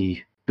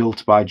city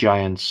built by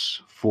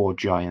giants for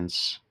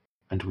giants,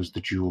 and was the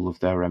jewel of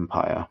their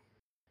empire.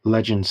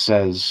 Legend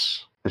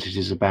says that it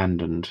is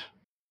abandoned,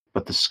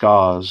 but the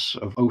scars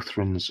of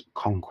Othrin's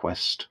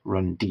conquest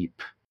run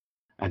deep,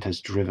 and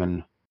has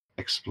driven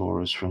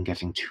explorers from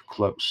getting too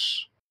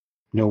close.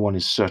 No one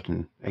is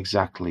certain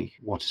exactly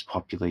what is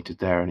populated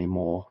there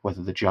anymore,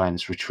 whether the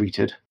giants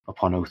retreated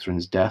upon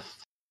Othrin's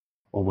death,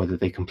 or whether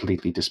they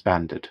completely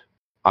disbanded.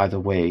 Either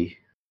way,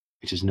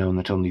 it is known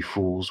that only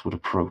fools would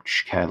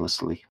approach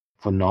carelessly,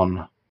 for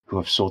none who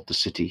have sought the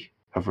city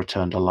have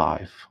returned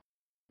alive.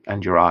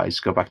 And your eyes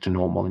go back to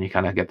normal, and you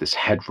kind of get this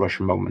head rush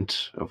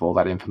moment of all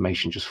that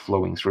information just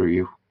flowing through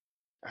you.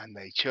 And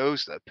they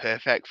chose the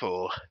perfect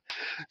fool.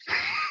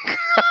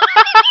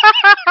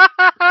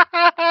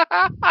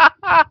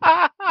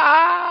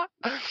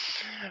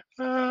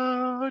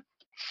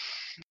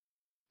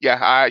 Yeah,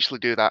 I actually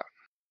do that.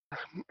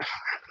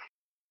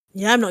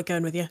 Yeah, I'm not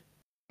going with you.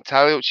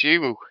 Entirely up to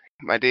you,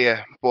 my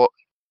dear. But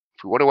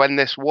if we want to end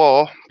this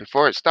war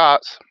before it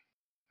starts,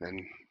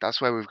 then that's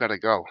where we've got to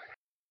go.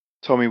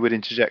 Tommy would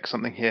interject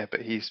something here,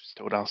 but he's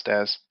still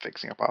downstairs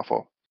fixing up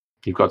R4.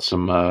 You've got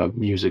some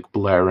music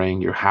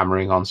blaring. You're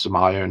hammering on some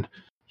iron.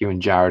 You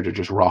and Jared are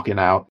just rocking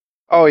out.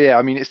 Oh yeah,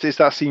 I mean it's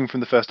that scene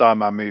from the first Iron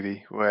Man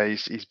movie where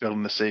he's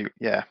building the suit.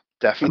 Yeah,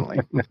 definitely.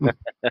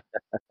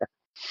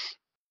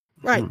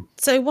 Right.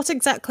 So what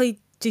exactly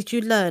did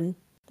you learn,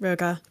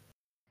 Rogar?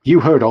 You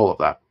heard all of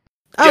that.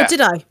 Oh, Yeah.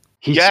 did I?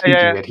 He's Yeah, speaking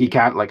yeah. it. He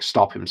can't like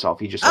stop himself.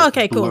 He just Oh, like,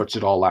 okay, cool. blurts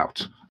it all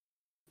out.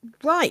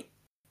 Right.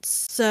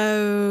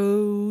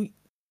 So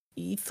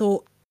you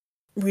thought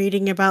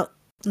learning about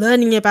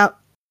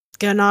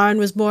Ganarin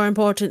was more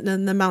important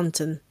than the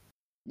mountain?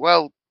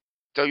 Well,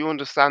 don't you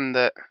understand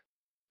that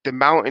the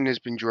mountain has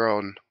been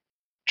drawn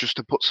just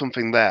to put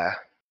something there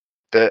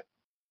that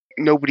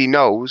nobody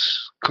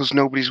knows because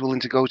nobody's willing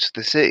to go to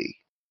the city?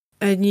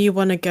 And you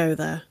want to go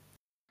there?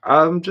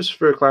 Just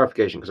for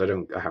clarification, because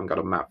I haven't got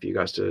a map for you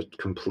guys to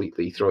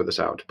completely throw this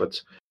out,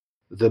 but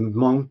the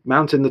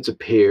mountain that's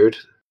appeared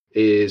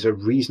is a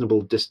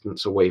reasonable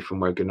distance away from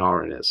where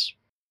Ganarin is.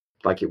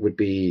 Like, it would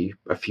be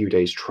a few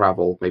days'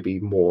 travel, maybe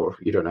more.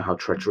 You don't know how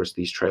treacherous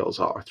these trails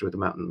are through the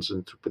mountains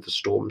and with the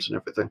storms and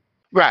everything.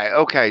 Right,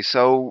 okay,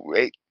 so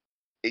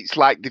it's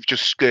like they've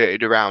just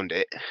skirted around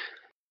it.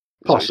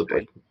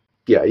 Possibly.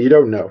 Yeah, you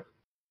don't know.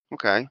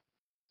 Okay.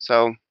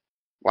 So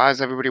why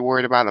is everybody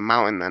worried about the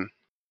mountain then?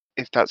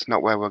 If that's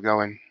not where we're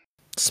going.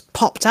 Just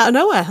popped out of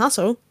nowhere, that's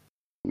all.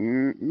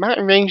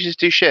 Mountain ranges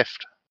do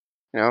shift.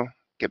 You know,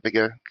 get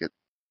bigger, get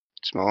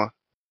smaller.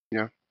 You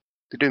know,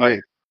 they do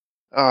move.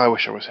 Oh, I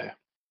wish I was here.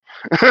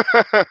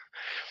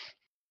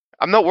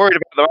 I'm not worried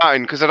about the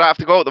mountain because I don't have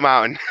to go up the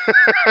mountain.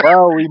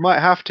 Well, we might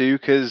have to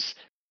because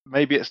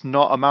maybe it's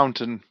not a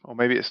mountain, or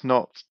maybe it's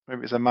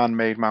a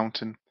man-made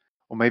mountain,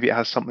 or maybe it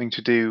has something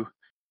to do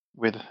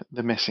with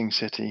the missing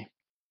city,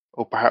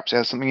 or perhaps it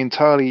has something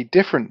entirely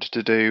different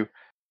to do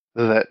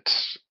that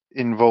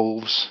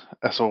involves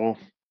us all.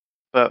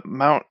 But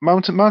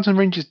mountain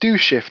ranges do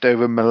shift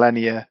over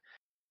millennia,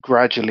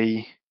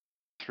 gradually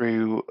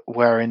through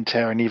wear and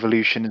tear and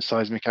evolution and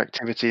seismic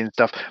activity and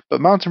stuff. But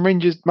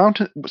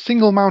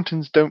single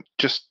mountains don't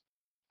just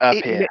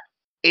appear.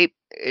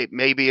 It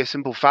may be a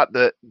simple fact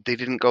that they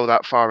didn't go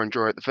that far and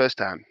draw it the first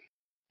time.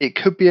 It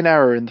could be an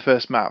error in the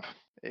first map.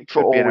 It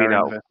For could be all an we error in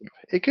know. the first map.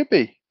 It could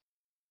be.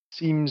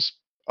 Seems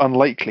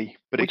unlikely,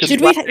 but it Which could is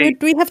be.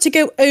 Would we have to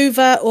go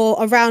over or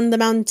around the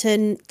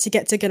mountain to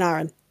get to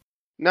Ganarin?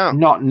 No.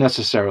 Not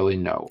necessarily,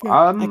 no.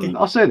 Okay.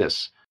 I'll say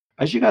this.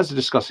 As you guys are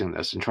discussing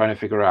this and trying to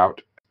figure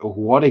out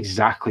what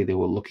exactly they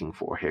were looking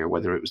for here,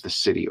 whether it was the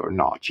city or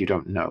not, you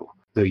don't know.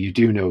 Though you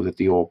do know that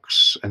the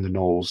orcs and the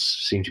gnolls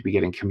seem to be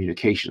getting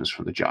communications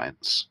from the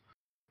giants.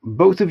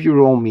 Both of you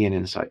roll me an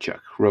insight check.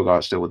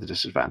 Rogar still with a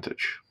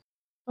disadvantage.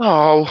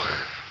 Oh.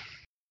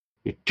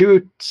 You're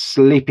too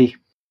sleepy.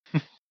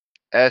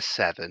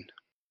 7.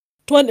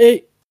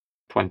 20.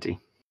 20.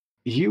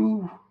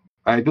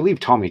 I believe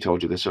Tommy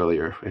told you this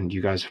earlier, and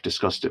you guys have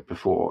discussed it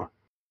before.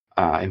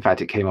 In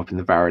fact, it came up in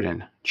the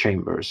Varadin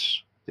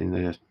chambers in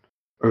the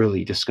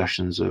early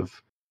discussions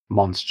of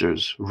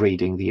monsters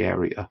raiding the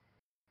area.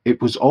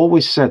 It was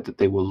always said that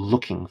they were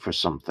looking for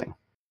something.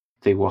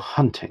 They were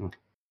hunting.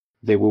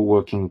 They were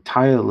working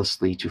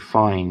tirelessly to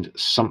find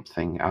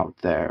something out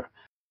there.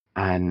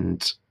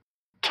 And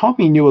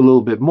Tommy knew a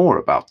little bit more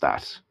about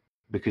that,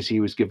 because he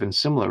was given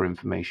similar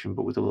information,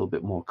 but with a little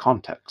bit more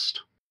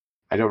context.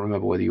 I don't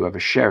remember whether you ever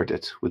shared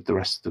it with the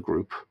rest of the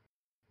group,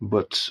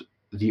 but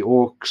the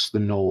orcs, the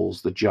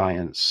gnolls, the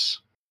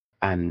giants,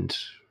 and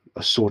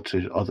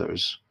assorted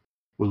others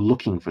were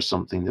looking for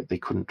something that they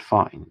couldn't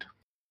find,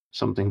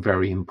 something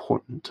very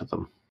important to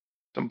them.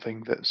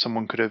 Something that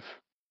someone could have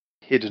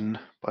hidden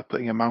by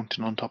putting a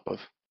mountain on top of.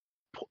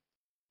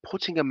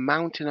 Putting a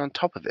mountain on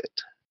top of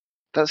it?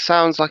 That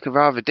sounds like a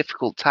rather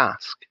difficult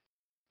task.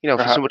 You know,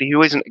 for Perhaps. somebody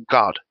who isn't a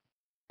god.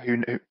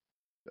 Who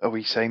are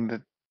we saying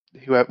that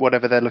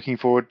whatever they're looking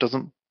for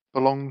doesn't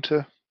belong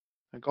to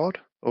a god,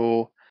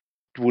 or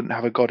wouldn't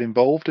have a god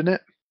involved in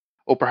it,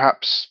 or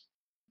perhaps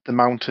the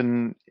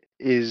mountain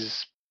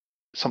is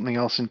something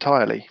else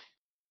entirely?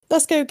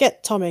 Let's go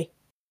get Tommy.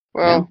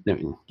 Well, I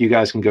mean, you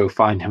guys can go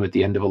find him at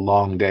the end of a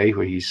long day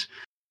where he's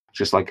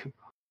just like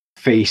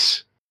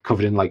face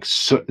covered in like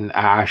soot and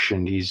ash,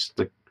 and he's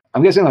like,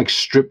 I'm guessing like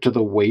stripped to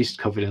the waist,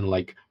 covered in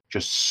like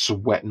just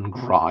sweat and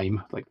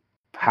grime, like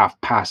half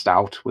passed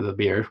out with a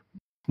beer.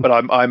 But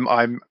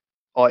I'm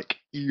like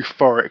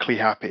euphorically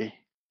happy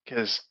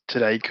because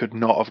today could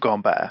not have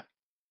gone better.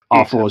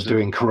 R4 is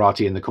doing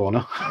karate in the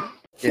corner.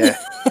 Yeah.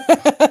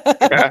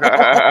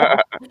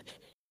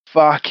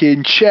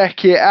 Fucking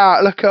check it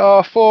out. Look at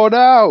R4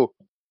 now.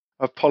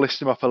 I've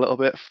polished him up a little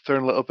bit,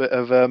 thrown a little bit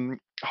of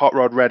hot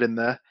rod red in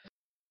there.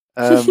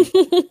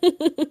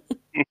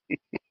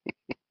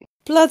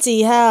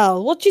 Bloody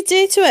hell. What'd you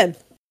do to him?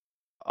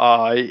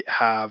 I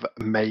have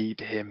made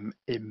him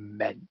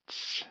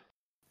immense.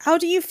 How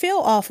do you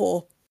feel,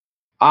 R4?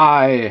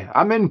 I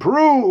am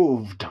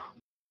improved.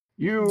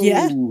 You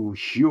Yeah?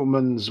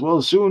 humans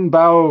will soon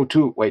bow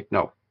to... Wait,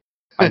 no.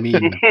 I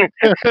mean,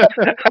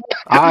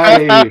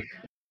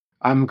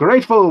 I'm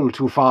grateful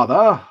to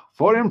Father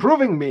for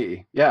improving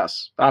me.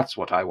 Yes, that's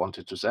what I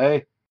wanted to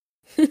say.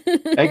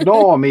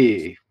 Ignore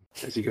me.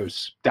 As he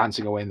goes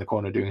dancing away in the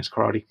corner doing his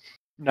karate.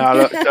 Now,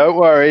 look, don't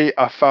worry.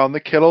 I found the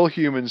kill all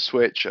humans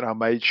switch, and I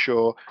made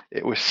sure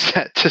it was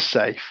set to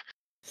safe.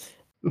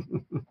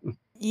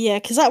 Yeah,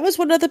 because that was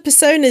one of the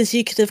personas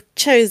you could have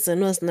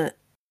chosen, wasn't it?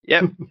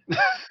 Yep.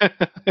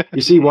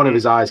 You see one of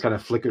his eyes kind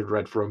of flickered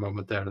red for a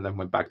moment there and then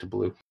went back to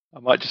blue. I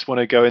might just want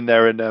to go in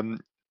there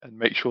and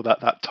make sure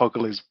that that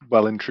toggle is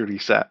well and truly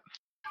set.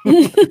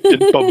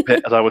 Didn't bump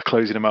it as I was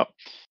closing him up.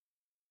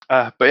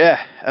 But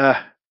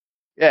yeah,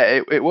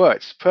 it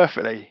works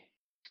perfectly.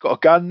 He's got a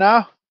gun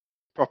now.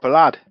 Proper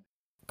lad.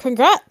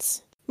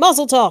 Congrats!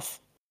 Mazel tov!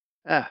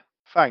 Yeah,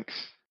 thanks.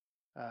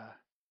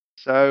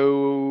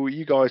 So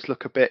you guys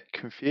look a bit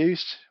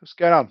confused. What's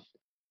going on?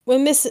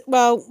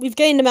 We've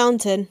gained a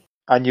mountain.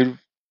 And you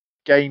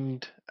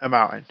gained a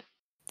mountain.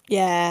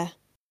 Yeah.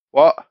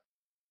 What?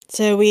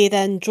 So we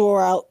then draw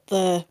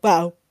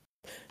out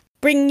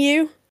bring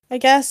you, I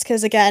guess,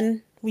 because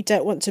again, we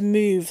don't want to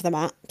move the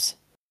maps.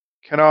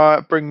 Can I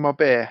bring my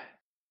beer?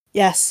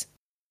 Yes.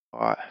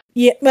 Alright.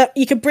 Yeah, well,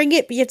 you can bring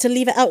it, but you have to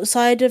leave it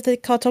outside of the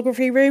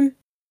cartography room.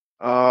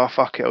 Oh,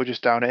 fuck it. I'll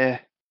just down it here.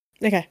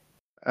 Okay.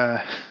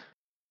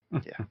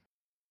 Yeah.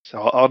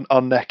 So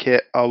I'll neck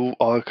it. I'll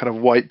kind of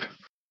wipe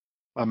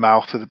my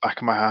mouth with the back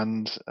of my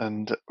hand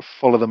and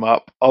follow them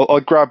up. I'll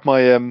grab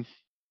my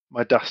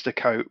my duster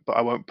coat, but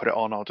I won't put it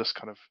on. I'll just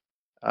kind of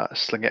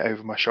sling it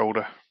over my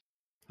shoulder.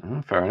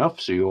 Fair enough.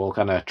 So you all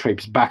kind of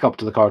traipse back up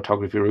to the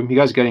cartography room. You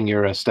guys getting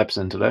your steps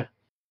in today?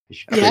 You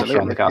should Yeah. traipse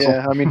around the castle.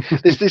 Yeah, I mean,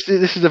 this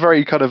is a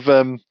very kind of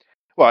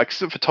well,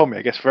 except for Tommy,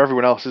 I guess for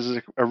everyone else, this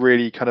is a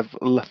really kind of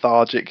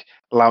lethargic,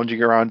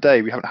 lounging around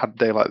day. We haven't had a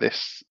day like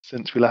this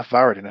since we left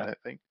Varadin, I don't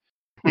think.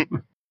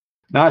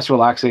 Nice,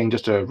 relaxing,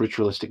 just a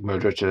ritualistic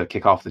murder to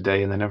kick off the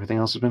day, and then everything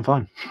else has been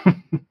fine.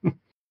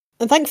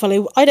 And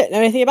thankfully, I don't know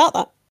anything about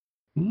that.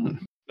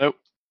 Nope,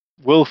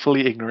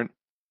 willfully ignorant.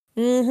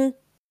 Mm-hmm.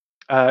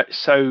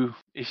 So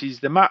this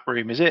is the map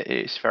room, is it?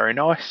 It's very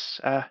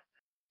nice.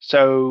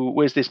 So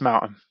where's this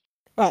mountain?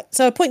 Right,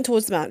 so I point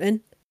towards the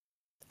mountain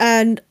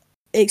and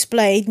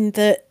explained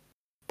that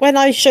when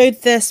I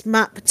showed this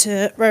map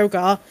to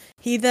Rogar,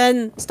 he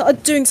then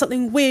started doing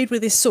something weird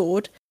with his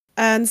sword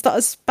and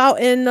started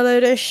spouting a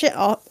load of shit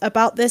up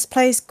about this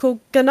place called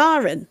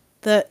Ganarin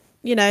that,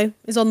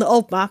 is on the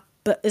old map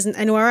but isn't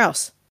anywhere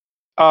else.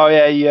 Oh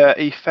yeah,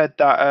 he fed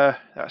that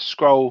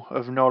scroll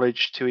of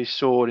knowledge to his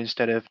sword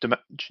instead of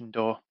Dimension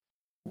Door.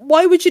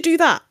 Why would you do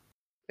that?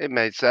 It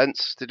made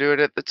sense to do it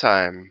at the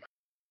time.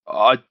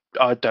 I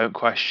don't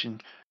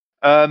question.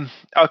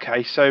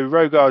 Okay, so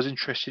Rogar's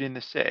interested in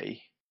the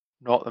city,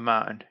 not the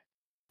mountain.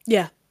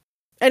 Yeah.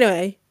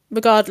 Anyway,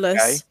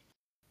 regardless,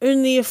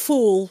 only a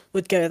fool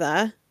would go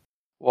there.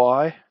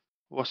 Why?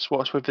 What's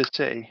with the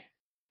city?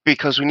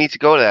 Because we need to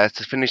go there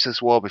to finish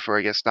this war before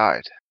it gets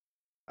started.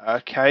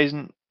 Okay,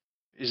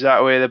 is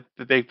that where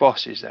the big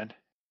boss is then?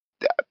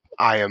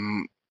 I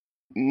am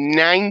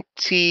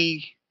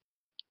 92%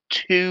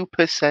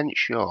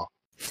 sure.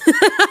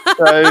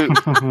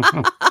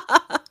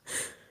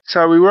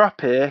 So we were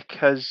up here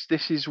because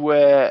this is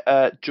where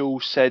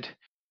Jules said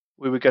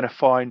we were going to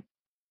find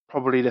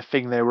probably the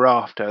thing they were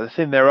after. The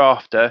thing they're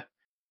after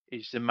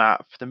is the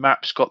map. The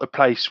map's got the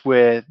place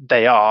where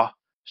they are,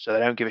 so they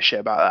don't give a shit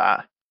about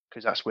that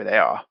because that's where they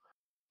are.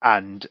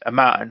 And a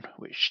mountain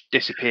which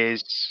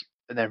disappears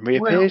and then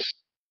reappears.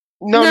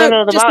 No.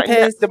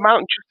 Appears. The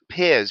mountain just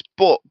appears.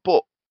 But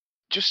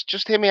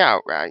just hear me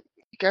out, right?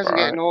 You guys are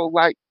getting all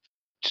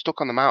stuck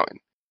on the mountain.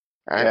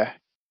 Right? Yeah.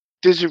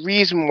 There's a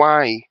reason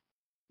why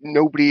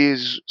nobody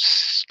is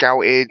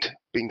scouted,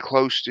 been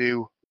close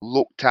to,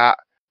 looked at,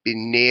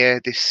 been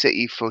near this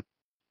city for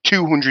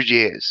 200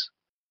 years.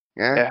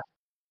 Yeah.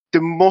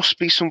 There must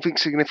be something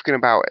significant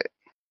about it.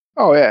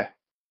 Oh yeah.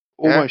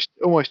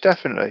 Almost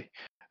definitely.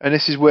 And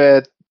this is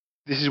where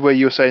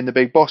you're saying the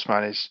big boss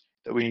man is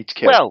that we need to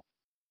kill.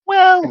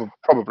 Well,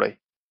 probably.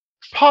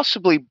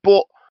 Possibly,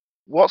 but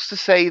what's to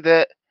say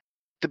that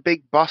the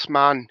big boss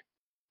man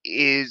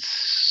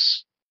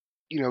is,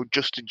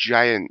 just a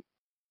giant?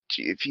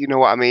 If you know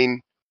what I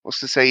mean. What's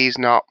to say he's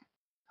not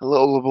a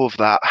little above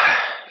that?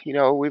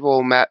 We've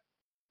all met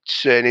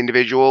certain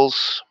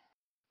individuals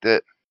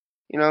that,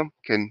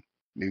 can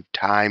move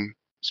time,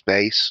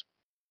 space,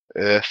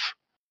 Earth,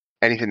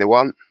 anything they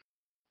want.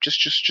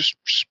 Just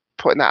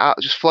putting that out,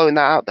 just floating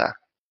that out there.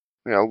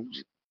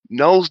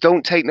 Gnolls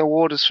don't take no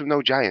orders from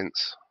no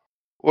giants.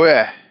 Well,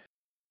 yeah,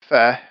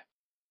 fair.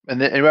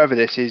 And whoever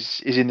this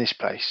is in this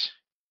place,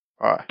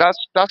 right?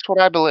 That's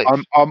what I believe.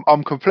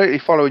 I'm completely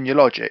following your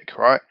logic,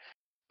 right?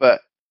 But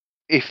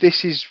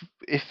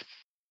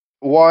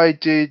why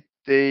did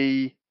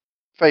the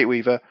Fate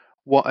Weaver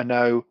want to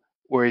know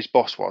where his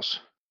boss was?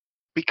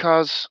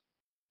 Because,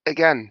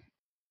 again,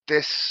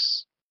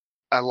 this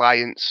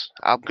alliance,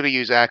 I'm going to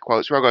use air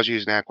quotes, Rogar's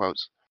using air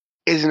quotes,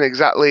 isn't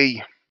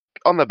exactly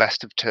on the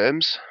best of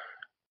terms,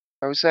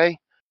 I would say.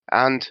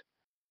 And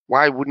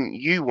why wouldn't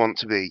you want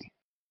to be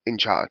in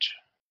charge?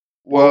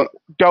 Well,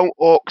 don't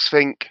orcs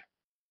think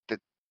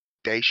that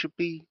they should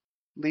be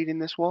leading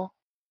this war?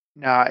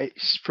 Nah,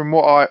 it's from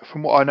what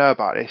I know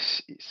about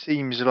this, it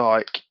seems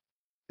like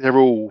they're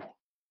all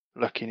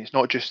looking. It's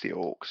not just the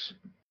orcs.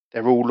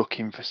 They're all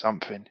looking for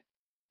something.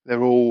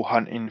 They're all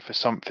hunting for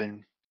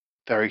something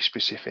very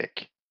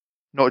specific.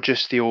 Not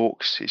just the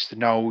orcs. It's the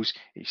gnolls.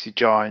 It's the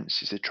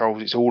giants. It's the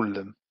trolls. It's all of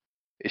them.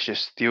 It's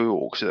just the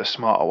orcs are the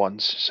smarter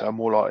ones, so are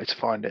more likely to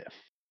find it.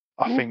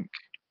 I Ooh. think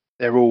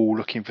they're all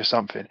looking for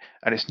something,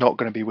 and it's not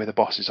going to be where the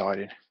boss is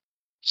hiding.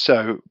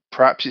 So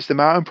perhaps it's the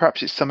mountain,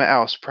 perhaps it's something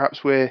else.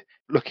 Perhaps we're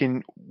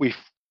looking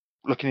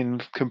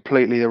in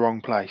completely the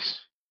wrong place.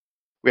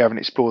 We haven't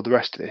explored the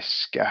rest of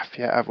this gaff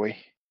yet, have we?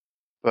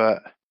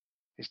 But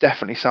it's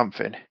definitely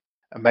something,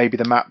 and maybe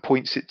the map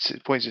points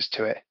us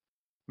to it.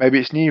 Maybe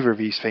it's neither of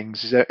these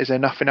things. Is there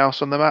nothing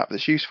else on the map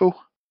that's useful,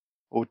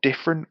 or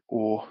different,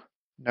 or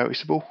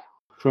noticeable?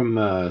 From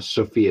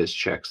Sophia's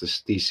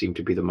checks, these seem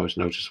to be the most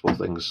noticeable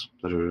things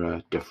that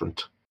are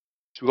different.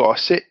 So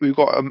we've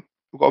got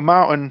a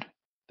mountain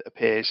that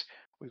appears.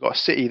 We've got a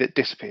city that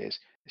disappears.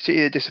 The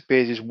city that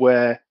disappears is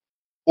where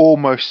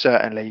almost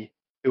certainly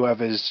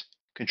whoever's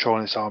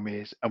controlling this army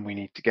is, and we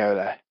need to go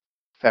there.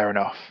 Fair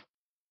enough.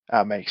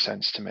 That makes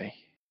sense to me.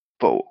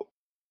 But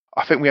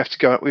I think we have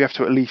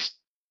to at least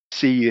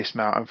see this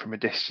mountain from a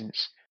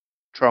distance.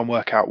 Try and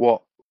work out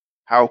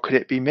how could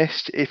it be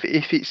missed?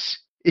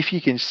 If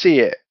you can see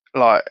it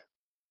like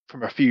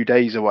from a few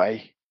days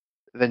away,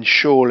 then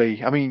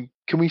surely, I mean,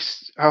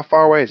 how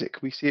far away is it?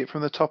 Can we see it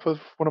from the top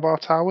of one of our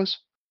towers?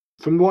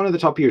 From one of the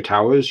top of your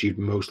towers, you'd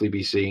mostly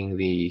be seeing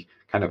the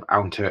kind of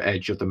outer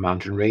edge of the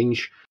mountain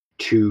range.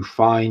 To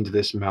find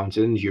this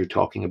mountain, you're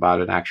talking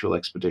about an actual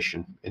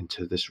expedition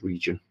into this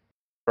region.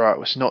 Right,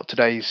 well,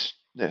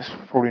 it's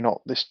probably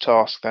not this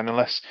task then,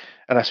 unless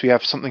we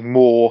have something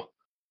more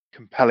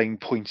compelling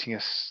pointing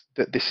us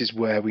that this is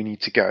where we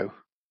need to go.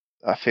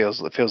 It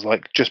feels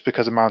like just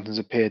because the mountains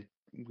appeared,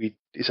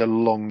 it's a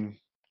long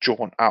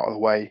jaunt out of the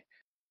way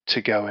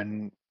to go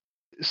and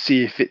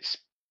see if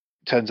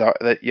turns out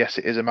that yes,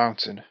 it is a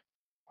mountain.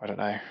 I don't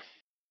know,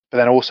 but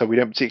then also we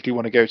don't particularly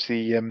want to go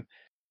to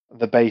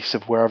the base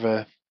of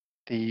wherever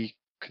the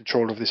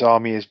control of this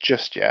army is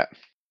just yet.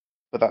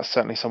 But that's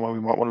certainly somewhere we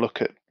might want to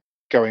look at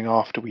going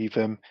after we've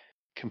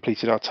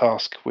completed our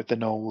task with the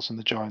gnolls and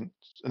the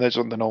giants, and those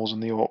are the gnolls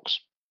and the orcs.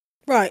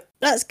 Right,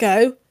 let's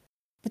go.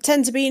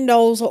 Pretend to be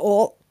gnolls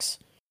or orcs.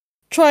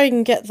 Try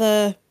and get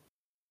the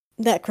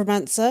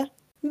necromancer.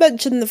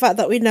 Mention the fact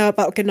that we know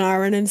about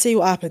Ganarin and see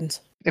what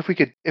happens. If we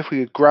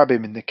could grab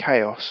him in the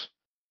chaos,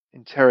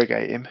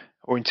 interrogate him,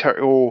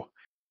 or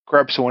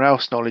grab someone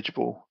else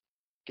knowledgeable,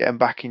 get them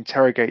back,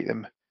 interrogate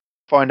them,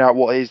 find out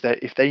what it is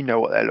if they know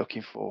what they're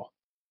looking for.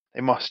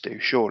 They must do,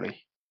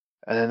 surely.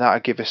 And then that'll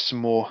give us some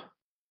more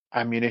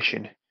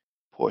ammunition,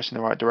 put us in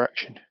the right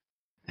direction.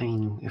 I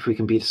mean, if we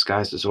can be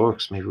disguised as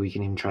orcs, maybe we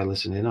can even try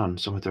listening in on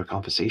some of their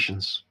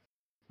conversations.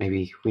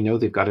 Maybe we know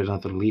they've got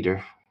another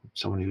leader,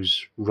 someone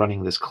who's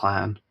running this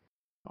clan.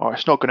 Oh,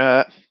 it's not gonna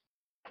hurt.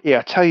 Yeah,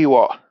 I tell you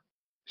what.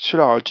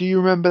 Shadar, do you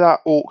remember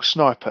that orc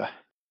sniper?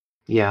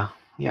 Yeah,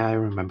 I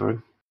remember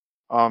him.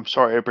 I'm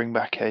sorry to bring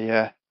back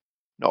a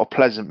not a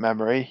pleasant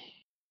memory,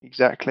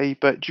 exactly,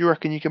 but do you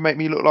reckon you can make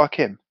me look like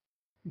him?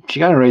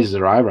 She kind of raises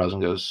her eyebrows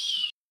and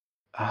goes,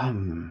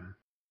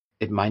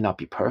 it might not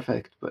be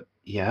perfect, but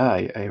yeah,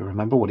 I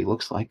remember what he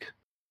looks like.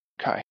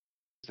 Okay.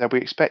 They'll be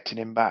expecting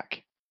him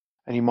back,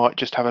 and he might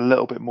just have a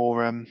little bit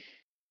more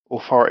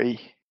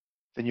authority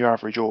than your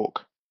average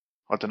orc.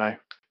 I don't know.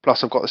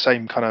 Plus, I've got the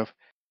same kind of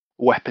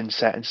weapon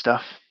set and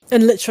stuff.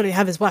 And literally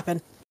have his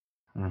weapon.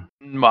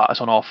 Well, it's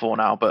on R4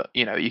 now, but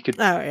you could.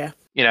 Oh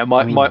yeah.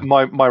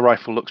 My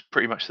rifle looks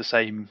pretty much the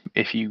same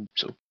if you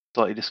sort of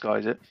slightly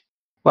disguise it.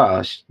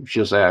 Well,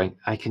 she'll say,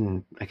 I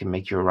can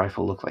make your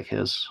rifle look like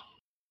his.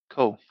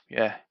 Cool.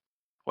 Yeah.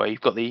 Well,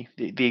 you've got the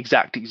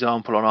exact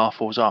example on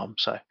R4's arm,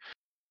 so.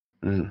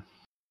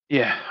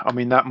 Yeah, I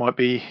mean that might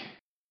be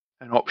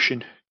an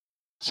option.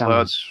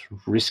 Sounds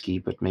risky,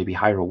 but maybe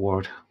high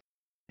reward.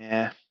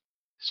 Yeah,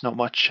 it's not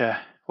much.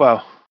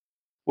 Well,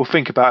 we'll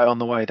think about it on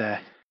the way there.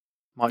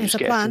 Might just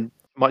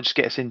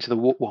get us into the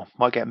war. Well,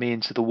 might get me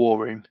into the war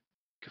room.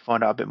 Could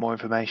find out a bit more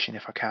information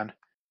if I can.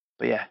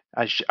 But yeah,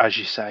 as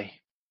you say,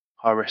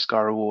 high risk,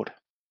 high reward.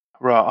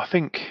 Right, I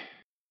think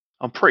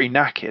I'm pretty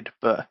knackered,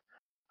 but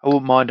I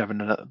wouldn't mind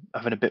having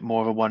a bit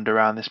more of a wander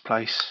around this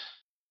place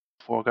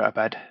before I go to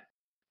bed.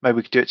 Maybe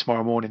we could do it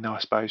tomorrow morning, though. I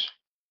suppose.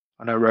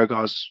 I know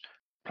Rogar's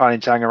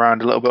planning to hang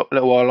around a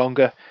little while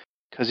longer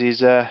because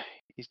he's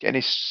getting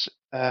his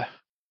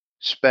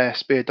spare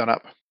spear done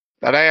up.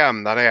 That I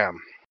am.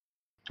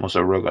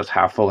 Also, Rogar's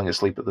half falling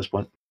asleep at this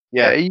point.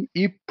 Yeah,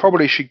 you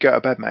probably should go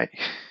to bed, mate.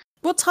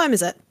 What time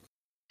is it?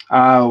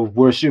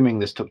 We're assuming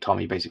this took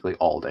Tommy basically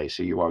all day,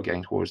 so you are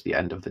getting towards the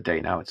end of the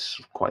day now.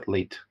 It's quite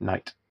late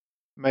night.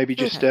 Maybe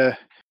just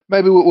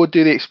maybe we'll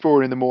do the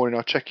exploring in the morning.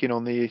 I'll check in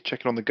on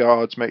the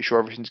guards, make sure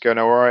everything's going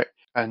all right,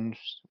 and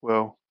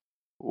we'll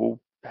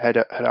head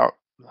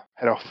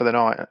off for the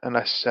night.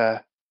 Unless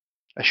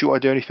you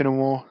want to do anything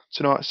more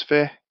tonight,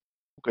 Sophia?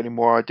 Got any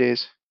more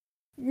ideas?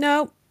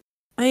 No.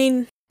 I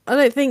mean, I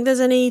don't think there's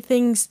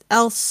anything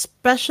else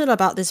special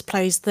about this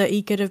place that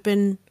he could have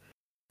been,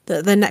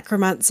 that the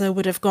necromancer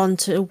would have gone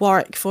to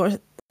Warwick for,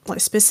 like,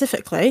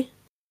 specifically.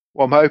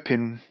 Well, I'm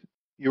hoping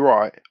you're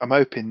right. I'm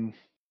hoping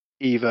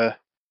either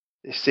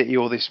this city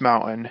or this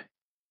mountain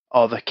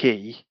are the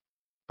key,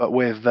 but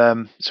with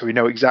so we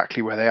know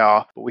exactly where they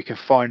are, but we can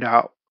find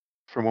out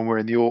from when we're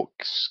in the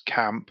orcs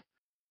camp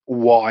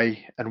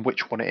why and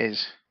which one it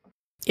is.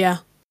 Yeah.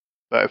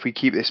 But if we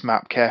keep this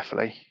map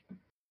carefully,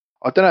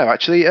 I don't know.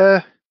 Actually,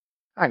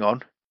 hang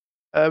on.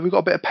 We've got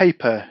a bit of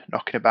paper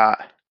knocking about.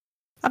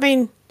 I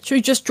mean, should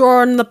we just draw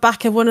on the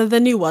back of one of the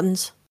new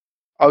ones?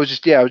 I was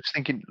just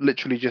thinking,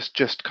 literally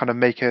just kind of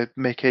make a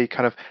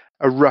kind of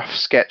a rough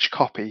sketch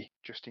copy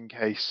just in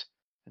case,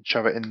 and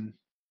shove it in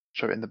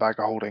the bag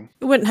of holding.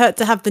 It wouldn't hurt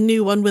to have the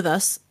new one with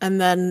us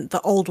and then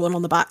the old one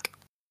on the back,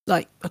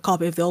 like a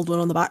copy of the old one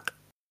on the back.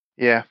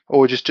 Yeah,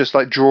 or just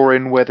like draw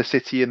in where the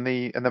city and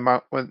the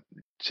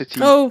city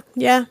Oh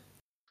yeah,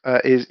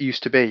 is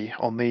used to be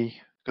on the,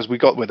 because we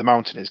got where the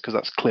mountain is because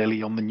that's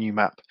clearly on the new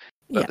map.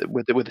 But yeah.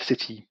 where the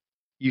city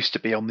used to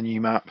be on the new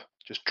map,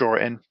 just draw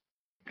it in.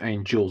 I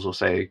mean, Jules will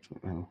say,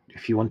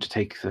 if you want to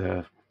take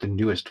the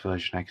newest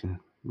version, I can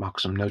mark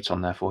some notes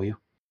on there for you.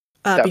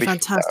 That'd be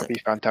fantastic. That'd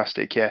be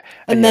fantastic, yeah.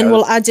 And then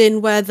we'll add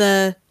in where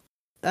the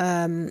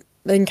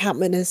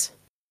encampment is.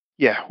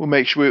 Yeah, we'll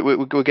make sure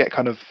we'll get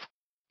kind of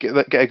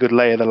get a good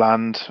lay of the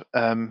land.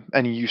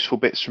 Any useful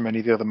bits from any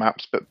of the other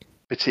maps, but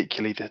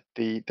particularly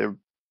the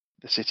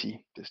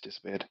city that's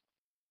disappeared.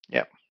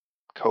 Yeah,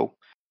 cool.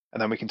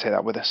 And then we can take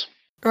that with us.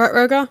 All right,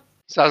 Rogar?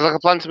 Sounds like a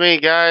plan to me,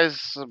 guys.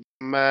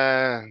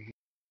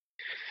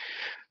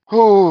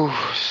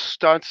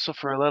 Starting to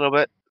suffer a little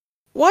bit.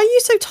 Why are you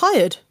so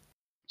tired?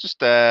 Just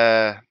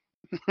it's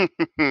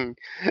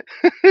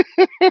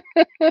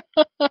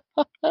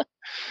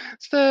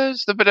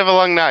a bit of a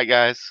long night,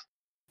 guys.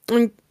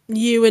 And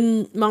you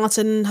and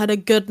Martin had a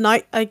good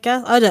night, I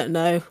guess? I don't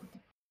know.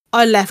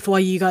 I left while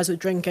you guys were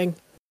drinking.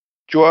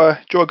 Do you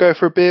want to go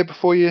for a beer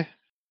before you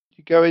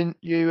go in?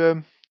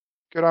 You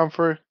go down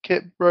for a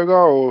kip, Rogar,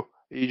 or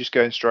are you just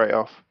going straight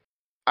off?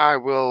 I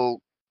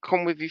will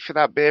come with you for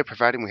that beer,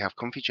 providing we have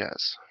comfy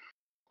chairs.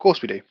 Of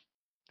course we do.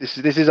 This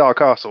is our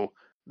castle.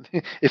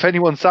 If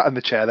anyone sat in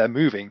the chair, they're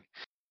moving.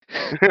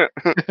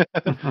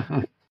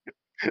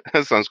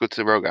 That sounds good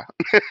to Rogar.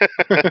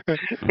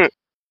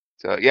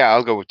 So yeah,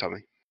 I'll go with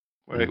Tommy.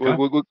 Okay.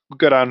 We'll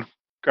go down,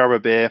 grab a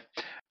beer,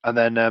 and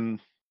then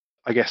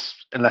I guess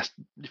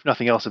if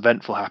nothing else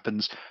eventful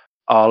happens,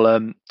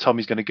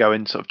 Tommy's going to go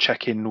and sort of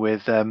check in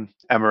with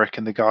Emmerich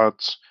and the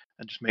guards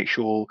and just make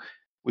sure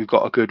we've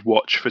got a good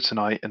watch for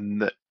tonight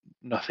and that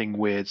nothing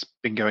weird's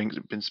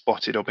been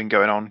spotted or been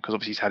going on, because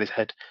obviously he's had his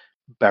head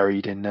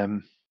buried in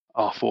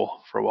R4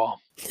 for a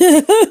while.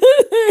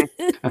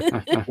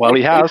 Well,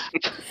 he has.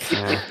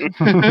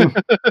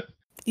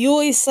 You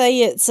always say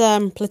it's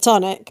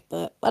platonic,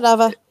 but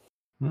whatever.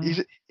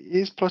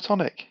 He's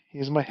platonic.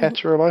 He's my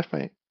hetero life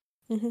mate.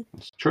 Mm-hmm.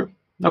 That's true.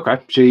 Okay,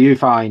 so you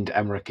find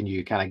Emmerich and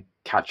you kind of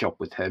catch up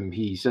with him.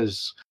 He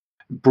says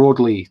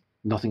broadly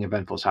nothing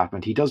eventful's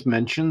happened. He does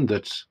mention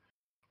that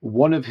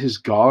one of his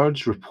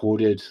guards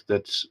reported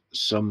that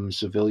some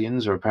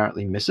civilians are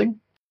apparently missing.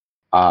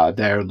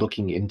 They're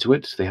looking into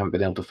it. They haven't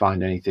been able to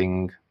find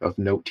anything of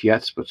note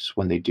yet, but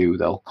when they do,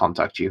 they'll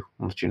contact you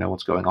and let you know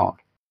what's going on.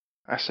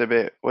 That's a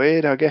bit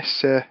weird. I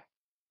guess they're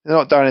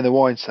not down in the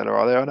wine cellar,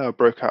 are they? I know I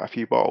broke out a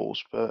few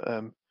bottles,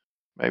 but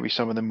maybe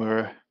some of them were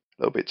a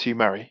little bit too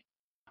merry.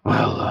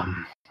 Well,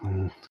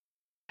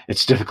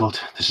 it's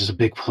difficult. This is a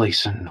big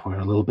place and we're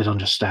a little bit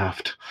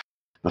understaffed.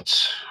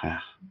 But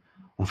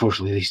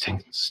unfortunately, these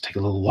things take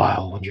a little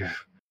while when you're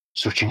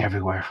searching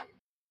everywhere.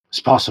 It's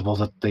possible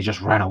that they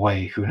just ran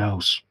away. Who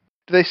knows?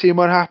 Do they seem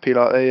unhappy?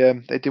 Like they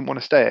didn't want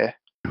to stay here?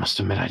 I must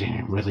admit, I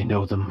didn't really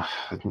know them.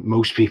 I think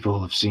most people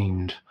have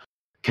seemed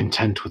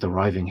content with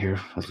arriving here,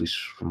 at least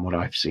from what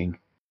I've seen.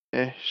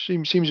 Yeah,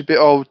 seems a bit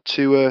old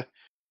to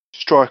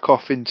strike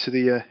off into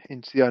the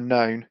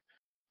unknown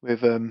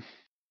with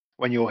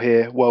when you're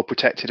here, well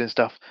protected and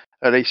stuff,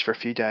 at least for a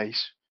few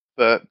days.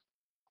 But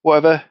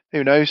whatever,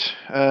 who knows?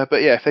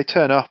 But yeah, if they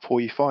turn up or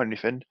you find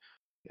anything,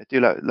 yeah, do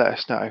let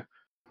us know.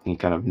 He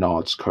kind of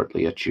nods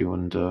curtly at you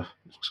and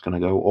is going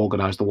to go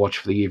organise the watch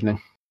for the evening.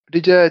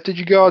 Did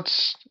you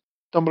guards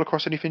stumble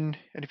across anything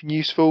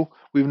useful?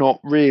 We've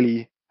not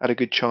really had a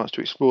good chance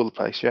to explore the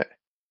place yet.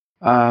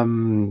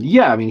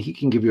 Yeah, I mean, he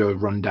can give you a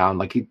rundown.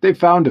 Like they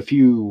found a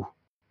few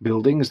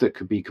buildings that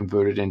could be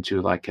converted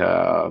into like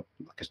a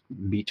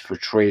meat for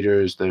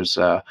traders. There's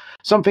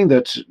something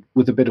that,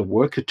 with a bit of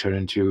work, could turn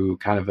into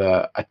kind of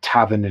a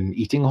tavern and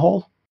eating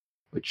hall,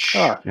 which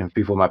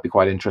people might be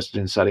quite interested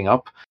in setting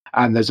up.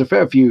 And there's a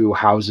fair few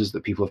houses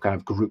that people have kind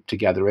of grouped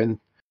together in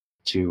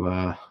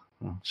to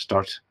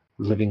start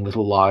living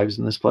little lives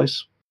in this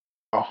place.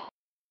 Oh,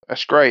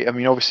 that's great. I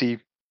mean, obviously,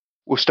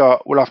 we'll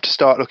have to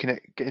start looking at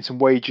getting some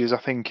wages. I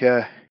think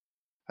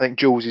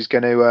Jules is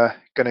going to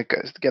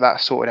get that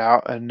sorted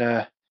out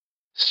and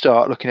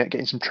start looking at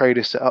getting some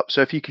traders set up.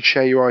 So if you could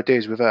share your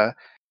ideas with her.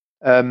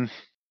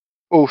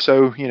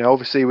 Also,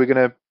 obviously we're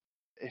going to,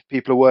 if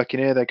people are working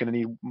here, they're going to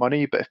need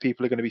money. But if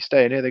people are going to be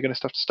staying here, they're going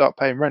to have to start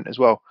paying rent as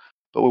well.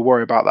 But we'll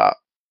worry about that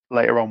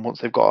later on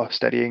once they've got a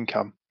steady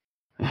income.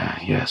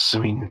 Yes, I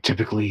mean,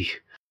 typically,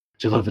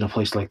 to live in a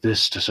place like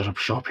this, to set up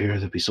shop here,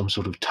 there'd be some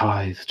sort of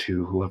tithe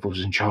to whoever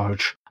was in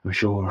charge. I'm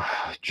sure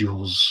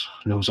Jules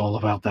knows all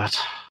about that.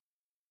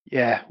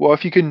 Yeah, well,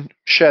 if you can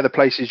share the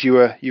places you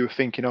were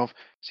thinking of,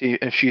 see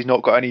if she's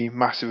not got any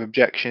massive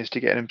objections to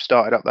getting them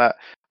started up that,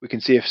 we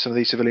can see if some of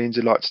these civilians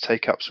would like to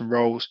take up some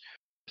roles,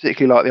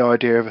 particularly like the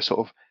idea of a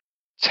sort of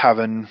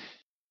tavern,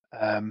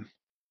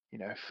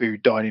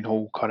 food dining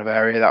hall kind of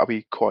area. That would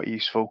be quite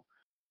useful.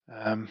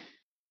 And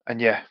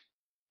yeah,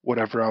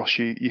 whatever else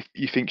you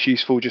think's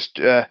useful, just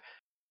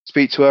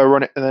speak to her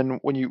on it, and then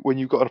when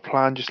you've got a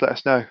plan, just let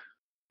us know.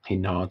 He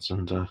nods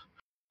and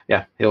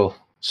he'll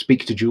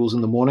speak to Jules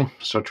in the morning,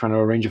 start trying to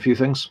arrange a few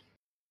things.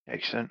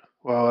 Excellent.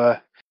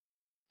 Well,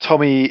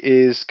 Tommy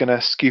is going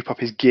to scoop up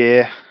his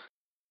gear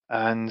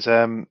and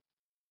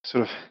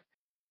sort of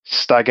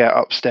stagger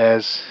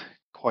upstairs,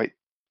 quite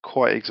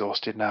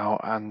exhausted now,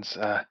 and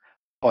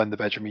find the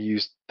bedroom he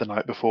used the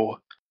night before.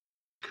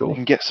 Cool.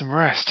 And get some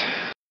rest.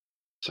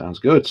 Sounds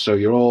good. So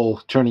you're all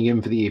turning in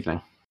for the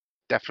evening.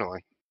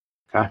 Definitely.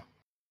 Okay.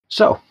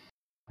 So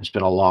it's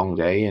been a long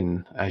day,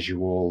 and as you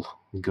all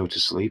go to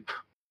sleep,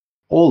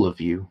 all of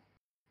you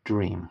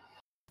dream.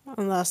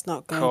 And that's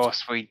not good. Of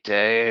course we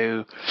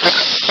do.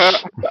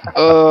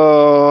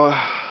 Oh,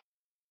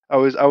 I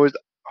was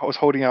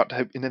holding out to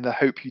hope, in the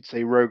hope you'd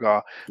say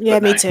Rogar. Yeah,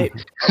 but me no. too.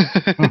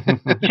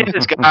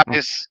 Cheers,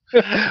 guys.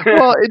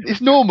 Well,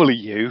 it's normally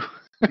you.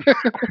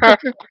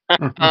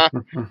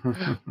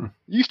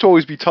 Used to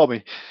always be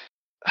Tommy.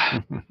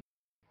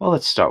 Well,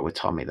 let's start with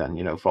Tommy then,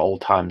 for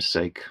old time's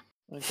sake.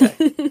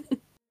 Okay.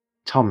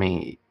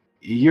 Tommy,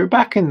 you're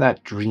back in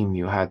that dream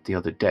you had the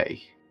other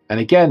day. And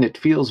again, it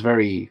feels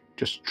very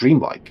just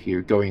dreamlike.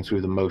 You're going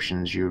through the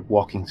motions, you're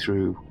walking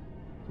through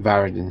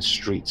Varadin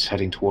streets,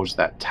 heading towards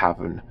that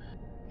tavern.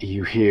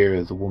 You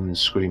hear the woman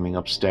screaming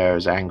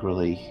upstairs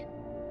angrily,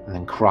 and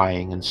then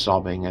crying and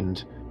sobbing,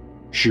 and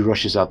she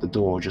rushes out the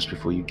door just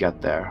before you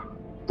get there,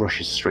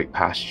 brushes straight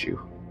past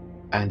you.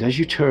 And as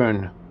you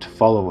turn to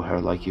follow her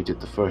like you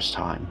did the first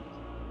time,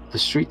 the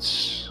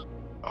streets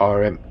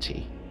are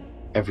empty.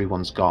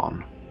 Everyone's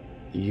gone.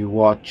 You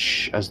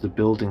watch as the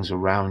buildings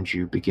around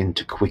you begin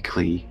to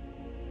quickly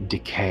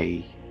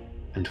decay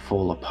and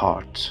fall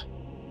apart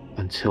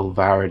until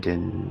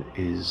Varadin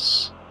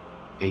is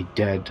a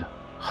dead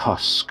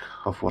husk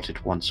of what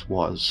it once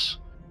was.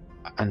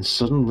 And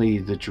suddenly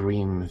the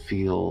dream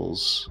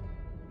feels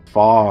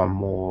far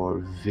more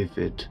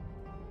vivid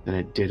than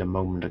it did a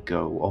moment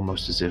ago,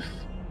 almost as if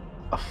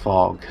a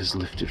fog has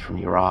lifted from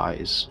your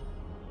eyes.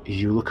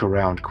 You look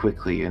around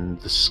quickly and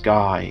the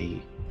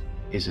sky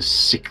is a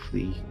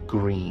sickly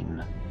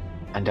green,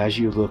 and as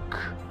you look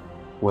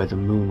where the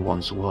moon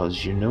once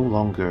was, you're no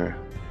longer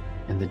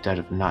in the dead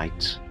of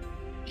night.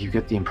 You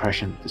get the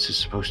impression that this is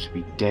supposed to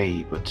be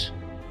day, but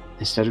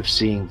instead of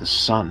seeing the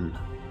sun,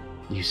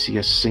 you see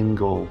a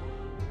single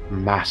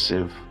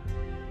massive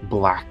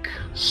black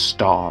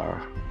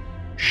star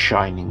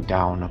shining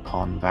down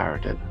upon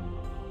Varadin.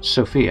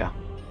 Sophia,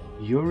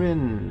 you're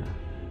in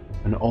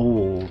an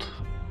old,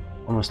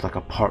 almost like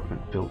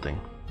apartment building,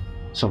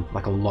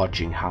 like a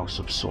lodging house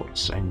of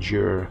sorts, and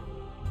you're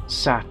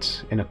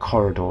sat in a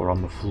corridor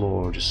on the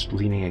floor, just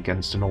leaning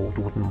against an old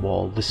wooden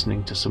wall,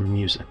 listening to some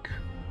music.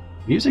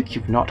 Music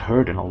you've not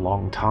heard in a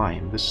long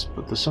time,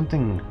 but there's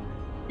something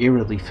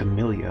eerily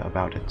familiar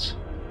about it.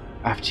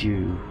 After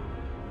you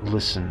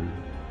listen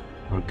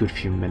for a good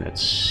few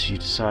minutes, you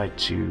decide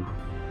to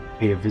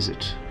pay a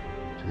visit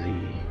to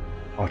the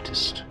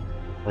artist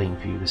playing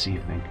for you this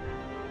evening.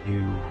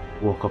 You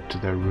walk up to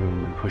their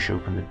room and push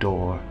open the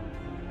door,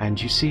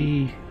 and you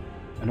see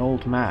an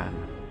old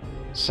man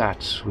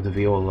sat with a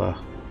viola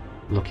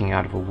looking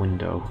out of a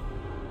window,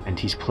 and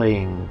he's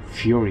playing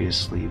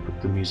furiously,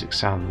 but the music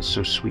sounds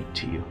so sweet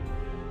to you.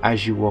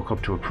 As you walk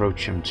up to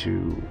approach him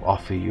to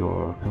offer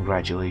your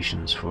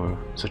congratulations for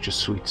such a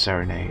sweet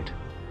serenade,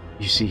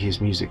 you see his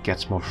music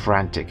gets more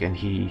frantic, and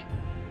he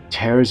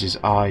tears his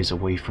eyes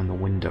away from the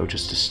window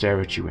just to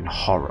stare at you in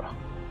horror,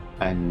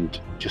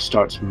 and just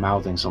starts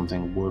mouthing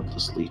something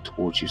wordlessly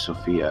towards you,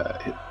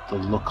 Sophia. The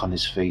look on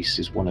his face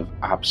is one of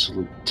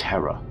absolute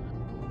terror.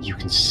 You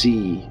can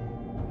see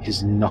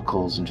his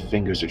knuckles and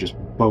fingers are just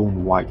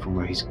bone white from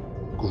where he's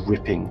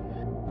gripping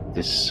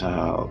this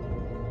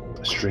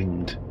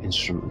stringed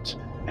instrument,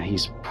 and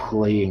he's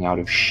playing out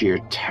of sheer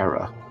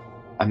terror.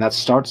 And that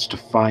starts to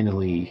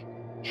finally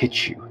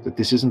hit you, that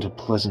this isn't a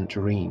pleasant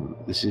dream.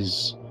 This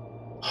is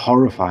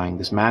horrifying.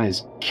 This man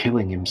is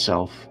killing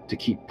himself to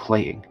keep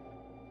playing.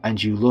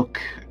 And you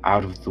look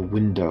out of the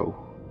window,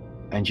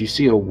 and you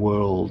see a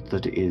world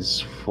that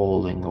is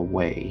falling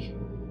away,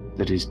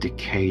 that is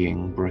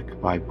decaying brick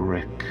by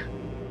brick.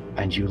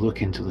 And you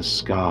look into the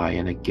sky,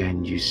 and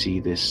again you see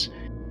this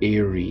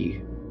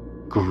eerie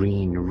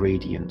green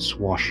radiance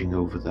washing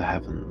over the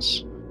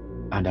heavens,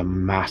 and a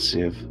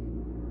massive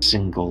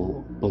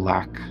single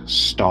black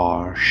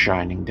star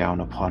shining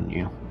down upon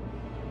you.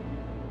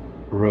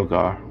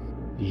 Rogar,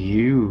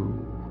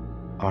 You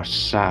are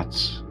sat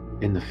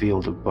in the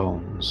field of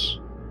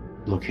bones,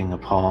 looking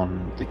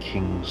upon the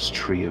king's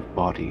tree of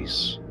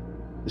bodies.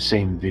 The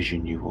same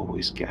vision you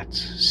always get,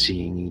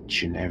 seeing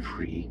each and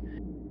every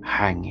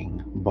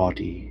hanging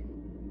body,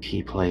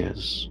 key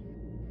players,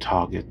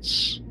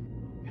 targets,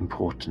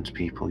 important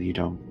people you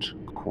don't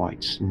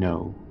quite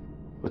know,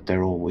 but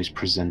they're always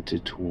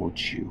presented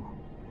towards you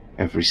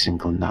every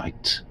single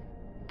night.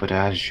 But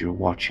as you're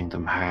watching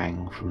them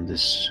hang from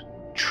this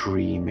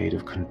tree made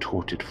of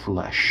contorted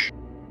flesh,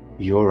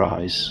 your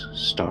eyes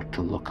start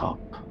to look up,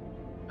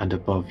 and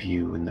above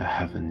you in the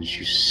heavens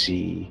you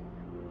see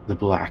the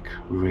black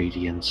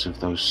radiance of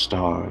those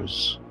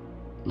stars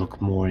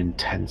look more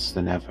intense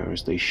than ever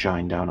as they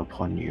shine down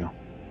upon you,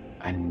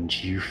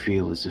 and you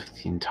feel as if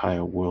the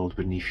entire world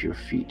beneath your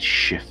feet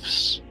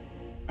shifts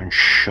and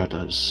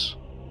shudders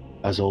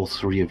as all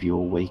three of you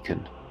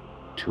awaken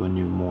to a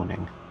new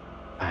morning,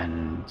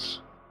 and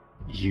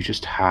you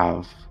just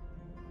have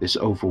this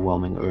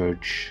overwhelming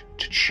urge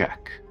to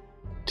check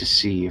to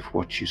see if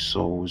what you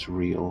saw was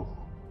real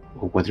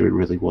or whether it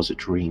really was a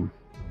dream.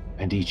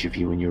 And each of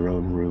you in your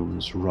own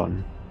rooms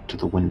run to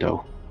the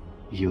window.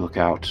 You look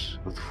out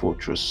of the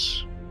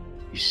fortress,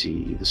 you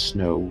see the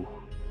snow,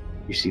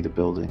 you see the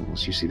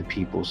buildings, you see the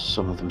people,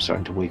 some of them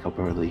starting to wake up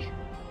early.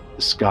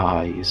 The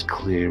sky is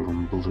clear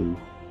and blue,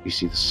 you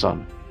see the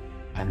sun,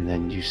 and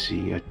then you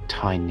see a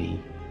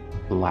tiny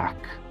black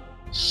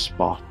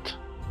spot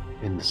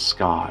in the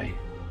sky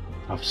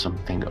of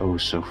something oh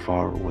so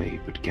far away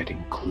but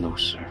getting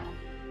closer.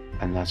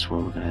 And that's where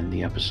we're going to end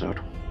the episode.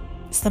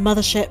 It's the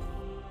mothership.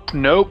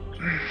 Nope.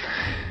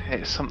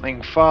 It's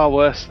something far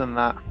worse than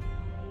that.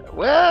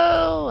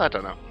 Well, I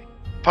don't know.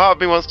 Part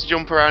of me wants to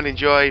jump around,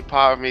 enjoy.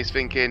 Part of me is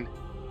thinking,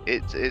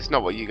 it's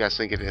not what you guys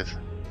think it is.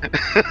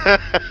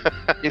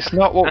 It's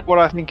not what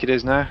I think it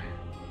is now.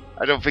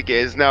 I don't think it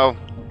is, no.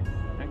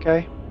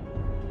 Okay.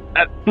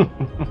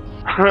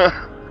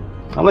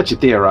 I'll let you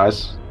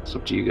theorize. It's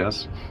up to you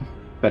guys.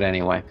 But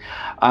anyway,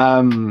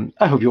 I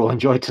hope you all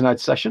enjoyed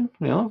tonight's session.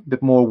 You know, a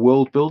bit more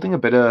world building, a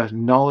bit of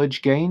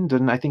knowledge gained,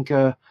 and I think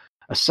a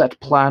set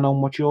plan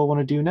on what you all want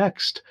to do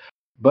next.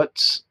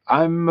 But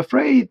I'm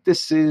afraid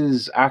this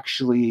is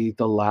actually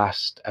the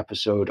last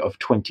episode of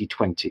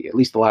 2020, at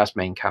least the last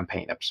main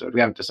campaign episode. We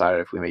haven't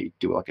decided if we may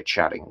do like a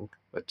chatting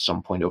at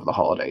some point over the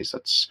holidays.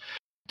 That's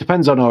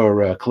depends on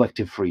our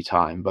collective free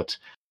time. But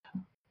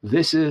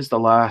this is the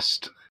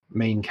last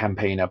main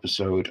campaign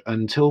episode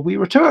until we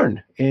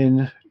return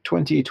in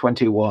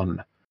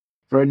 2021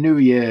 for a new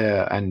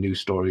year and new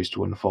stories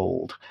to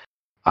unfold.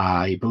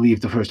 I believe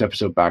the first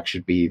episode back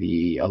should be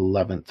the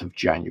 11th of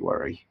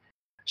January.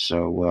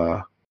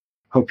 So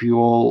hope you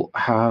all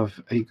have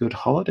a good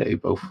holiday,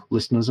 both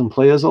listeners and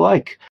players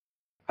alike.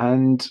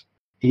 And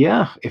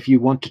yeah, if you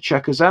want to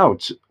check us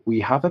out,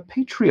 we have a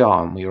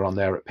Patreon. We are on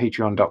there at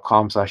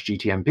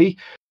patreon.com/GTMP.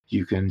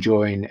 You can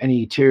join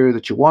any tier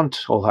that you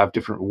want. All have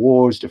different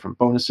rewards, different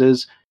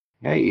bonuses.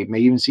 Hey, you may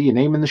even see your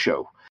name in the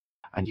show.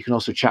 And you can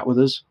also chat with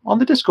us on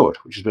the Discord,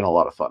 which has been a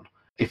lot of fun.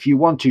 If you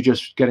want to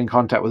just get in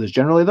contact with us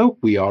generally, though,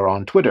 we are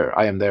on Twitter.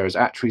 I am there as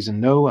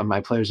 @TreesandNo, and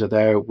my players are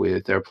there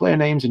with their player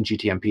names and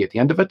GTMP at the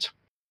end of it.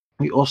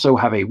 We also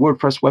have a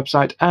WordPress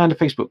website and a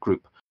Facebook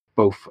group,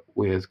 both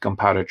with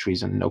Gunpowder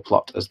Trees and No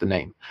Plot as the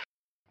name.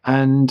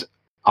 And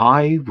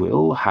I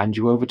will hand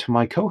you over to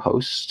my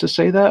co-hosts to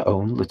say their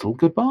own little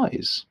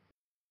goodbyes.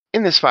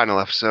 In this final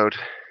episode,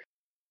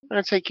 I'm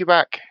going to take you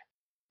back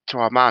to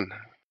our man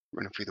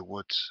running through the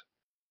woods.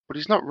 But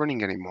he's not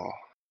running anymore.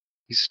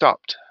 He's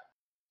stopped.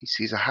 He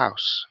sees a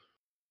house,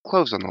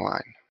 clothes on the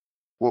line,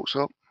 walks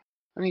up,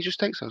 and he just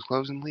takes those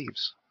clothes and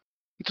leaves.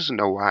 He doesn't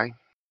know why.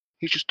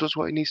 He just does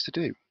what he needs to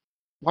do.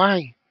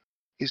 Why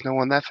is no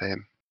one there for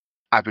him?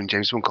 I've been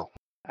James Winkle.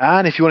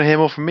 And if you want to hear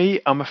more from me,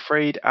 I'm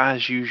afraid,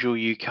 as usual,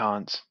 you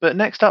can't. But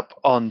next up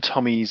on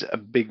Tommy's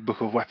Big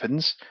Book of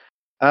Weapons,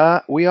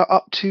 we are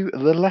up to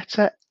the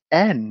letter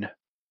N.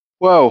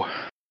 Whoa.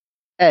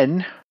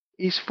 N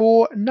is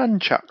for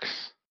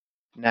nunchucks.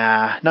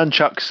 Nah,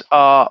 nunchucks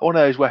are one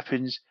of those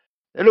weapons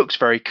that looks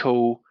very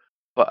cool,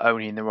 but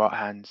only in the right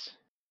hands.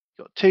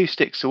 You've got two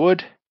sticks of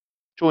wood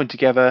joined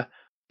together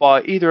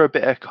by either a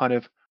bit of kind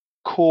of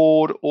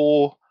cord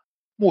or,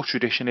 more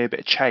traditionally, a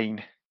bit of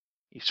chain.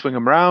 You swing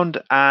them around,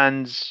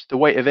 and the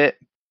weight of it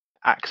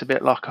acts a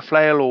bit like a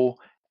flail or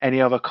any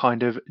other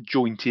kind of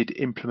jointed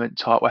implement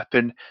type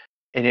weapon,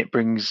 and it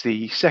brings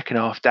the second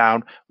half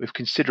down with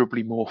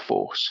considerably more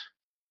force.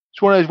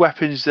 It's one of those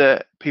weapons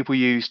that people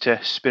use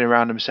to spin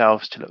around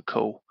themselves to look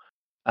cool.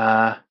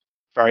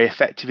 Very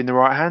effective in the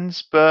right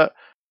hands, but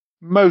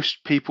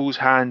most people's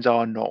hands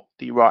are not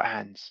the right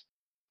hands.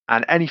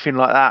 And anything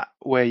like that,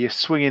 where you're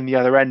swinging the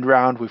other end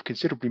round with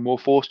considerably more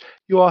force,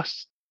 you are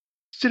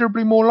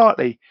considerably more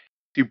likely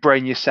to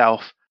brain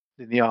yourself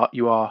than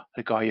you are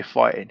the guy you're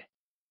fighting.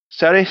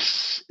 So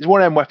this is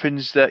one of them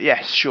weapons that,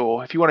 yes,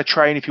 sure, if you want to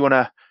train, if you want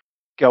to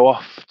go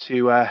off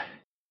to a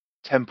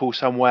temple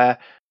somewhere,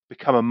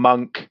 become a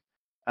monk.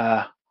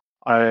 I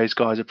know those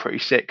guys are pretty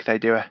sick. They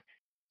do a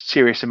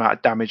serious amount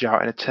of damage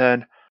out in a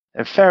turn.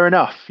 And fair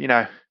enough, you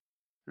know,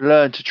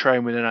 learn to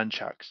train with the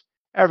nunchucks.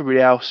 Everybody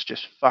else,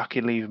 just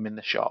fucking leave them in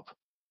the shop.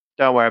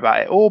 Don't worry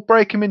about it. Or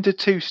break them into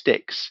 2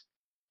 sticks.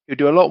 You'll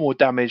do a lot more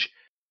damage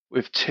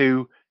with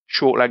 2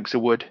 short lengths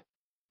of wood,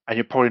 and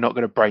you're probably not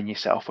going to brain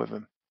yourself with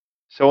them.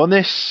 So on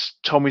this,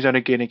 Tommy's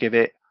only going to give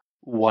it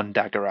 1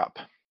 dagger up.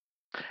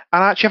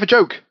 And I actually have a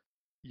joke.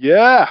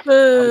 Yeah, I have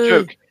a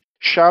joke.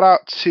 Shout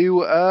out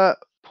to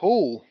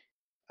Paul,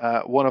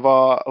 one of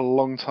our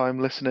long-time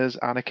listeners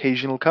and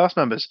occasional cast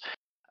members.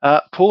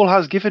 Paul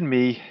has given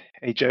me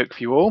a joke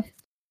for you all.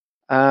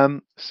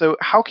 So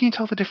how can you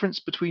tell the difference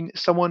between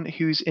someone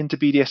who's into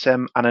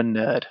BDSM and a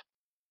nerd?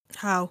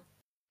 How?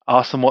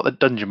 Ask them what the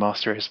Dungeon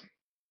Master is.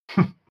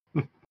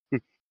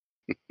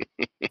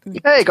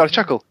 Hey, got a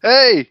chuckle.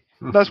 Hey,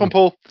 nice one,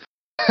 Paul.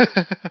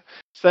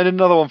 Send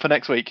another one for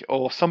next week,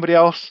 or somebody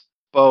else,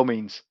 by all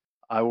means.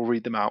 I will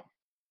read them out.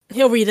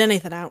 He'll read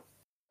anything out.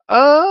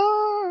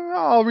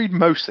 I'll read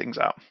most things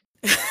out.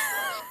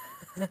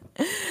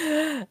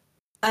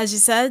 As you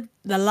said,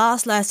 the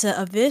last letter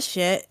of this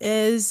shit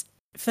is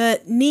for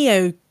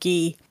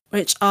Neogi,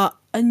 which are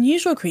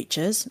unusual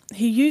creatures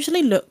who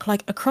usually look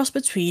like a cross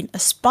between a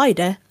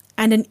spider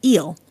and an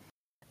eel.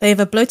 They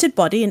have a bloated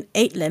body and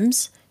 8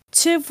 limbs,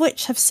 2 of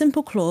which have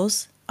simple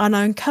claws and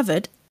are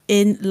uncovered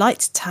in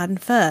light tan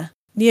fur.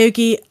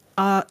 Neogi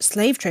are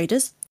slave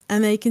traders,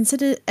 and they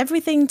consider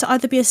everything to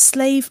either be a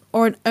slave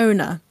or an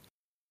owner.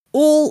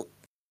 All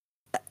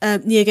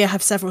Neogi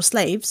have several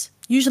slaves,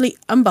 usually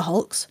Umber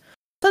Hulks,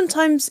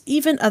 sometimes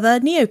even other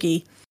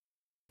Neogi.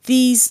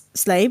 These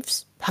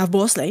slaves have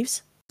more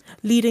slaves,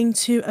 leading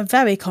to a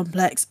very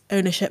complex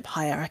ownership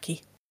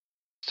hierarchy.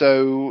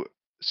 So,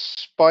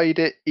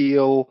 spider,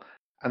 eel,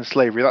 and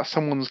slavery, that's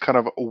someone's kind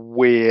of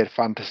weird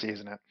fantasy,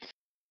 isn't it?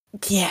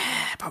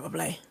 Yeah,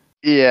 probably.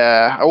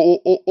 Yeah,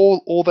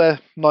 all their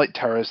night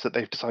terrors that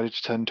they've decided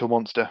to turn into a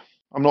monster.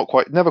 I'm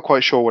never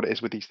quite sure what it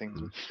is with these things.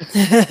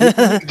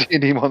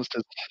 D&D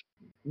monsters.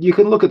 You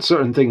can look at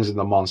certain things in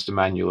the monster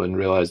manual and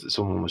realize that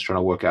someone was trying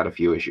to work out a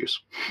few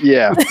issues.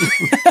 Yeah.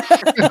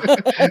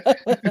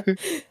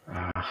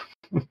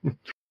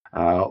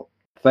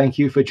 Thank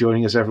you for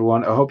joining us,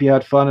 everyone. I hope you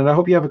had fun, and I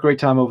hope you have a great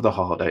time over the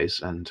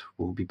holidays, and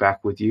we'll be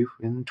back with you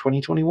in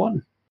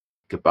 2021.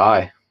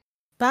 Goodbye.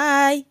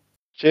 Bye.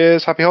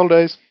 Cheers. Happy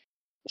holidays.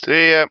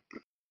 See ya.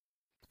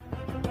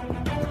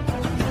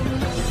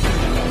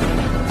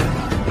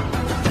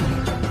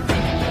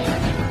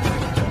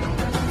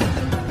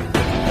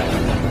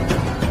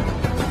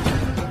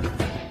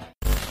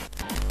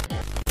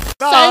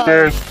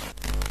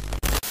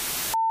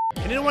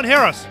 Can anyone hear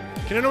us?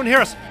 Can anyone hear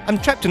us? I'm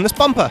trapped in this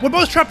bumper. We're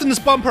both trapped in this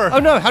bumper. Oh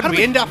no, how did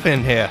we end up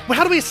in here? Well,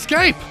 how do we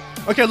escape?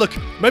 Okay, look,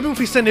 maybe if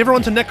we send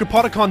everyone to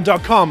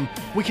necropodicon.com,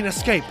 we can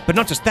escape. But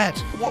not just that.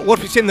 What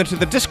if we send them to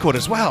the Discord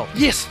as well?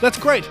 Yes, that's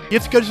great. You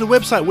have to go to the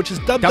website, which is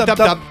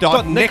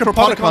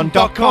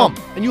www.necropodicon.com.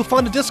 and you'll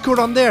find a Discord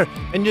on there.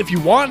 And if you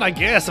want, I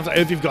guess,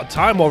 if you've got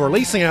time while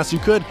releasing us, you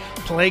could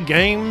play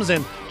games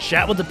and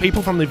chat with the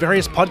people from the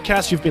various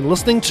podcasts you've been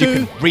listening to.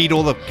 You can read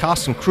all the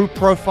cast and crew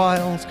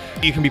profiles.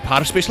 You can be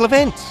part of special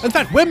events. In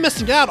fact, we're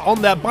missing out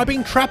on that by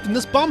being trapped in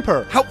this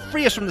bumper. Help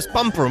free us from this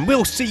bumper and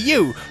we'll see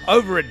you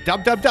over at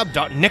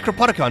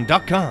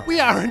www.necropodicon.com. We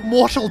are in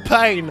mortal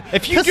pain.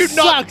 If you This do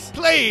not, sucks.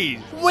 please,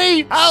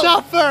 We help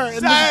suffer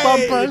in this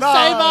bumper. save Save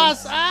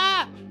us. us!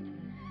 Ah!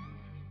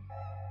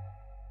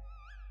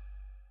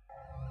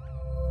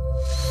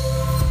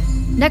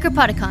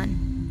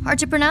 Necropodicon. Hard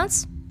to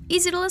pronounce,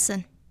 easy to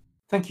listen.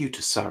 Thank you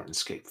to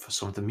Sirenscape for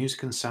some of the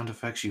music and sound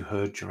effects you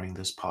heard during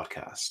this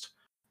podcast.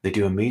 They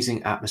do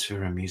amazing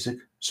atmosphere and music,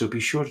 so be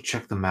sure to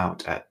check them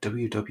out at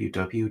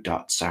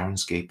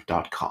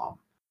www.sirenscape.com.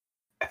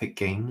 Epic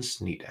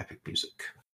games need epic music.